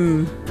use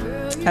him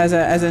as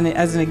an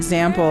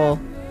example.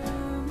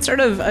 Sort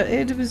of,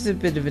 it was a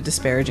bit of a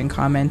disparaging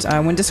comment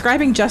when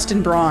describing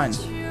Justin Braun.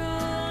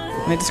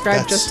 When I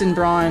described Justin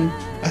Braun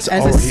as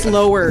a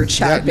slower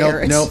Chad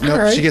Barrett. Nope.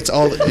 Right. She gets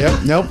all.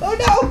 Yep. Nope. Oh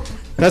no!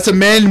 That's a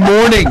man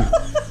morning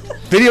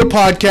video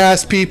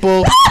podcast,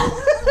 people.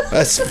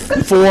 That's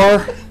 4,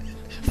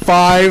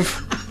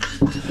 5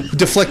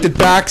 deflected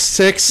back,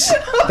 6.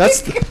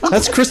 That's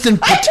Kristin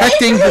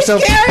protecting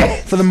herself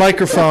for the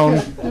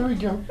microphone. There we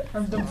go.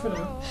 I'm done for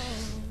that.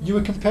 You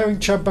were comparing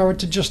Chad Barrett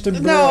to Justin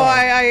Braun. No,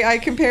 I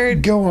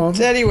compared. Go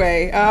on.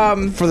 Anyway,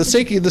 for the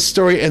sake of the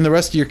story and the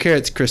rest of your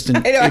carrots, Kristin,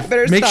 I know, I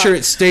better make stop. sure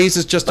it stays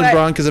as Justin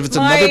Braun, because if it's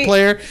another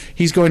player,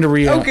 he's going to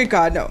re-up. Oh, good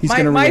God, no. He's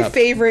My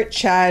favorite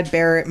Chad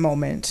Barrett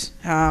moment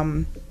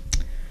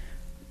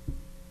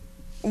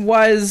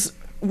was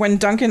when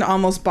Duncan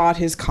almost bought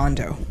his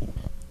condo.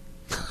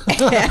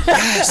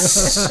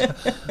 Yes.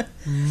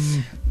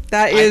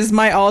 That is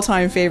my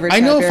all-time favorite. I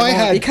know if I moment,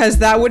 had, because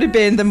that would have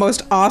been the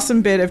most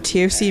awesome bit of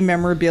TFC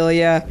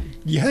memorabilia.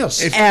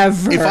 Yes.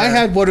 Ever. If I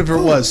had whatever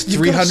it was,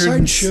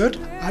 300 shirt.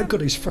 I've got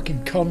his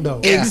fucking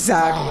condo.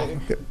 Exactly.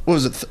 What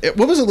was it?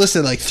 What was it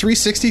listed like?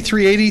 360,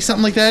 380,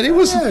 something like that. It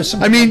was. Yeah,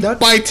 I mean, like that.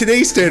 by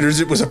today's standards,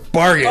 it was a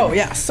bargain. Oh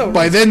yeah, so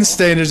by then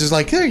standards, it's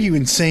like, are you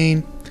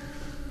insane?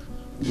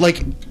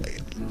 Like,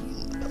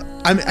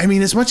 I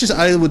mean, as much as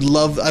I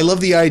love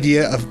the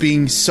idea of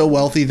being so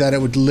wealthy that I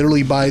would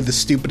literally buy the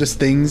stupidest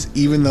things,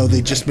 even though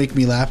they just make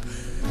me laugh.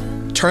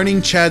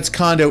 Turning Chad's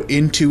condo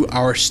into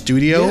our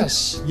studio,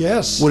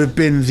 yes, would have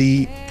been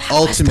the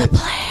ultimate.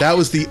 That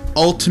was the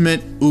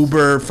ultimate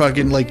Uber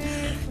fucking, like,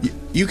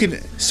 you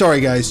could.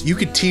 Sorry guys, you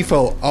could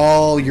TIFO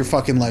all your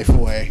fucking life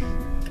away.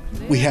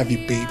 We have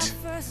you beat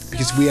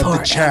because we have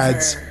the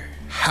Chad's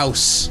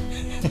house,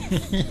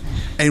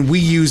 and we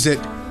use it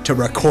to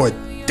record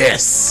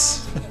this.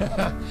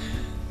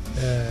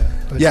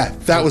 Yeah,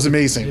 that was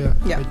amazing.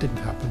 Yeah, it didn't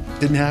happen.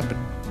 Didn't happen.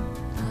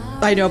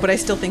 I know, but I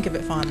still think of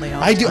it fondly.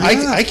 I do.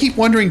 I keep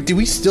wondering, do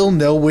we still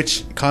know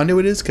which condo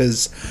it is?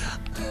 Because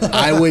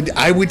I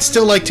would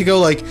still like to go.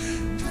 Like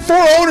 4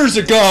 owners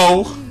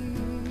ago,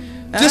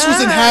 this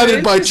was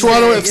inhabited by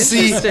Toronto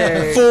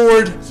FC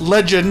forward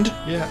legend.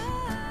 Yeah.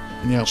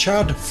 You know,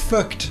 Chad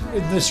fucked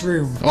in this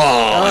room.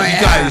 Oh, you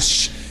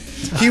guys,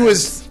 he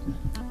was.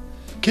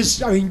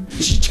 Because, I mean,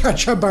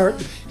 Chad Barrett,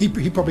 he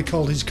probably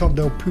called his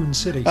condo Poon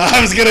City.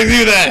 I was going to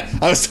do that.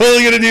 I was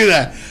totally going to do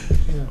that.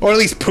 Yeah. Or at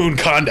least Poon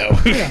Condo.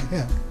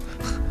 Yeah.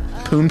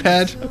 Poon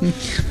Pad? Poon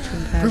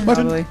Pad,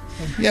 probably.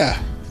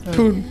 Yeah.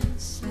 Poon.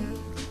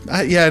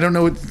 I don't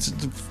know. It's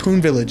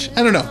Poon Village.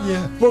 I don't know.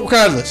 Yeah. But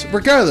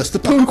regardless, the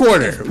Poon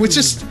Quarter, which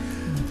is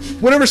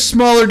whatever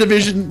smaller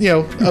division,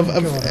 of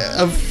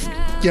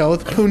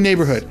the Poon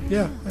neighborhood.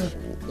 Yeah.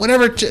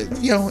 Whatever,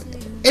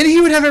 and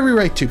he would have every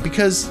right to,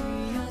 because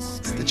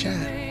it's the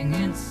Chad.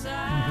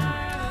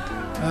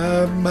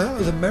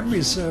 The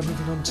memories,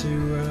 moving on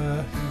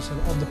to sort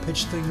of on the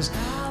pitch things.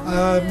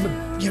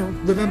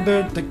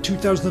 Remember like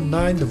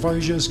 2009, the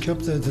Voyageurs Cup,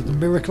 the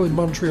miracle in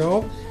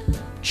Montreal?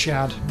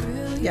 Chad.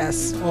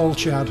 Yes. All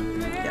Chad.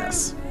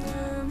 Yes.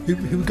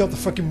 Who got the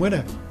fucking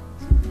winner?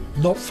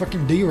 Not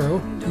fucking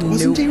Dero. It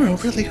wasn't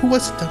Dero, really. Who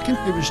was it, Duncan?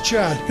 It was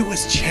Chad. It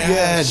was Chad.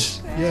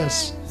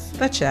 Yes.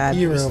 The Chad.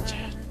 Hero.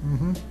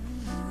 Mm-hmm.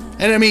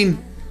 And I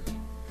mean,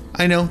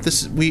 I know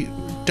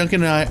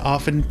Duncan and I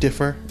often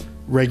differ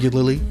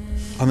regularly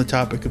on the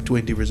topic of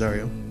Dwayne De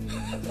Rosario,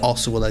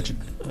 also a legend.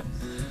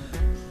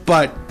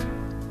 But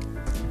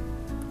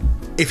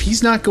if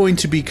he's not going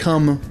to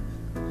become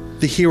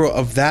the hero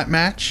of that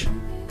match,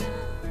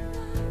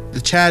 the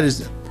Chad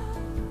is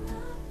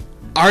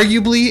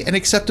arguably an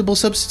acceptable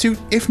substitute,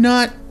 if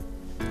not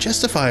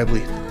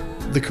justifiably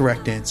the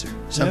correct answer.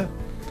 So,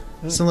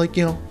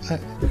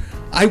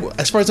 I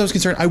as far as I was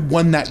concerned, I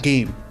won that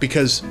game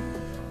because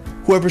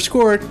whoever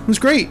scored was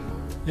great.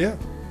 Yeah,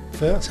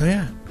 fair. So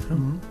yeah.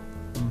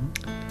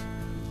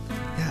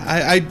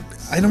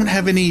 I don't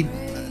have any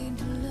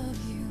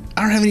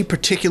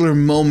particular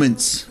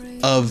moments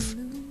of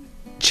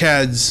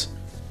Chad's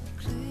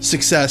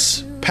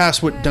success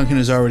past what Duncan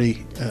has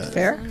already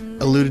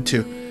alluded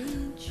to.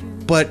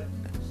 But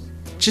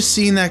just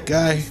seeing that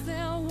guy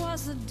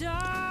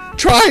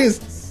try.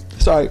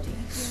 Sorry.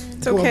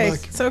 It's okay.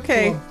 It's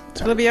okay.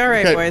 It'll be all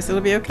right, boys.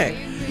 It'll be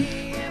okay.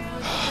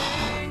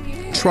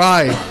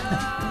 Try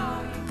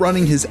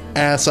running his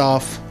ass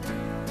off,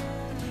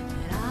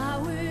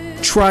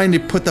 trying to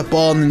put the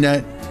ball in the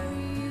net.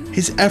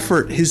 His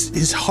effort,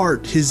 his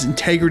heart, his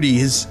integrity,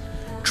 his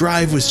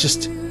drive was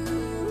just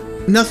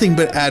nothing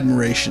but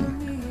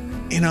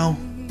admiration. You know,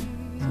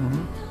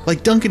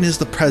 like Duncan is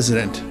the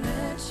president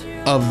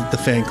of the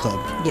fan club.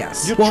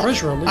 Yes. You're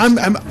treasurer. I'm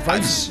on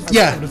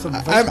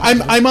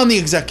the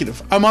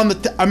executive. I'm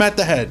at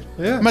the head.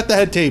 Yeah. I'm at the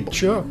head table.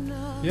 Sure.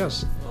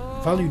 Yes.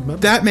 Valued member.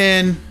 That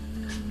man.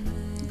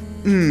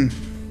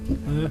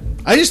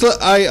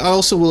 I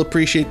also will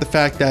appreciate the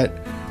fact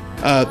that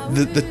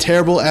the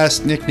terrible ass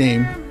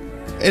nickname,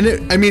 and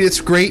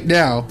it's great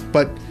now,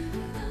 but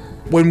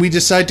when we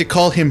decide to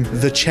call him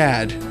the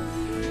Chad,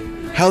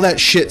 how that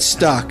shit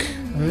stuck.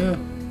 Yeah.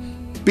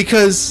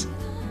 Because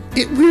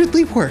it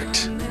weirdly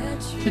worked.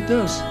 It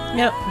does.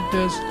 Yep. It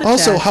does.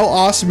 Also, how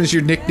awesome is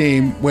your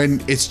nickname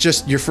when it's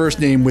just your first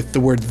name with the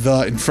word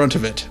 "the" in front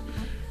of it?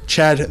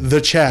 Chad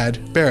the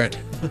Chad Barrett.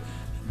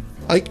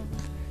 Like,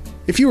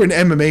 if you were an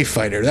MMA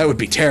fighter, that would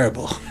be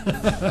terrible.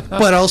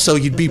 But also,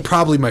 you'd be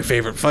probably my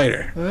favorite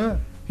fighter. Yeah.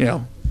 You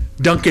know,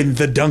 Duncan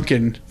the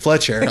Duncan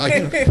Fletcher.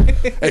 Like,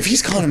 if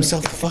he's calling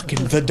himself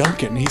fucking the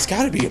Duncan, he's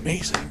got to be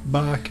amazing.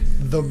 Mark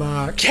the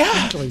Mark.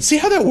 Yeah. See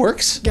how that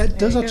works? Yeah, it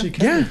does actually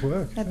kind of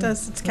work. It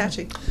does. It's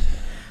catchy.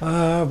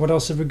 What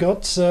else have we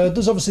got?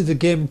 There's obviously the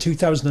game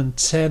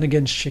 2010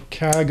 against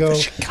Chicago. The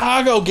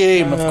Chicago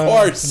game, of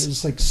course. It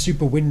was like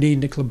super windy.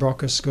 Nick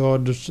LeBroca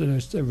scored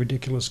a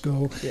ridiculous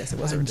goal. Yes, it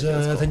was a and,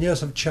 ridiculous goal. Then you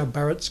also have Chad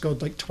Barrett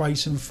scored like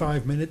twice in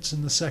 5 minutes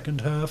in the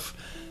second half.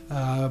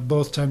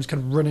 Both times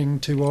kind of running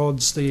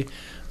towards the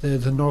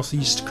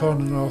northeast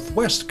corner,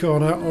 northwest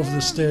corner of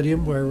the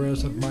stadium, where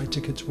my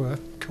tickets were.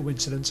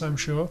 Coincidence, I'm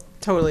sure.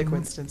 Totally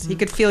coincidence. He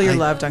could feel your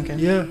love, Duncan.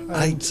 Yeah.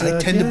 I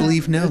tend to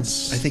believe no. I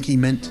think he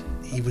meant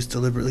he was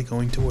deliberately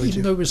going towards even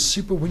you. though it was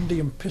super windy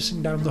and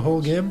pissing down the whole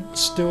game,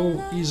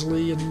 still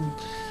easily in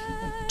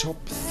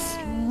top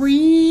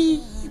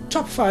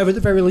 5 at the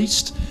very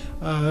least.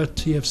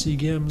 TFC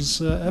games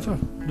ever,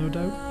 no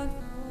doubt.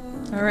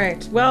 All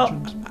right.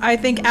 Well, I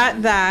think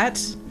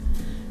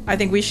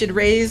we should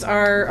raise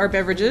our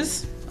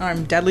beverages.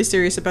 I'm deadly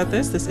serious about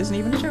this. This isn't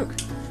even a joke.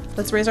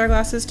 Let's raise our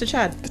glasses to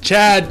Chad. The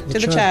Chad. To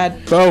the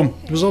Chad. Boom.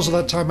 It was also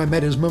that time I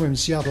met his mum in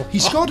Seattle. He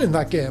scored in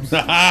that game.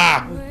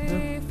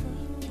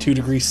 2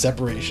 degrees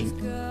separation.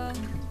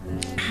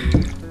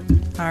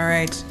 All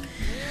right.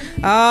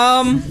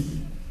 I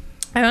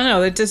don't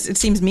know. It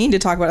seems mean to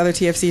talk about other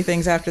TFC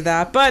things after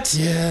that, but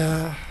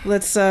yeah.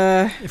 Let's.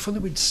 If only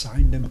we'd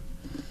signed him.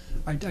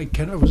 I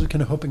was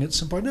kind of hoping at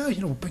some point.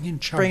 Bring in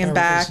Chad. Bring him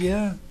back.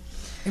 Yeah.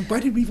 And why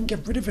did we even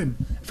get rid of him?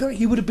 I feel like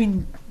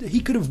he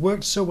could have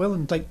worked so well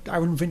in like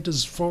Aaron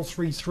Vinter's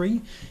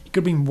 4-3-3. He could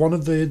have been one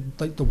of the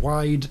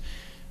wide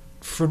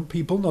front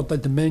people, not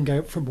like the main guy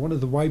up front, but one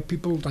of the wide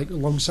people, like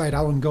alongside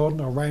Alan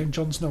Gordon or Ryan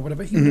Johnson or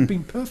whatever. He would have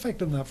been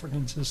perfect in that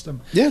freaking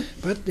system. Yeah.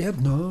 But they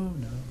had no.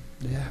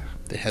 Yeah.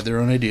 They had their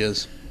own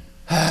ideas.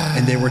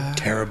 And they were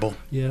terrible.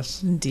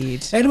 Yes.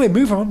 Indeed. Anyway,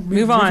 move on.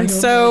 Move on.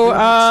 So,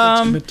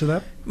 let's commit to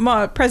that.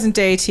 Present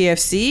day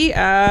TFC,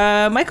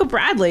 Michael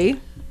Bradley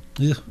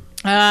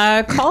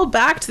called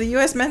back to the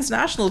U.S. men's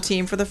national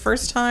team for the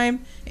first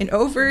time in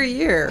over a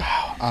year.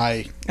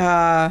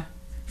 Wow.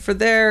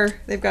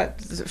 They've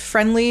got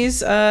friendlies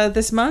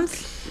this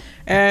month,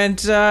 and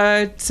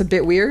it's a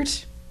bit weird.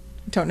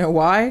 Don't know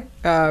why.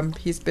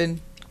 He's been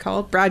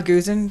called Brad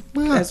Guzin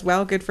as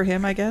well. Good for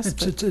him, I guess.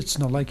 It's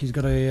not like he's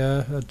got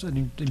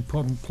any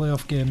important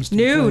playoff games.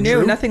 No,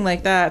 nothing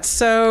like that.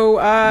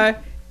 So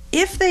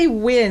if they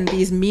win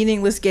these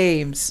meaningless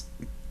games,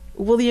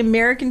 will the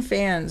American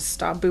fans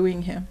stop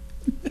booing him?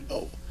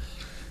 No.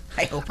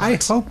 I hope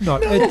not. No.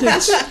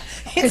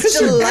 It's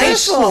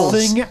delightful. The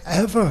best thing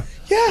ever.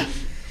 Yeah.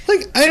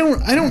 Like I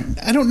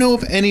don't know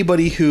if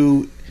anybody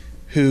who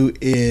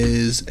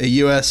is a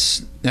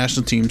U.S.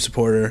 national team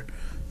supporter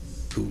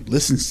who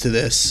listens to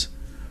this,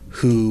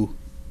 who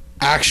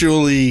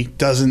actually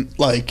doesn't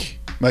like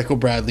Michael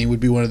Bradley, would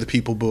be one of the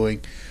people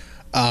booing.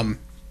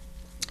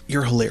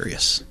 You're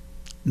hilarious.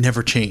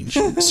 Never change.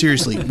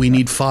 Seriously, we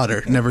need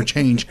fodder. Never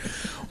change.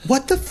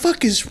 What the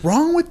fuck is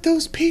wrong with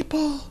those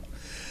people?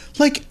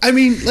 Like, I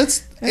mean,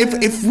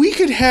 if we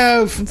could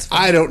have,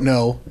 I don't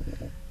know,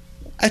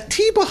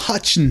 Atiba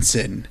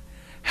Hutchinson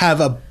have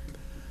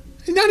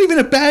not even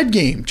a bad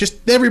game,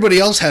 just everybody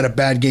else had a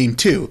bad game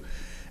too,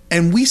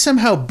 and we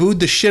somehow booed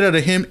the shit out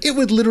of him, it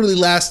would literally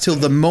last till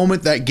the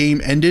moment that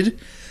game ended,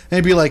 and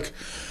I'd be like,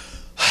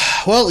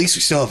 well, at least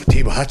we still have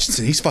Atiba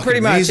Hutchinson. He's fucking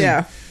amazing.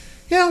 Pretty much, yeah.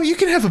 You know, you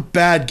can have a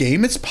bad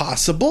game, it's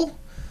possible,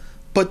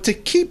 but to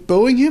keep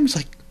booing him, it's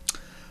like,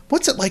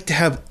 what's it like to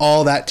have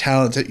all that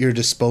talent at your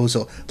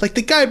disposal? Like,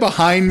 the guy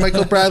behind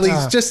Michael Bradley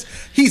is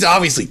he's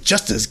obviously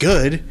just as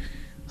good.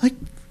 Like,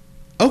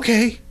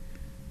 okay.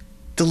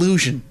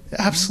 Delusion.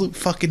 Absolute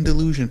fucking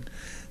delusion.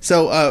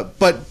 So,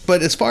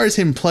 but as far as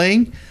him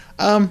playing,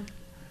 I've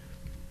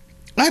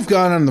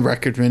gone on the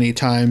record many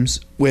times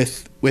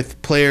with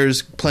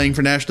players playing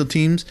for national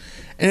teams,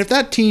 and if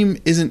that team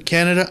isn't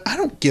Canada, I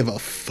don't give a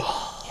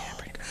fuck. Yeah,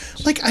 pretty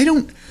much. Like, I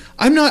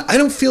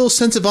don't feel a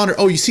sense of honor.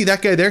 Oh, you see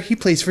that guy there? He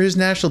plays for his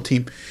national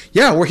team.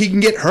 Yeah, where he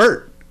can get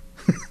hurt.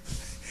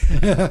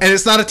 And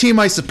it's not a team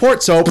I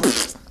support, so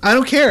I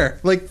don't care.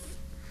 Like,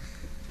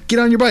 get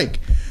on your bike.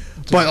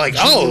 But like,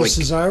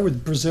 Cesar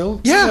with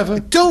Brazil. Yeah,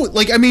 don't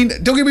get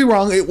me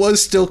wrong. It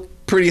was still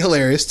pretty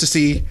hilarious to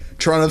see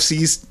Toronto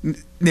FC's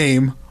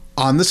name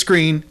on the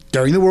screen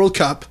during the World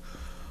Cup.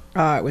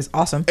 It was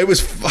awesome. It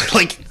was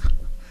like,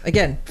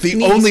 again,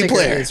 the only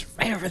player is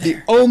right over there.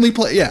 The only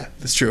player, yeah,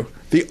 that's true.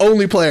 The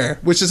only player,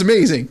 which is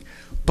amazing.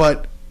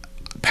 But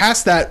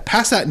past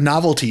that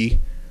novelty,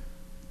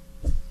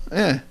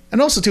 and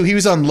also too, he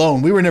was on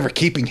loan. We were never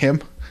keeping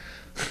him.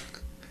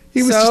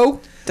 He was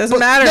doesn't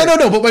matter.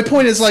 No. But my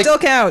point is, like, still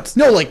counts.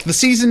 No, like, the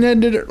season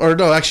ended, or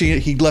no,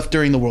 actually, he left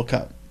during the World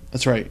Cup.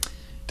 That's right.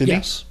 Did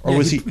he? Or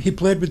was he? He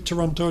played with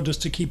Toronto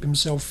just to keep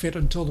himself fit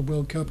until the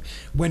World Cup.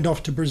 Went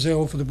off to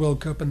Brazil for the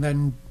World Cup, and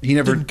then he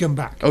never didn't come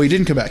back. Oh, he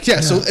didn't come back.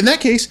 Yeah. So in that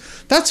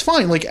case, that's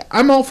fine. Like,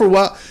 I'm all for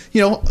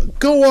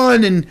go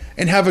on and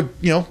have a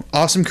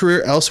awesome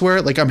career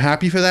elsewhere. Like, I'm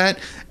happy for that.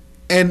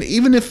 And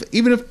even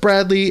if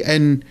Bradley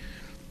and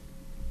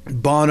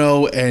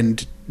Bono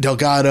and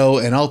Delgado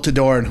and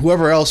Altidore and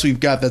whoever else we've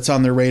got that's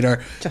on their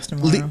radar, Justin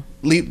Morrow.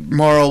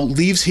 Morrow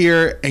leaves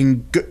here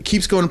and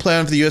keeps going to play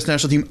on for the U.S.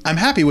 national team. I'm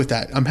happy with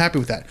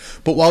that.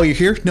 But while you're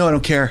here, no, I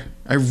don't care.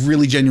 I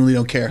really genuinely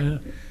don't care. Yeah.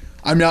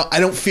 I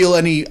don't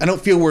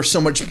feel we're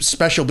so much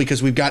special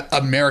because we've got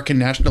American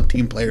national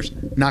team players.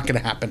 Not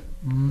going to happen.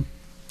 Mm-hmm.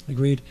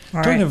 Agreed.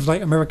 All Talking right. of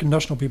like American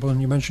national people,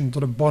 and you mentioned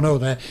sort of Bono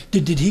there.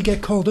 Did he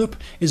get called up?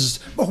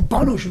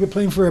 Bono should be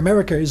playing for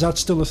America? Is that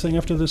still a thing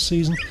after this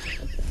season?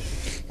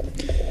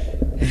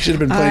 He should have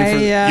been playing for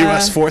the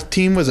U.S. fourth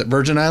team. Was it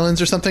Virgin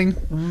Islands or something?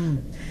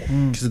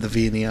 Because of the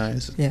V in the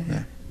eyes.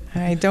 Yeah.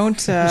 I don't...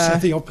 It's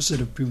the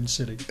opposite of Boone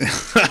City.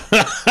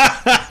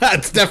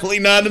 It's definitely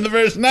not in the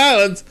Virgin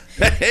Islands.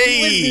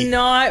 Hey! He was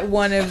not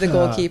one of the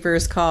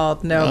goalkeepers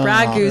called. No,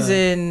 Brad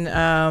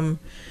Guzin,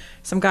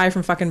 some guy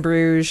from fucking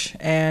Bruges,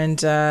 and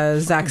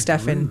Zach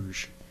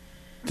Steffen.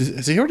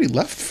 Has he already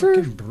left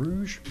for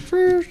Bruges?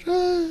 For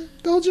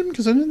Belgium?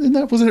 Because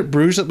wasn't it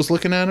Bruges that was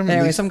looking at him?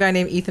 Anyway, some guy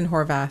named Ethan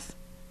Horvath.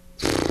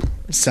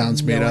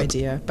 Sounds made up. No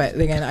idea. But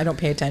again, I don't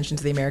pay attention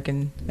to the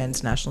American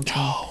men's national team.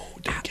 No,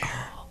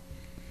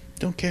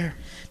 don't care.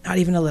 Not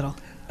even a little.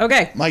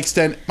 Okay. My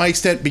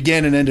extent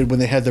began and ended when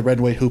they had the red,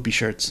 white, hoopy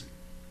shirts.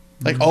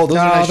 Like, those are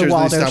nice shirts.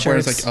 Waldo they stopped wearing.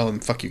 It's shirts.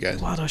 like, fuck you guys.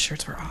 Waldo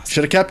shirts were awesome.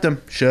 Should have kept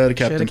them. Should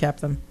have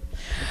kept them.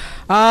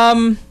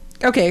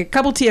 Okay, a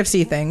couple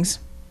TFC things.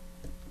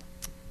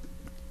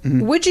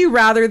 Mm-hmm. Would you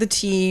rather the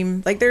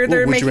team, like they're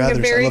making a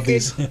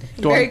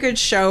very good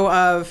show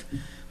of,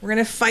 we're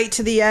going to fight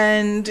to the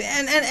end,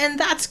 and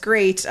that's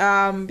great,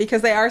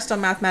 because they are still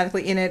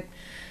mathematically in it.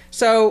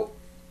 So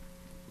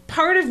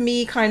part of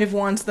me kind of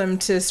wants them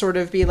to sort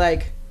of be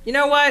like, you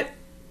know what?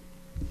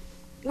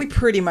 We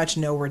pretty much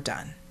know we're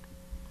done.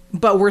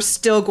 But we're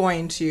still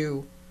going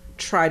to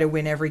try to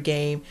win every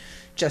game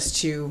just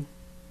to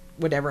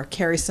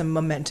carry some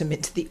momentum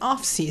into the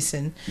off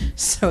season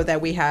so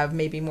that we have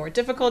maybe more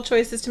difficult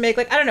choices to make.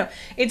 Like, I don't know.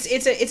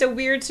 It's a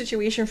weird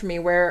situation for me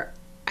where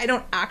I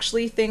don't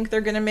actually think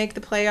they're going to make the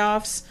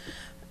playoffs.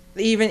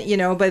 Even,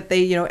 but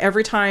they,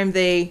 every time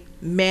they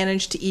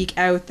manage to eke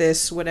out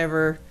this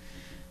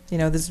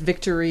this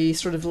victory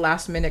sort of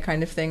last minute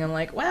kind of thing, I'm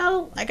like,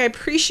 well, like, I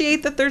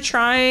appreciate that they're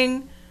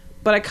trying,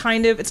 but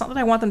it's not that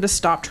I want them to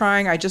stop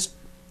trying. I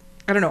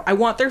don't know. I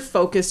want their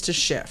focus to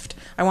shift.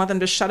 I want them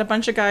to shut a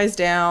bunch of guys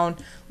down,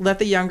 let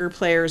the younger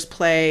players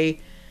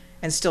play,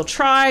 and still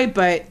try,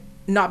 but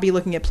not be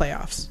looking at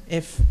playoffs,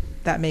 if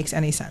that makes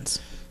any sense.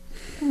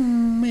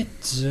 It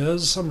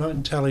does. I'm not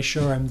entirely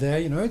sure I'm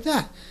there.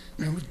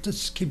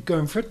 Just keep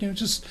going for it.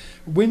 Just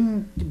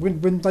win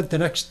like the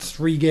next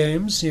 3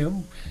 games.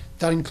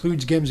 That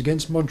includes games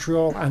against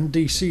Montreal and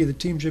DC, the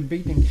teams you're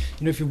beating.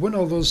 If you win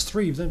all those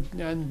 3, then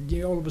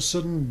and all of a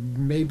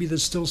sudden maybe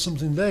there's still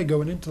something there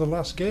going into the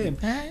last game.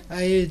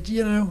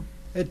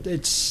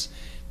 It's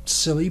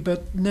silly,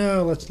 but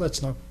no,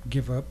 let's not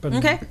give up.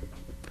 Okay.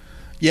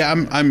 Yeah,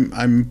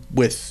 I'm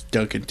with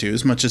Duncan too.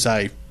 As much as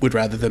I would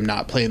rather them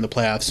not play in the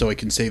playoffs, so I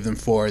can save them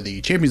for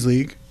the Champions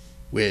League,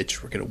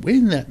 which we're gonna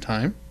win that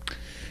time.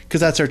 Because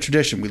that's our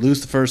tradition. We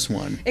lose the first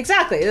one.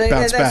 Exactly.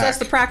 That's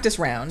the practice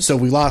round. So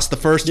we lost the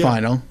first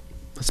final.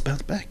 Let's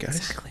bounce back, guys.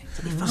 Exactly.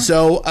 It'll be fun.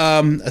 So,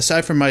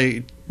 aside from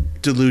my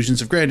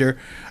delusions of grandeur,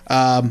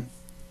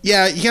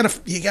 you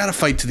gotta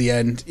fight to the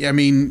end. I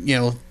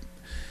mean,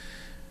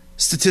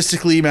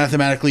 statistically,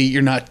 mathematically,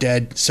 you're not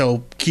dead.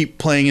 So keep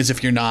playing as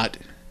if you're not.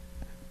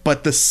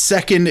 But the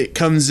second it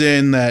comes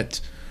in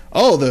that,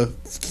 oh, the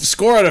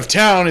score out of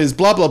town is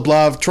blah, blah,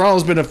 blah.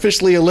 Toronto's been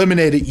officially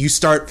eliminated. You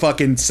start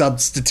fucking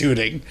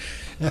substituting.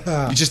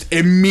 You just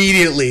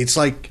immediately, it's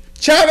like,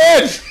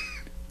 Chapman!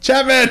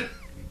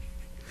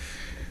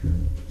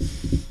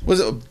 Was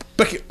it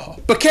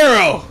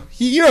Baccaro?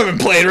 You haven't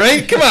played,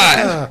 right? Come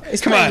on.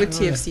 He's playing with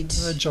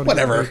TFC.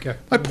 Whatever.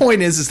 My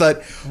point is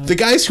that the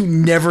guys who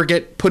never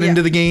get put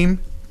into the game,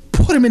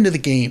 put them into the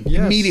game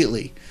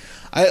immediately.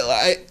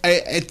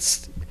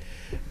 It's,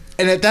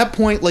 and at that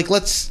point, like,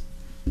 let's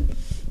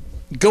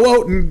go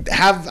out and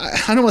have, I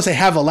don't want to say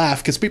have a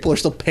laugh, because people are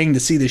still paying to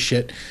see this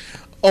shit.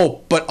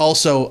 Oh, but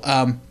also,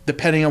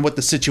 depending on what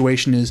the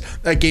situation is,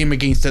 that game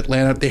against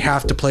Atlanta, they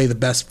have to play the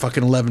best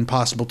fucking 11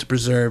 possible to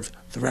preserve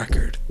the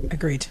record.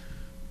 Agreed.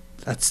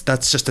 That's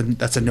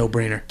a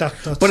no-brainer.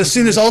 But as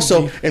soon as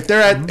also, if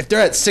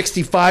they're at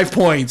 65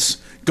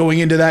 points going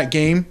into that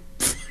game,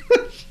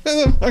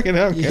 fucking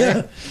don't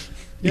care.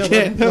 You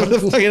can't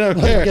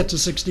fucking get to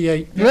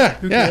 68.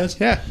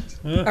 Yeah.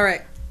 All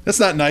right. That's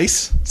not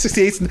nice.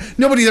 68.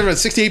 Nobody's ever had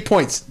 68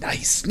 points.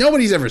 Nice.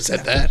 Nobody's ever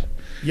said that.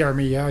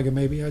 Jaromir Jagr,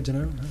 maybe, I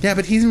don't know. Yeah,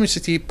 but he's only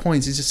 68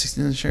 points. He's just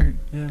 16 on the shirt.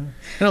 Yeah.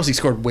 I know he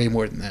scored way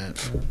more than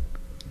that.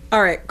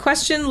 All right.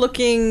 Question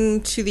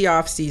looking to the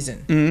off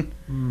season.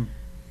 Mm-hmm.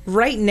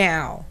 Right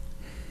now,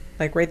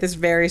 like right this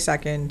very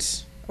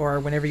second, or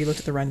whenever you looked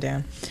at the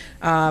rundown,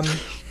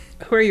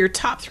 who are your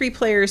top 3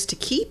 players to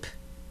keep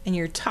and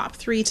your top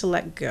 3 to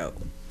let go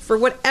for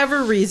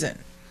whatever reason?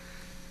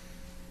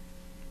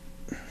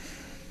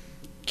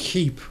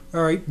 Keep.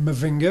 All right,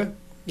 Mavinga.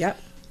 Yep.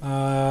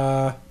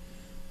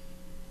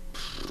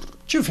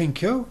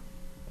 Giovinco,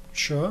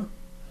 sure,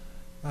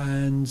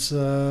 and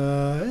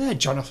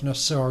Jonathan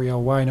Osorio.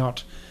 Why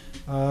not?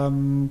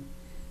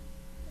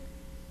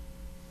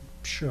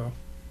 Sure.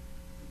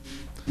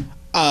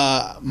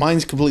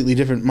 Mine's completely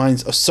different.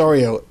 Mine's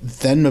Osorio,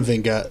 then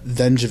Mavinga,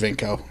 then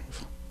Giovinco.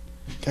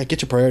 God,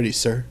 get your priorities,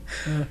 sir.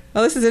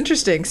 Oh, this is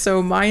interesting.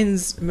 So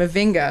mine's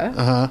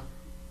Mavinga,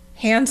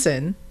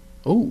 Hansen,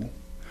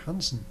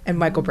 Hansen, and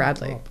Michael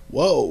Bradley.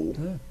 Whoa.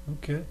 Yeah,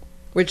 okay.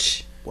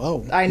 Which.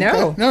 Whoa. I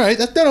know. Okay. All right.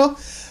 No.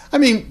 I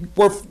mean,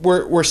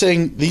 we're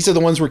saying these are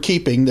the ones we're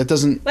keeping. That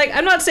doesn't, like,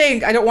 I'm not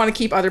saying I don't want to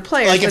keep other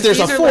players. like, if there's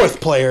a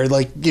fourth player,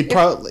 like, you'd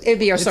probably, it'd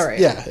be Osorio.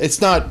 Yeah,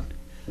 it's not.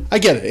 I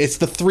get it. It's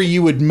the 3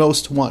 you would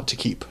most want to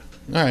keep.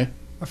 All right.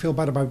 I feel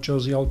bad about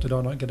Josie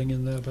Altidore not getting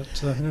in there, but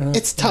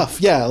it's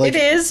tough. Yeah, like,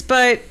 it is.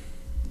 But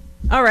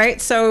all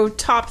right. So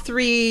top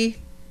 3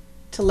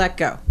 to let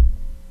go.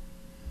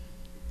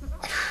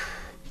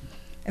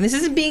 And this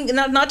isn't being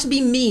not to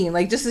be mean.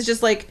 Like, this is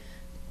just like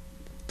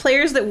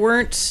players that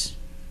weren't.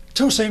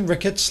 Tosin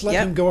Ricketts, let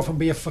him go off and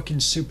be a fucking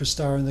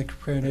superstar in the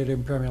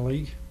Canadian Premier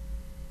League.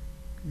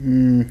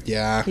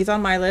 Yeah. He's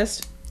on my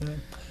list. Yeah.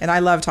 And I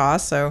love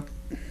Toss, so.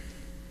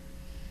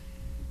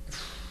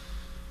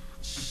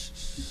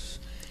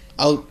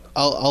 I'll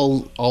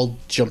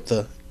jump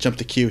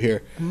the queue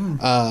here.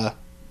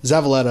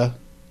 Zavaleta.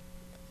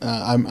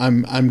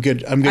 I'm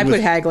good. I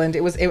put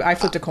Hagelin. I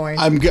flipped a coin.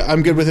 I'm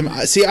good with him.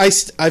 See,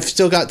 I've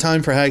still got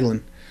time for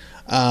Hagelin.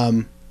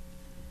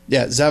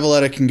 Yeah,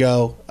 Zavaleta can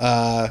go.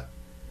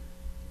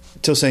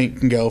 Tosaint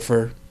can go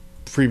for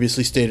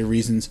previously stated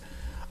reasons.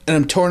 And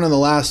I'm torn on the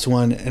last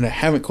one, and I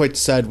haven't quite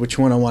decided which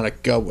one I want to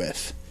go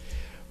with.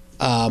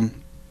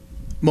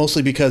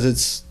 Mostly because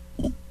it's...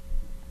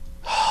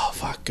 Oh,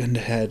 fuck, gun to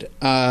head.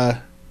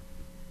 I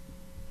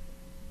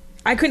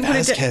couldn't put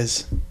it down.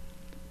 Vasquez.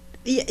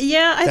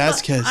 Yeah,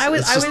 Vasquez. I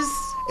was...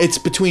 It's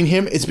between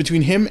him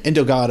and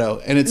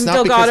Delgado, and it's not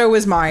Delgado because,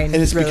 was mine, and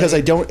it's really. Because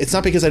I don't. It's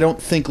not because I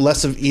don't think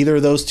less of either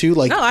of those two.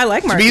 Like, no, I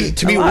like Marky.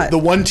 To me, the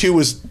 1-2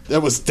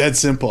 was dead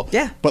simple.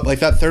 Yeah, but like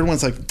that third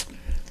one's like,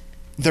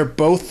 they're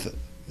both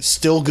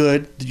still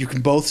good. You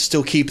can both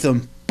still keep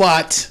them,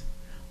 but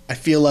I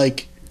feel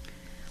like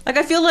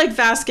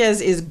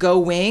Vasquez is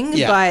going,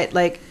 but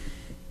like,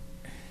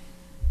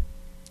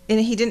 and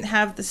he didn't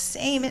have the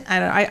same. I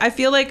don't know. I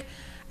feel like,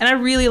 and I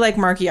really like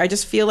Marky. I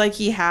just feel like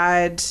he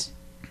had.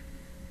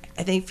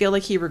 I feel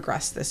like he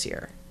regressed this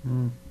year.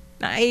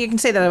 Now, you can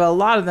say that about a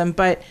lot of them,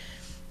 but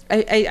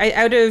I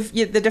out of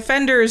the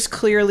defenders,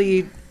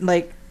 clearly,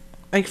 like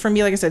for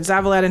me, like I said,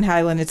 Zavaleta and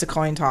Hagelin, it's a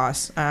coin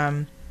toss.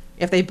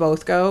 If they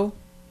both go,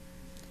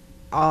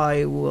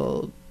 I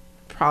will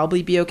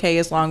probably be okay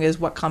as long as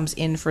what comes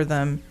in for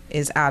them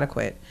is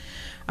adequate.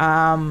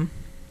 But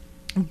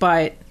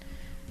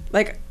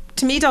like,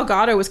 to me,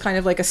 Delgado was kind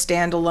of like a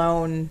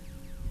standalone,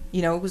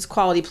 was a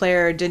quality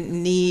player, didn't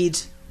need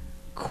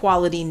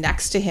quality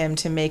next to him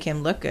to make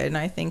him look good, and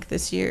I think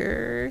this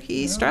year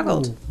he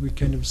struggled. We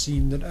kind of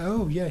seen that.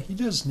 Oh yeah, he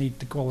does need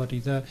the quality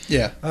there.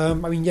 Yeah.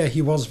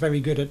 He was very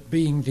good at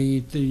being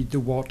the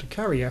water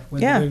carrier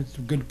when there were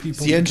good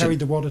people who carried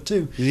the water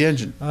too. He's the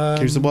engine.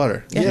 Carries the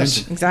water.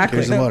 Yes, exactly.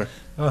 Carries the water.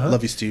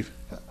 Love you, Steve.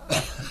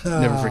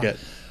 Never forget.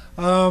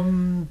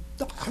 Van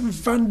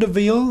der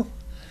Wiel.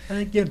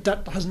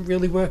 That hasn't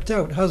really worked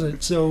out, has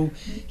it? So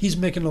he's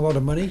making a lot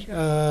of money.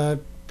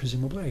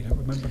 Presumably, I don't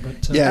remember,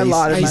 but a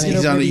lot of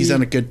money. He's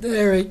on a good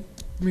all right,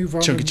 move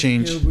on chunk of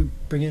change. We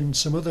bring in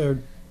some other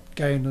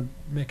guy and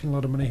making a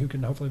lot of money who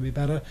can hopefully be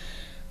better.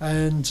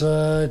 And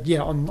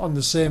on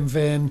the same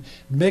vein,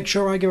 make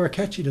sure Igo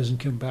Akechi doesn't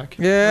come back.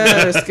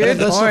 Yes, good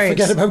Let's point. not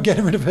forget about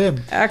getting rid of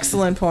him.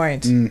 Excellent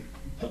point.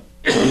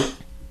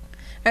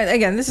 And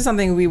again, this is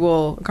something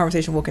a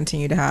conversation we'll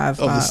continue to have.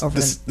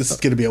 This is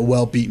going to be a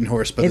well-beaten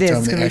horse by the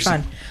time they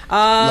actually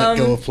let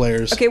go of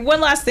players. Okay,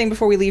 one last thing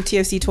before we leave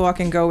TFC talk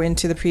and go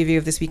into the preview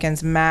of this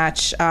weekend's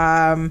match.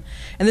 And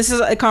this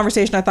is a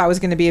conversation I thought was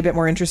going to be a bit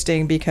more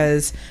interesting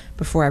because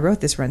before I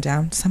wrote this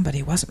rundown,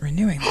 somebody wasn't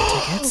renewing their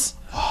tickets.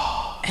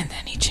 And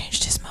then he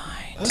changed his mind.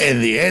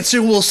 And the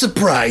answer will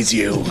surprise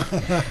you.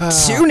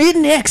 Tune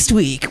in next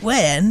week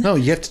when... No,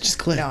 you have to just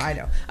click. No, I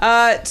know.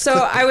 So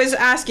I was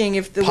asking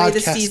if the way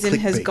the season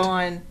has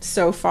gone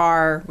so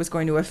far was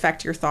going to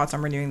affect your thoughts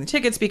on renewing the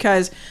tickets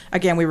because,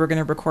 again, we were going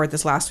to record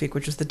this last week,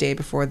 which was the day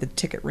before the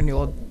ticket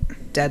renewal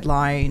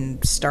deadline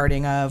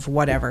starting of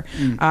whatever.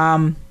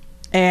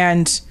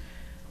 And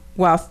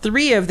while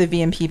 3 of the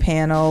VMP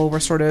panel were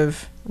sort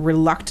of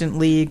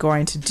reluctantly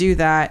going to do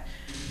that,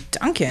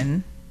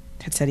 Duncan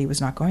had said he was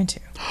not going to.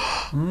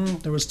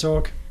 There was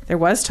talk. There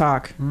was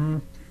talk.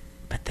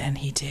 But then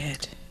he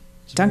did.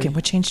 Duncan,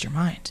 what changed your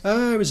mind?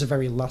 It was a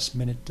very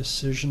last-minute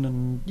decision,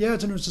 and I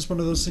don't know, it was just one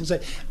of those things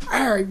like,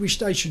 I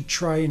wished I should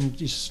try and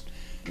just...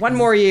 One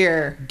more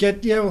year.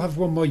 We'll have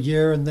one more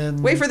year, and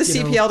then... Wait for the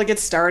CPL to get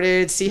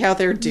started, see how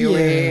they're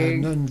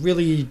doing. And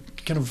really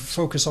kind of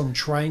focus on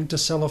trying to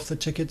sell off the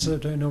tickets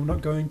that I know I'm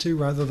not going to,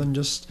 rather than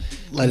just...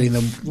 Letting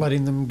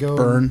them go.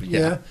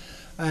 Burn,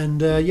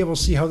 And we'll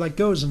see how that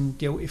goes. And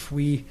if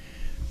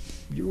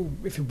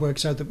it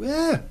works out that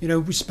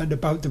we spend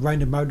about the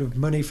right amount of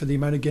money for the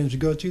amount of games we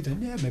go to,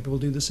 then maybe we'll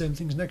do the same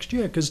things next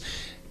year. Because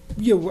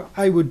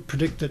I would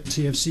predict that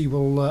TFC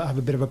will have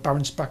a bit of a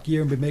bounce back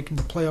year and be making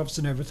the playoffs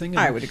and everything. And,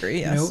 I would agree.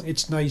 Yes.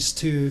 It's nice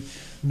to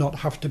not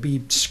have to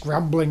be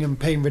scrambling and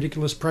paying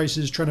ridiculous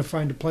prices trying to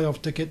find a playoff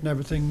ticket and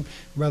everything,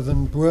 rather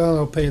than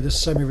I'll pay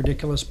this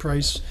semi-ridiculous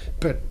price,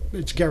 but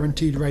it's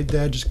guaranteed right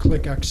there. Just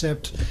click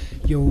accept.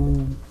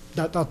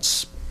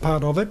 That's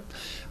part of it.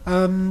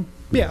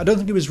 I don't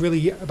think it was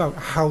really about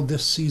how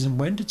this season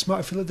went.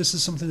 I feel like this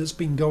is something that's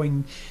been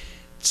going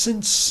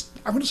since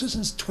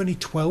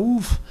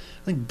 2012.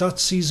 I think that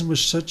season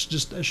was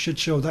just a shit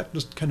show. That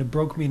just kind of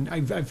broke me, and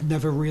I've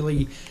never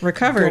really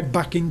recovered. Got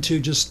back into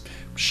just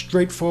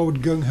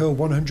straightforward, gung-ho,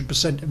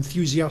 100%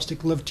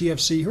 enthusiastic, love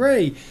TFC,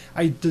 hooray!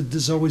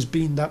 There's always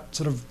been that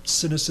sort of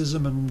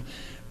cynicism and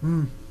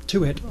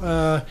to it.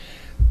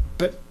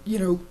 But,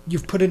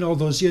 you've put in all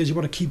those years, you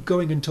want to keep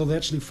going until they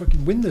actually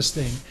fucking win this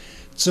thing.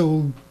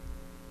 So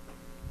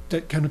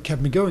that kind of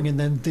kept me going, and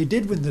then they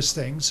did win this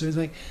thing. So it's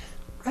like,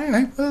 all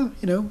right, well,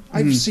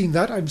 I've seen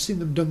that. I've seen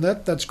them done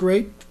that. That's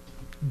great.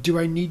 Do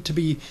I need to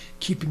be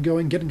keeping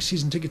going, getting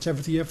season tickets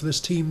every year for this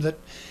team that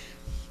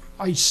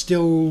I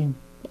still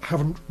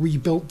haven't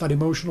rebuilt that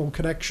emotional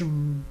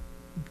connection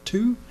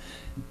to?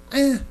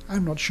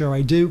 I'm not sure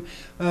I do.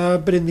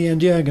 But in the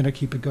end, I'm going to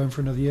keep it going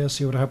for another year,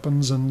 see what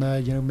happens, and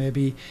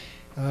maybe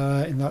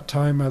in that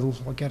time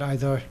I'll get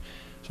either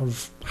sort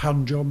of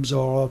hand jobs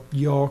or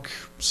York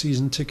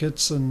season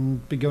tickets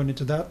and be going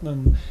into that,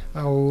 and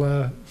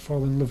I'll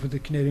fall in love with the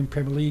Canadian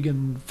Premier League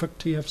and fuck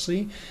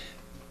TFC.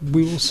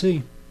 We will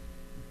see.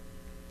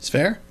 It's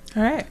fair.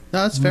 All right.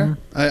 No, that's fair.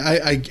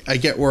 I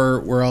get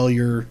where all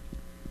your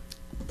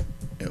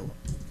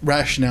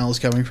rationale is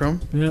coming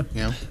from.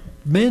 Yeah.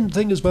 Main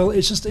thing as well,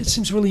 it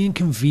seems really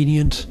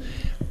inconvenient.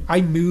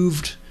 I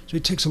moved, so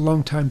it takes a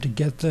long time to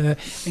get there,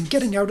 and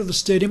getting out of the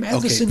stadium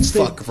ever since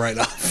right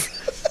off.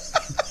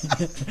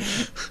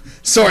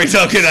 Sorry,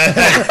 Duncan.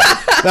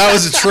 That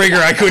was a trigger.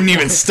 I couldn't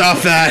even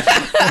stop that.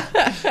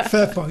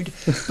 Fair point.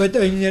 But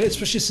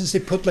especially since they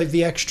put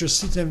the extra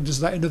seats,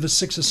 there's another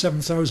 6,000 or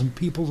 7,000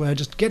 people there.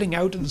 Just getting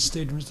out of the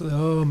stadium is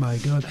oh my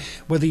god.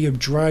 Whether you're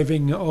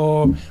driving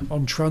or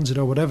on transit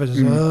or whatever,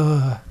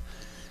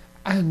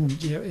 and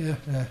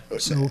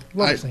so a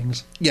lot of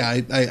things.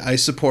 Yeah, I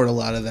support a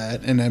lot of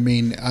that, and I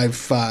mean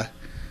I've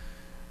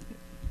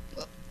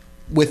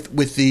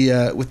with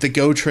the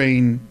Go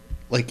Train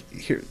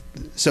here.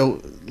 So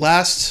the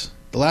last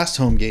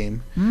home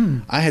game,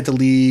 I had to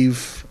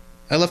leave.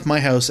 I left my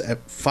house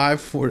at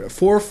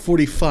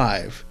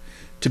 4:45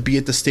 to be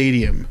at the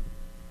stadium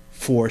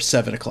for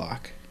 7:00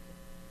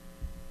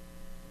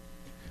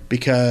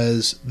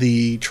 because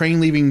the train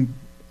leaving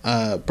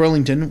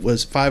Burlington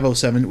was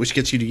 5:07, which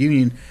gets you to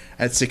Union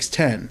at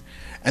 6:10,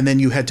 and then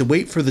you had to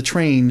wait for the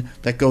train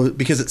that goes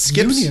because it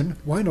skips. Union?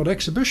 Why not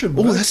Exhibition?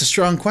 Oh, that's a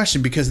strong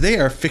question because they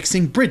are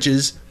fixing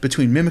bridges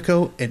between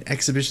Mimico and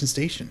Exhibition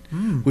Station,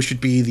 which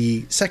would be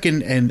the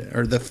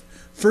the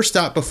first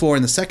stop before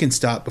and the second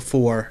stop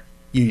before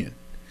Union.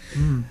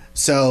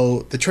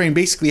 So the train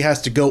basically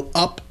has to go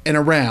up and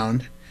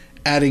around,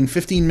 adding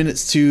 15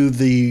 minutes to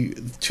the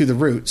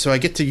route. So I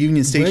get to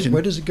Union Station.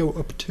 Where does it go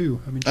up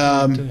to?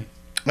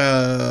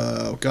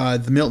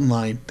 The Milton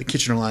line, the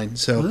Kitchener line.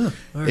 So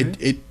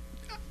right.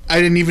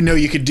 I didn't even know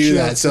you could do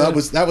that. So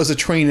that was a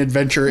train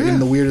adventure in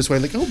the weirdest way.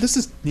 This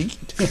is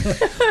neat.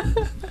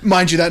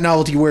 Mind you, that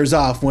novelty wears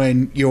off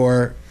when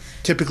you're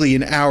typically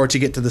an hour to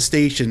get to the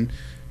station,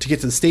 to get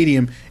to the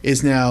stadium,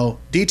 is now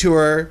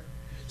detour.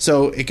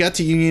 So it got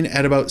to Union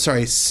at about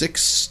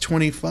 6:25,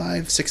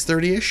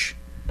 6:30ish.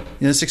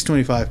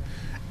 6:25,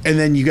 and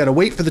then you got to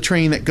wait for the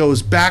train that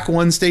goes back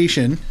one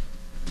station.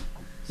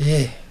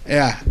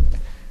 Yeah.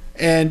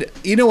 And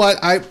you know what?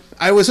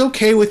 I was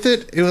okay with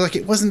it. It was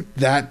it wasn't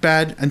that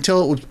bad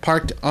until it was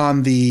parked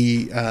on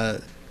the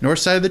north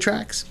side of the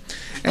tracks.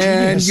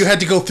 And you had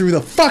to go through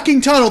the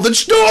fucking tunnel.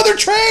 There's no other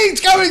trains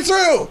coming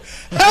through.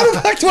 How the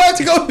fuck do I have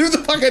to go through the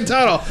fucking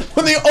tunnel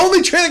when the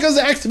only train that goes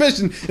to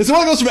Exhibition is the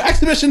one that goes from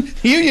Exhibition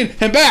to Union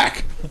and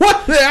back?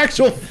 What the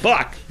actual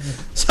fuck?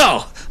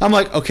 So I'm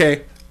like,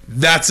 okay,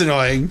 that's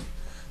annoying.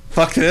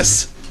 Fuck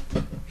this.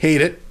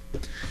 Hate it.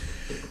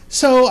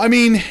 So, I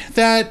mean,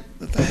 there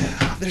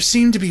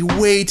seemed to be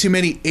way too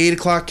many 8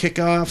 o'clock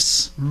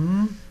kickoffs.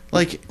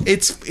 Like,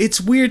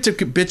 it's weird to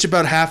bitch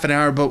about half an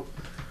hour, but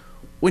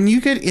when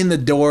you get in the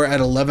door at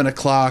 11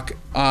 o'clock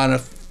on a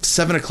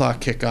 7 o'clock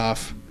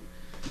kickoff,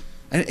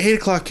 an 8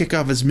 o'clock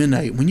kickoff is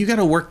midnight. When you got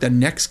to work the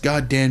next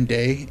goddamn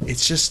day,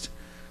 it's just,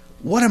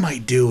 what am I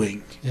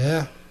doing?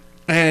 Yeah.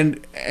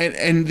 And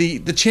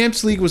the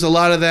Champs League was a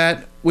lot of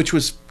that, which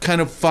was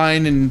kind of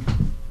fine and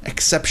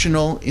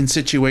exceptional in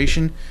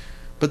situation.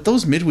 But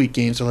those midweek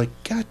games are like,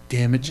 God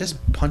damn it, just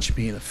punch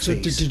me in the face. So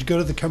did you go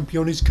to the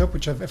Campeones Cup,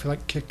 which I feel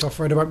like kicked off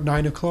right about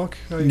 9 o'clock?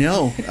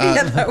 No.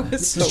 Yeah, that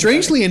was so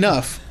strangely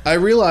enough, I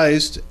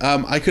realized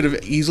I could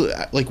have easily,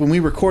 like when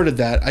we recorded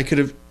that, I could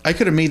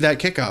have made that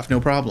kickoff, no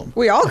problem.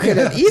 We all could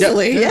have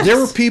easily. Yes. There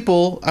were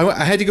people.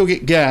 I had to go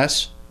get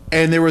gas,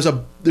 and there's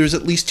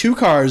at least 2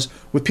 cars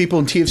with people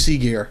in TFC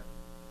gear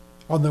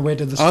on the way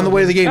to the on the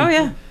way to the game. Oh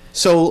yeah.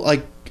 So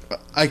like,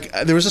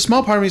 there was a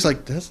small part of me who's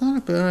like, that's not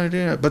a bad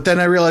idea. But then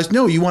I realized,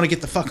 no, you want to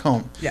get the fuck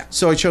home. Yeah.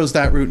 So I chose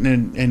that route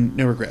and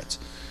no regrets.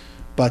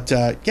 But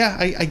yeah,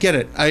 I get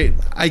it.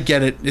 I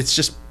get it. It's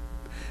just,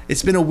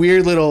 it's been a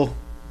weird little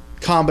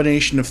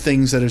combination of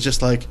things that are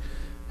just like,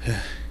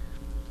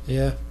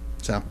 yeah.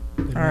 So.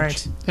 All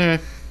right. Eh.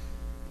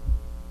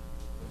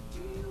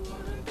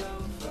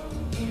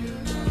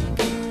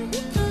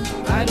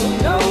 I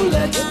don't know,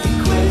 let's be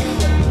quick.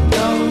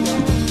 No.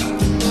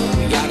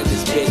 We out of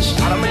this bitch.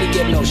 I don't really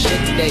give no shit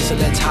today, so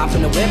let's hop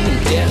in the whip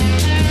and dip.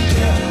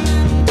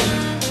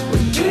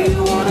 Where do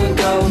you wanna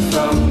go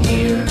from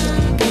here?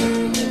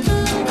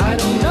 I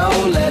don't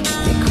know, let's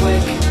be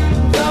quick.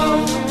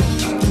 No.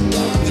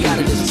 We out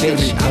of this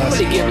bitch. I don't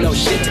really give no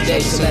shit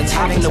today, so let's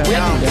hop in the whip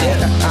and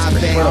dip. I've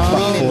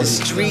been in the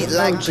street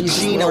like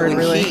Pacino Lord, and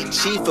really? Heat,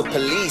 chief of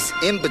police,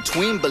 in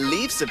between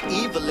beliefs of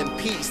evil and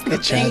peace. The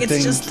chat It's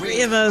thing. just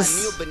 3 of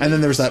us. And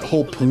then there was that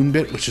whole Poon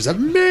bit, which is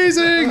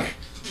amazing.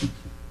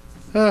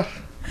 All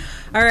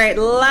right,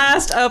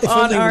 last up If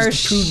on only it our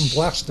was the Poon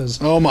Blasters.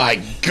 Oh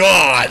my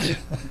god.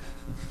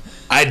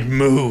 I'd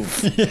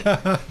move.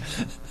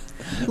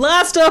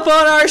 last up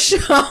on our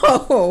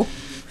show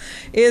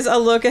is a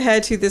look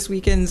ahead to this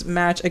weekend's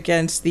match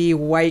against the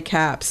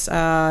Whitecaps.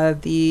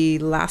 The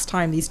last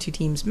time these two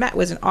teams met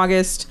was in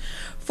August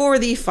for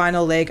the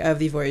final leg of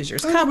the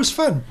Voyageurs Cup. It was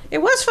fun. It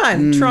was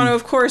fun. Toronto,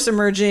 of course,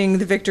 emerging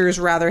the victors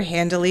rather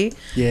handily.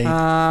 Yay.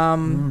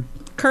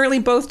 Currently,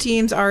 both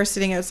teams are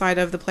sitting outside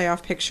of the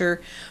playoff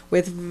picture,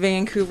 with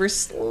Vancouver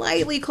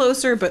slightly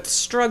closer but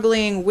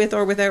struggling with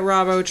or without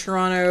Robbo.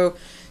 Toronto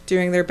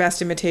doing their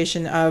best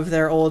imitation of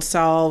their old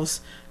selves,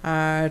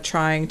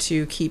 trying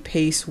to keep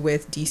pace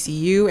with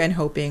DCU and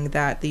hoping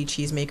that the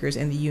cheesemakers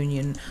in the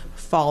Union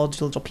fall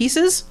to little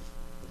pieces.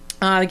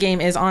 The game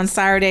is on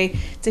Saturday.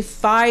 It's a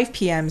 5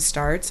 p.m.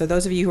 start, so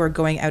those of you who are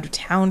going out of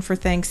town for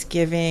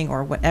Thanksgiving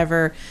or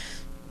whatever,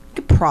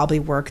 you could probably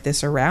work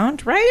this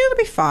around, right? It'll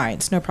be fine.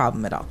 It's no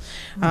problem at all.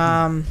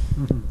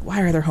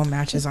 Why are there home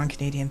matches on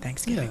Canadian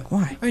Thanksgiving? Yeah.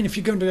 Why? I mean, if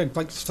you're going to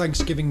like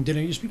Thanksgiving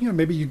dinner,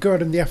 maybe you go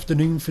out in the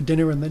afternoon for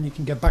dinner and then you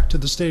can get back to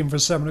the stadium for a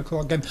 7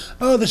 o'clock game.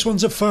 Oh, this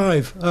one's at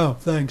 5. Oh,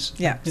 thanks.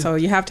 Yeah, so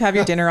you have to have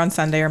your dinner on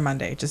Sunday or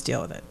Monday. Just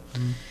deal with it.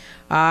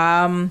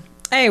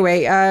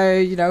 Anyway,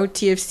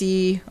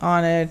 TFC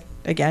on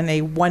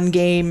a 1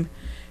 game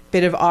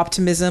bit of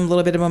optimism, a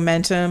little bit of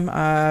momentum.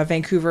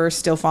 Vancouver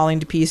still falling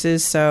to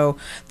pieces, so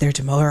they're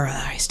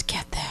demoralized.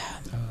 Get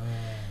them.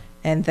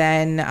 And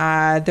then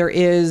there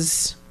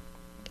is,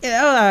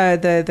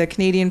 the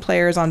Canadian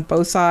players on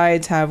both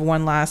sides have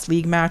one last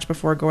league match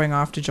before going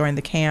off to join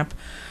the camp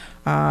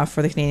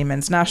for the Canadian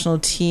men's national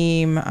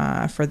team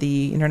for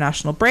the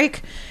international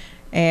break.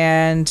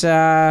 And,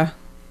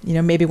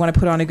 maybe want to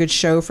put on a good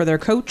show for their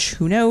coach.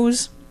 Who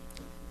knows?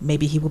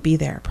 Maybe he will be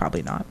there.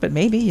 Probably not, but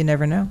maybe. You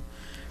never know.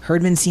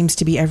 Herdman seems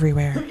to be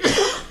everywhere.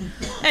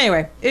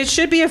 Anyway, it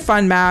should be a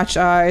fun match.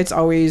 It's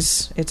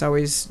always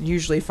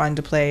usually fun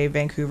to play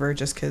Vancouver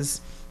just because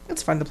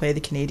it's fun to play the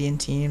Canadian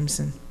teams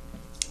and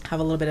have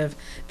a little bit of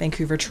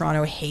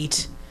Vancouver-Toronto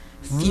hate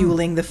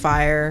fueling the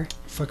fire.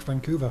 Fuck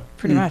Vancouver.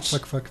 Pretty much.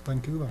 Fuck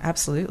Vancouver.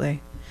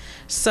 Absolutely.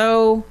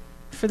 So,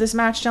 for this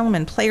match,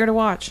 gentlemen, player to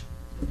watch.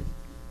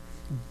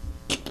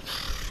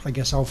 I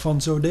guess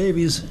Alphonso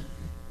Davies.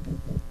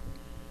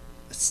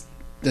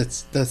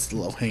 that's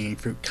low hanging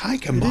fruit. Kai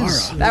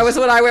Kamara. That was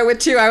what I went with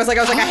too. I was like,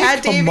 I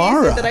had Davies,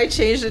 Kamara. that I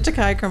changed it to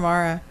Kai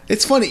Kamara.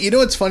 It's funny. You know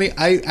what's funny?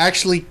 I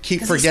actually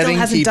keep forgetting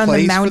he done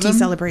plays the for them.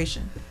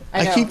 celebration.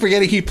 I keep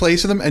forgetting he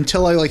plays for them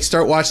until I like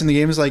start watching the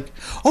game. It's like,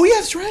 oh yeah,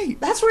 that's right.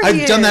 That's where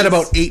I've done that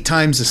about 8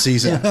 times this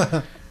season.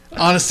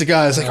 Honest to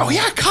God, I was like, oh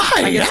yeah,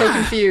 Kai. I get so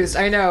confused.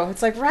 I know.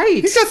 It's like,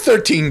 right. He's got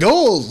 13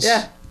 goals.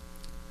 Yeah.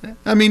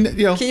 I mean,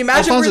 you know, can you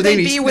imagine Alphonso where they'd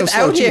Davies, be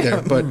without him?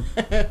 Either, but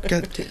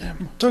God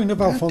damn. Talking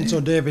about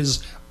Alphonso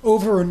Davies,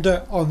 over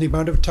under on the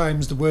amount of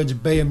times the words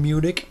Bayern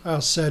Munich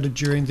are said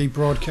during the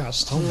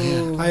broadcast. Oh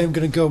man, I am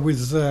going to go with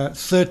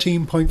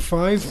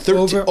 13.5.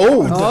 Over.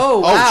 Oh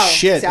wow!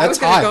 Shit, See, that's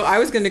high. I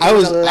was going to go. I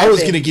was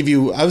going to give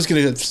you. I was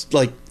going to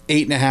like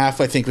 8.5.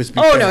 I think was.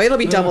 Oh no, it'll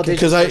be double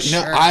digits.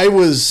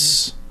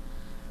 Because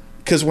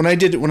because when I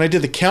did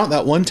the count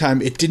that one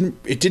time, it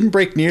didn't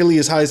break nearly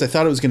as high as I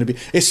thought it was going to be.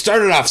 It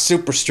started off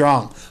super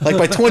strong. Like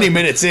by 20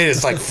 minutes in,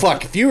 it's like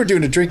fuck. If you were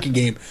doing a drinking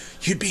game,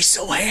 you'd be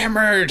so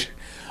hammered.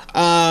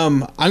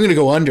 I'm gonna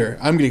go under.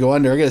 I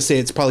gotta say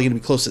it's probably gonna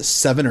be close to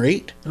 7 or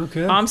 8.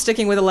 Okay. I'm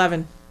sticking with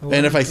 11.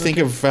 And if I think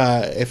of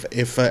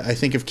if I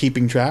think of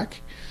keeping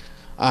track,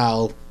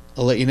 I'll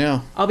let you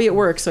know. I'll be at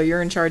work, so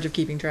you're in charge of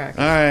keeping track.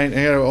 All right.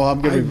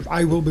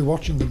 I will be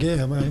watching the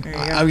game. I'm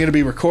gonna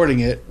be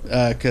recording it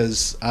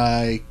because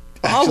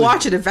I'll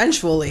watch it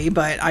eventually,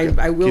 but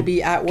I will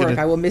be at work.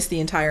 I will miss the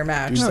entire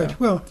match. Right,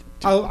 well,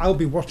 I'll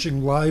be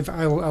watching live.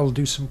 I'll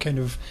do some kind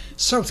of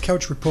South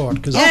Couch report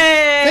because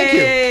thank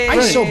you. I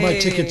sold my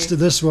tickets to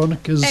this one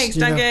because thanks,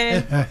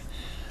 Duncan.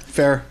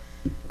 Fair.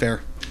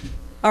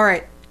 All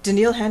right,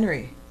 Daniil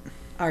Henry,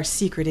 our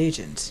secret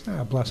agent.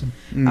 Ah, bless him.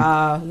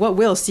 What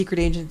will secret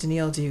agent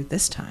Daniil do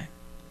this time?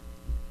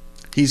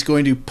 He's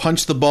going to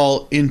punch the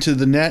ball into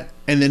the net,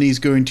 and then he's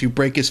going to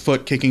break his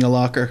foot kicking a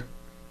locker.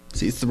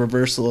 See, it's the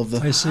reversal of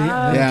the. I see.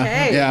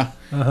 Yeah.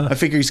 I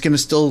figure he's going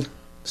to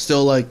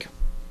still like.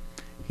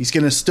 He's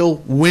going to still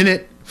win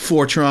it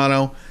for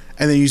Toronto,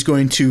 and then he's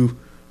going to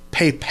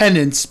pay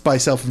penance by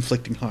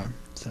self-inflicting harm.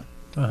 So.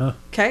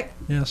 Okay.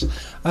 Yes.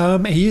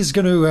 He is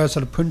going to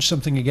sort of punch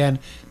something again.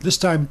 This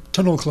time,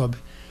 Tunnel Club.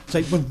 It's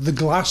like when the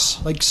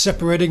glass, like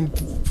separating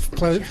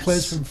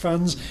players from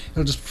fans.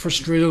 He'll just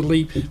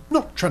frustratedly,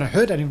 not trying to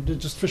hurt anyone,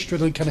 just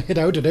frustratedly kind of hit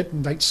out at it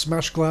and like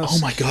smash glass. Oh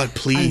my God!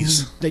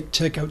 Please. And, like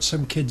take out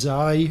some kid's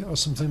eye or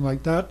something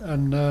like that,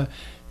 and.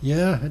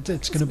 Yeah,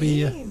 it's going to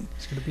be a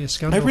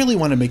scandal. I really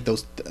want to make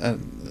those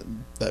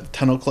that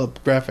Tunnel Club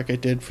graphic I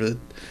did for.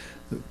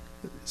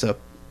 It's a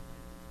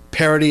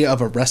parody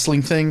of a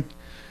wrestling thing,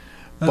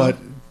 but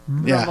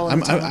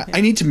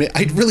I need to make.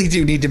 I really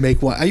do need to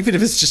make one, even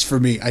if it's just for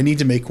me. I need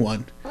to make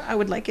one. Well, I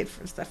would like it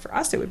for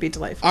us. It would be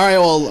delightful. All right,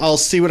 well, I'll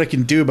see what I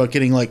can do about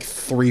getting like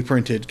 3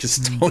 printed because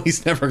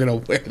Tony's never going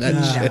to wear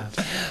that shit.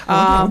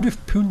 I wonder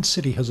if Poon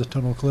City has a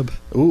Tunnel Club.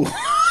 Ooh!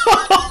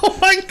 Oh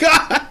my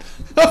God!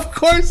 Of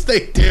course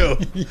they do.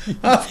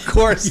 Of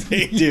course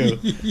they do.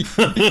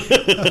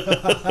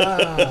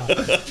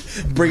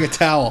 Bring a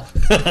towel.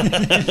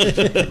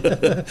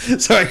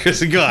 Sorry,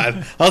 Kristin, go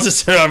on. I'll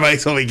just turn on my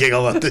mic while we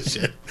giggle about this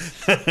shit.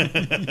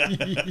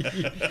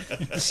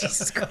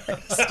 Jesus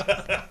Christ.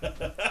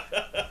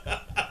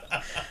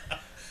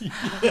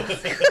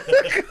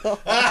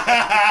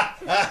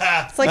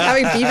 It's like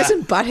having Beavis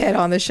and Butthead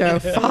on the show.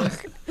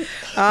 Fuck.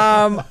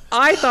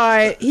 I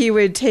thought he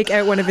would take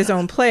out one of his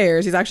own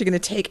players. He's actually going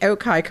to take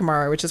out Kai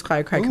Kamara, which is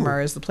Kai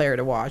Kamara is the player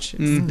to watch.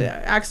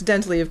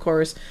 Accidentally, of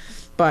course.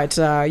 But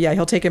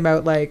he'll take him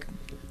out like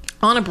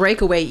on a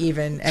breakaway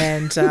even.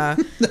 And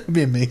that'd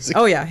be amazing.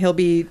 Oh yeah, he'll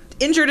be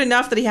injured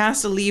enough that he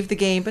has to leave the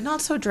game, but not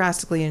so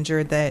drastically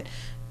injured that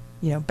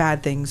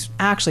bad things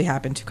actually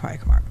happen to Kai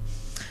Kamara.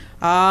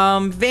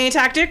 Vain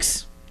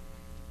tactics.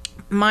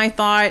 My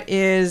thought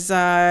is,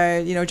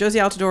 Josie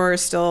Altidore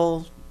is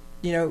still,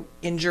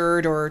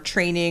 injured or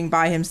training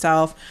by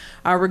himself,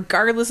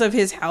 regardless of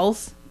his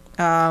health.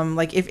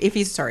 If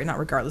he's not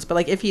regardless, but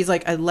like if he's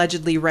like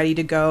allegedly ready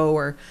to go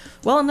or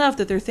well enough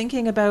that they're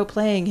thinking about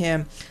playing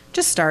him,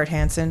 just start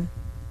Hansen.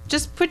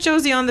 Just put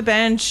Josie on the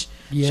bench.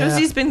 Yeah.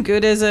 Josie's been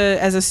good as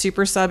a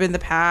super sub in the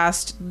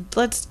past.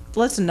 Let's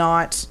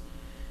not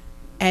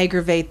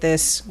aggravate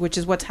this, which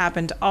is what's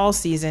happened all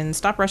season.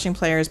 Stop rushing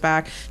players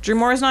back. Drew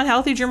Moore's not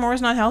healthy.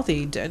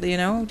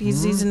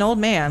 He's an old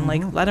man.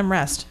 Like, let him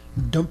rest.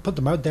 Don't put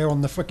them out there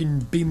on the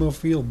fucking BMO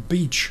Field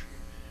beach.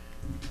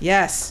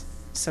 Yes,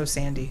 so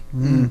sandy.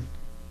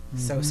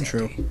 So sandy.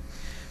 True.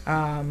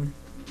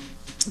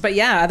 But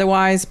yeah,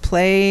 otherwise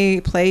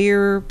play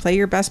your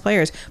best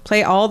players.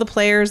 Play all the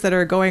players that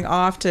are going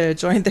off to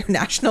join their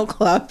national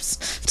clubs.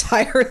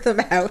 Tire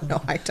them out.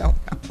 No, I don't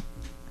know.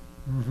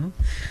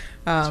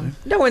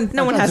 No one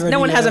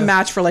has a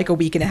match for like a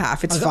week and a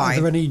half. It's fine.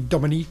 Are there any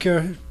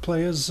Dominica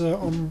players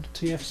on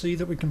TFC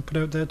that we can put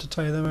out there to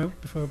tire them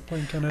out before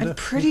playing Canada? I'm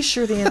pretty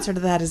sure the answer to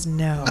that is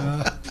no.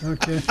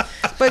 Okay.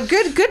 But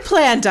good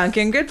plan,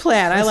 Duncan. Good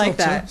plan. I like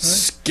that.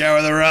 So.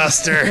 Scour the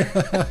roster.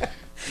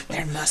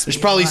 There's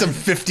probably some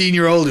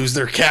 15-year-old who's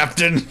their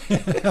captain.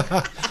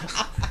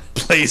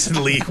 Plays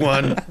in League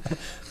One.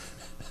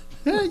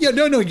 No,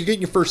 you're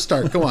getting your first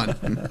start. Go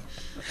on.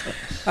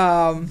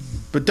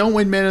 But don't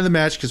win man of the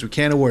match because we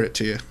can't award it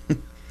to you.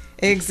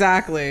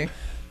 Exactly.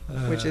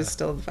 Which is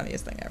still the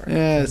funniest thing ever.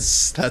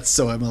 Yes, that's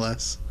so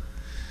MLS.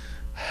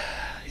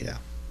 Yeah.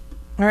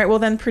 All right, well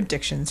then,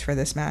 predictions for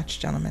this match,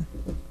 gentlemen.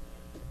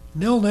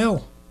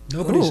 0-0.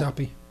 Nobody's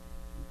happy.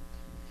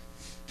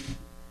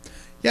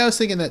 Yeah, I was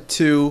thinking that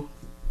too,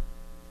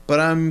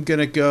 but I'm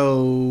gonna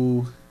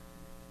go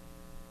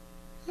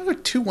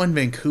 2-1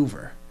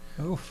 Vancouver.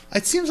 Oof.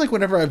 It seems like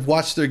whenever I've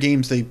watched their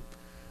games, they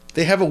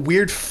have a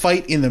weird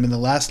fight in them in the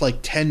last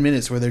 10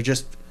 minutes where they're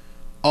just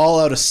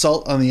all out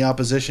assault on the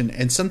opposition,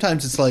 and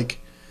sometimes it's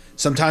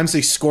sometimes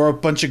they score a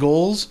bunch of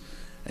goals,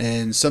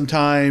 and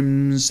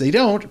sometimes they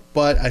don't.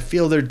 But I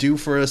feel they're due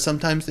for a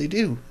sometimes they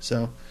do.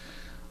 So,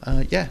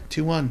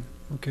 2-1.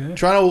 Okay.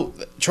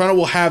 Toronto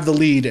will have the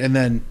lead, and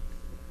then.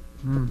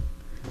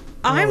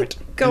 I'm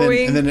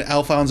going. And then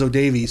Alphonso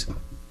Davies,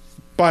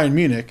 Bayern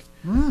Munich.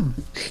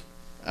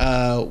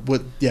 They're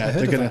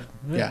gonna.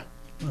 Yeah.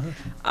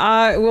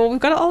 Well, we've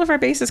got all of our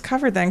bases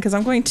covered then, because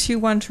I'm going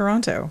 2-1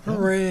 Toronto.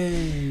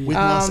 Hooray! With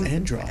loss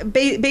and draw.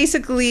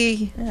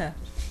 Basically,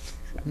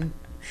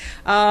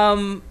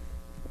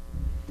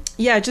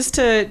 just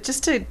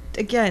to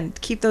again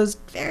keep those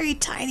very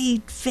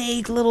tiny,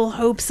 vague little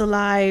hopes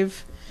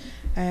alive.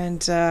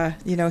 And,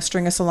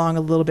 string us along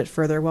a little bit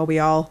further while we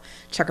all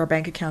check our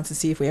bank accounts and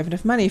see if we have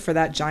enough money for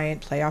that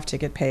giant playoff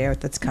ticket payout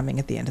that's coming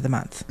at the end of the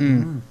month.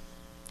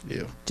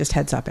 Ew. Just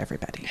heads up,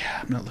 everybody. Yeah,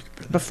 I'm not looking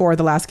for that. Before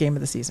the last game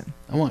of the season.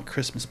 I want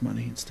Christmas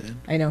money instead.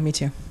 I know, me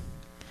too.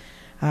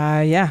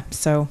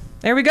 So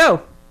there we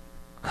go.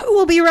 Who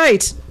will be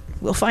right?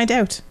 We'll find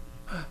out.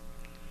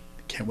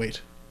 Can't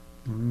wait.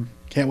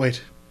 Can't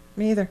wait.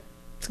 Me either.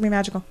 It's going to be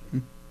magical.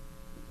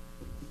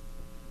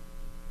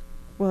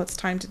 Well, it's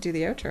time to do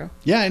the outro.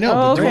 Yeah, I know.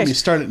 But do you want me to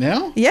start it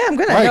now? Yeah, I'm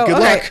gonna. All right, good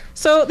luck.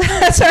 So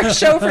that's our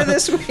show for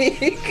this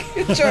week.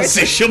 Enjoy.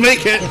 See, she'll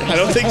make it. I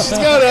don't think she's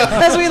gonna.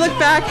 As we look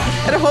back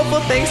at a hopeful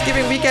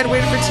Thanksgiving weekend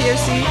win for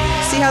TFC,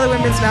 see how the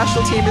women's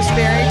national team is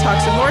faring,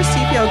 talk some more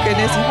CPL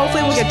goodness, and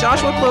hopefully we'll get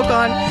Joshua Cloak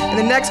on in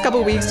the next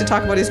couple of weeks to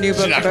talk about his new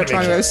book about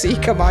Toronto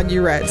OC. Come on,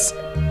 you Reds.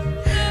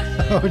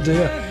 Oh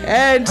dear.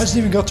 And I hasn't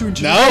even got to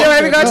introduce. No, I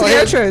haven't got to the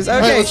outros. Okay.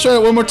 All right, let's try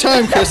it one more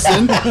time,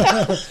 Kristin.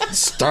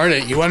 Start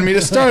it. You wanted me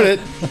to start it.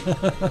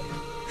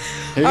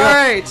 All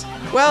right.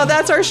 Well,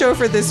 that's our show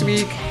for this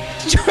week.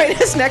 Join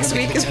us next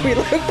week as we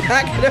look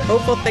back at a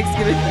hopeful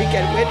Thanksgiving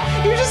weekend win.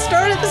 You just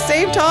started at the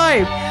same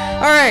time.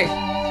 All right.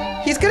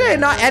 He's going to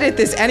not edit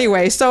this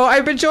anyway. So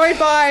I've been joined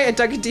by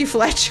Duncan D.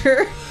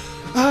 Fletcher.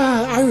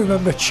 I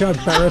remember Chad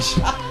Barrett.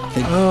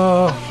 He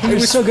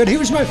was so good. He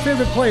was my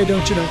favorite player,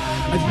 don't you know?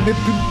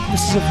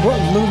 This is a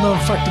little known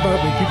fact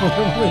about me. People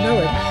don't really know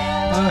it.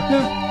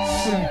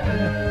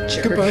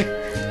 Goodbye.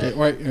 Okay,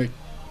 right.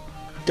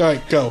 All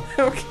right, go.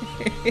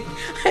 Okay.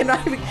 I'm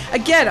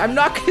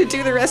not going to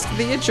do the rest of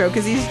the intro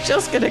because he's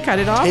just going to cut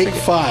it off. Take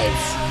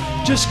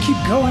 5. Just keep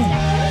going.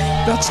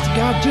 That's the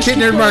God. Just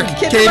Duncan and Mark.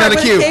 K not a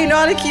Q. K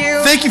not a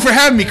Q. Thank you for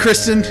having me,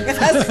 Kristin.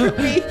 As for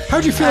me,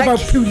 how'd you feel about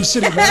Putin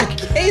City, Mark?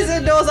 K's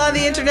and Knowles on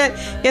the internet.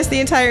 Yes, the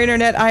entire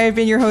internet. I have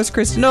been your host,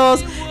 Kristin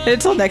Knowles. And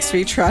until next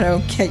week,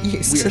 Toronto, get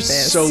used to this. We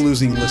are so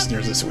losing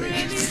listeners this week.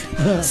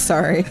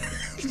 Sorry.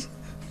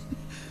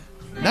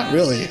 Not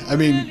really. I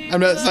mean,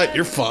 it's not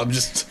your fault. I'm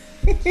just.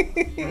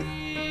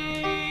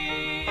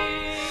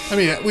 I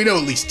mean, we know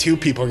at least 2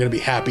 people are going to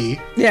be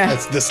happy. Yeah.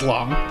 That's this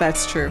long.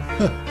 That's true.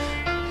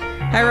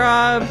 Hi,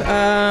 Rob.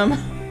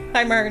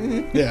 Hi,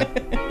 Martin. Yeah.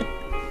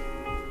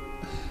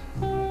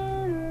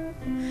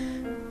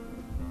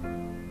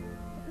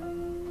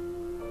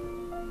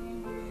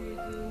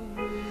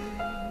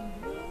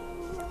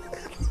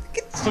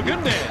 For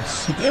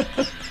goodness.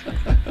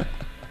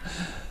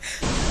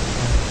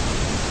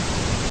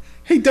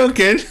 Hey,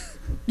 Duncan.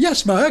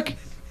 Yes, Mark.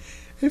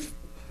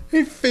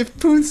 If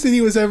Poon City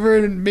was ever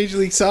in Major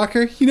League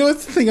Soccer, you know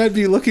what's the thing I'd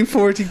be looking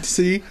forward to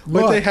see?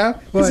 What they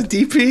have? Is a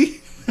DP.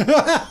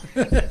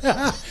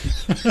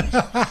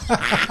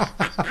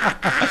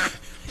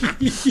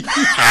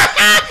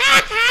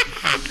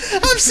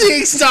 I'm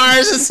seeing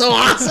stars. It's so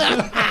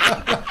awesome.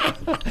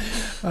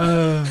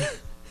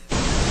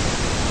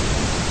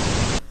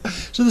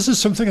 So this is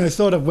something I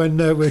thought of when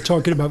we were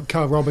talking about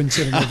Carl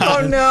Robinson.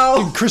 Oh no!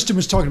 And Kristin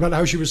was talking about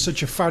how she was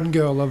such a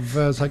fangirl of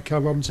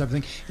Carl Robinson and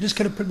everything. It just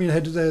kind of put me in the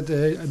head of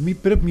a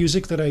bit of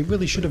music that I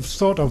really should have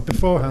thought of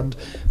beforehand.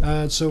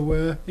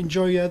 So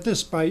enjoy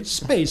this by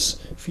Space,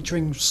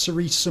 featuring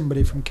Cerise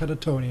somebody from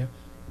Catatonia.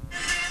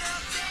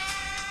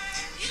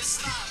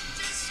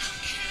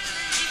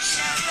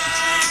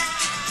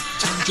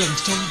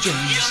 Tom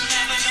Jones.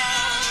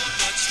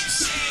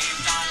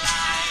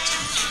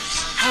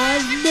 I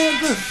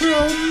never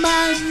throw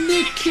my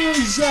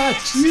knickers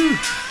at you,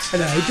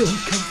 and I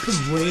don't come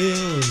from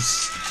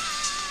Wales.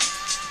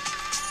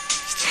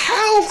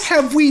 How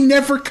have we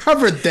never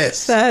covered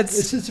this?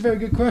 It's a very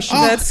good question.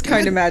 That's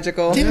kind of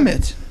magical. Damn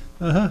it.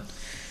 Well,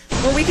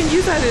 we can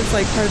use that as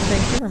like part of the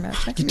Vancouver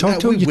match. You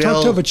talked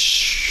over.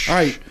 Shh.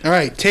 All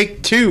right.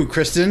 Take 2,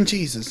 Kristin.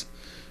 Jesus.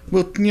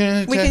 Well,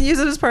 yeah, We can use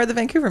it as part of the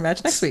Vancouver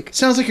match next week.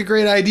 Sounds like a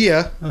great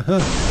idea.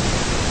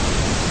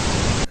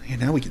 Yeah,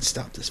 now we can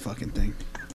stop this fucking thing.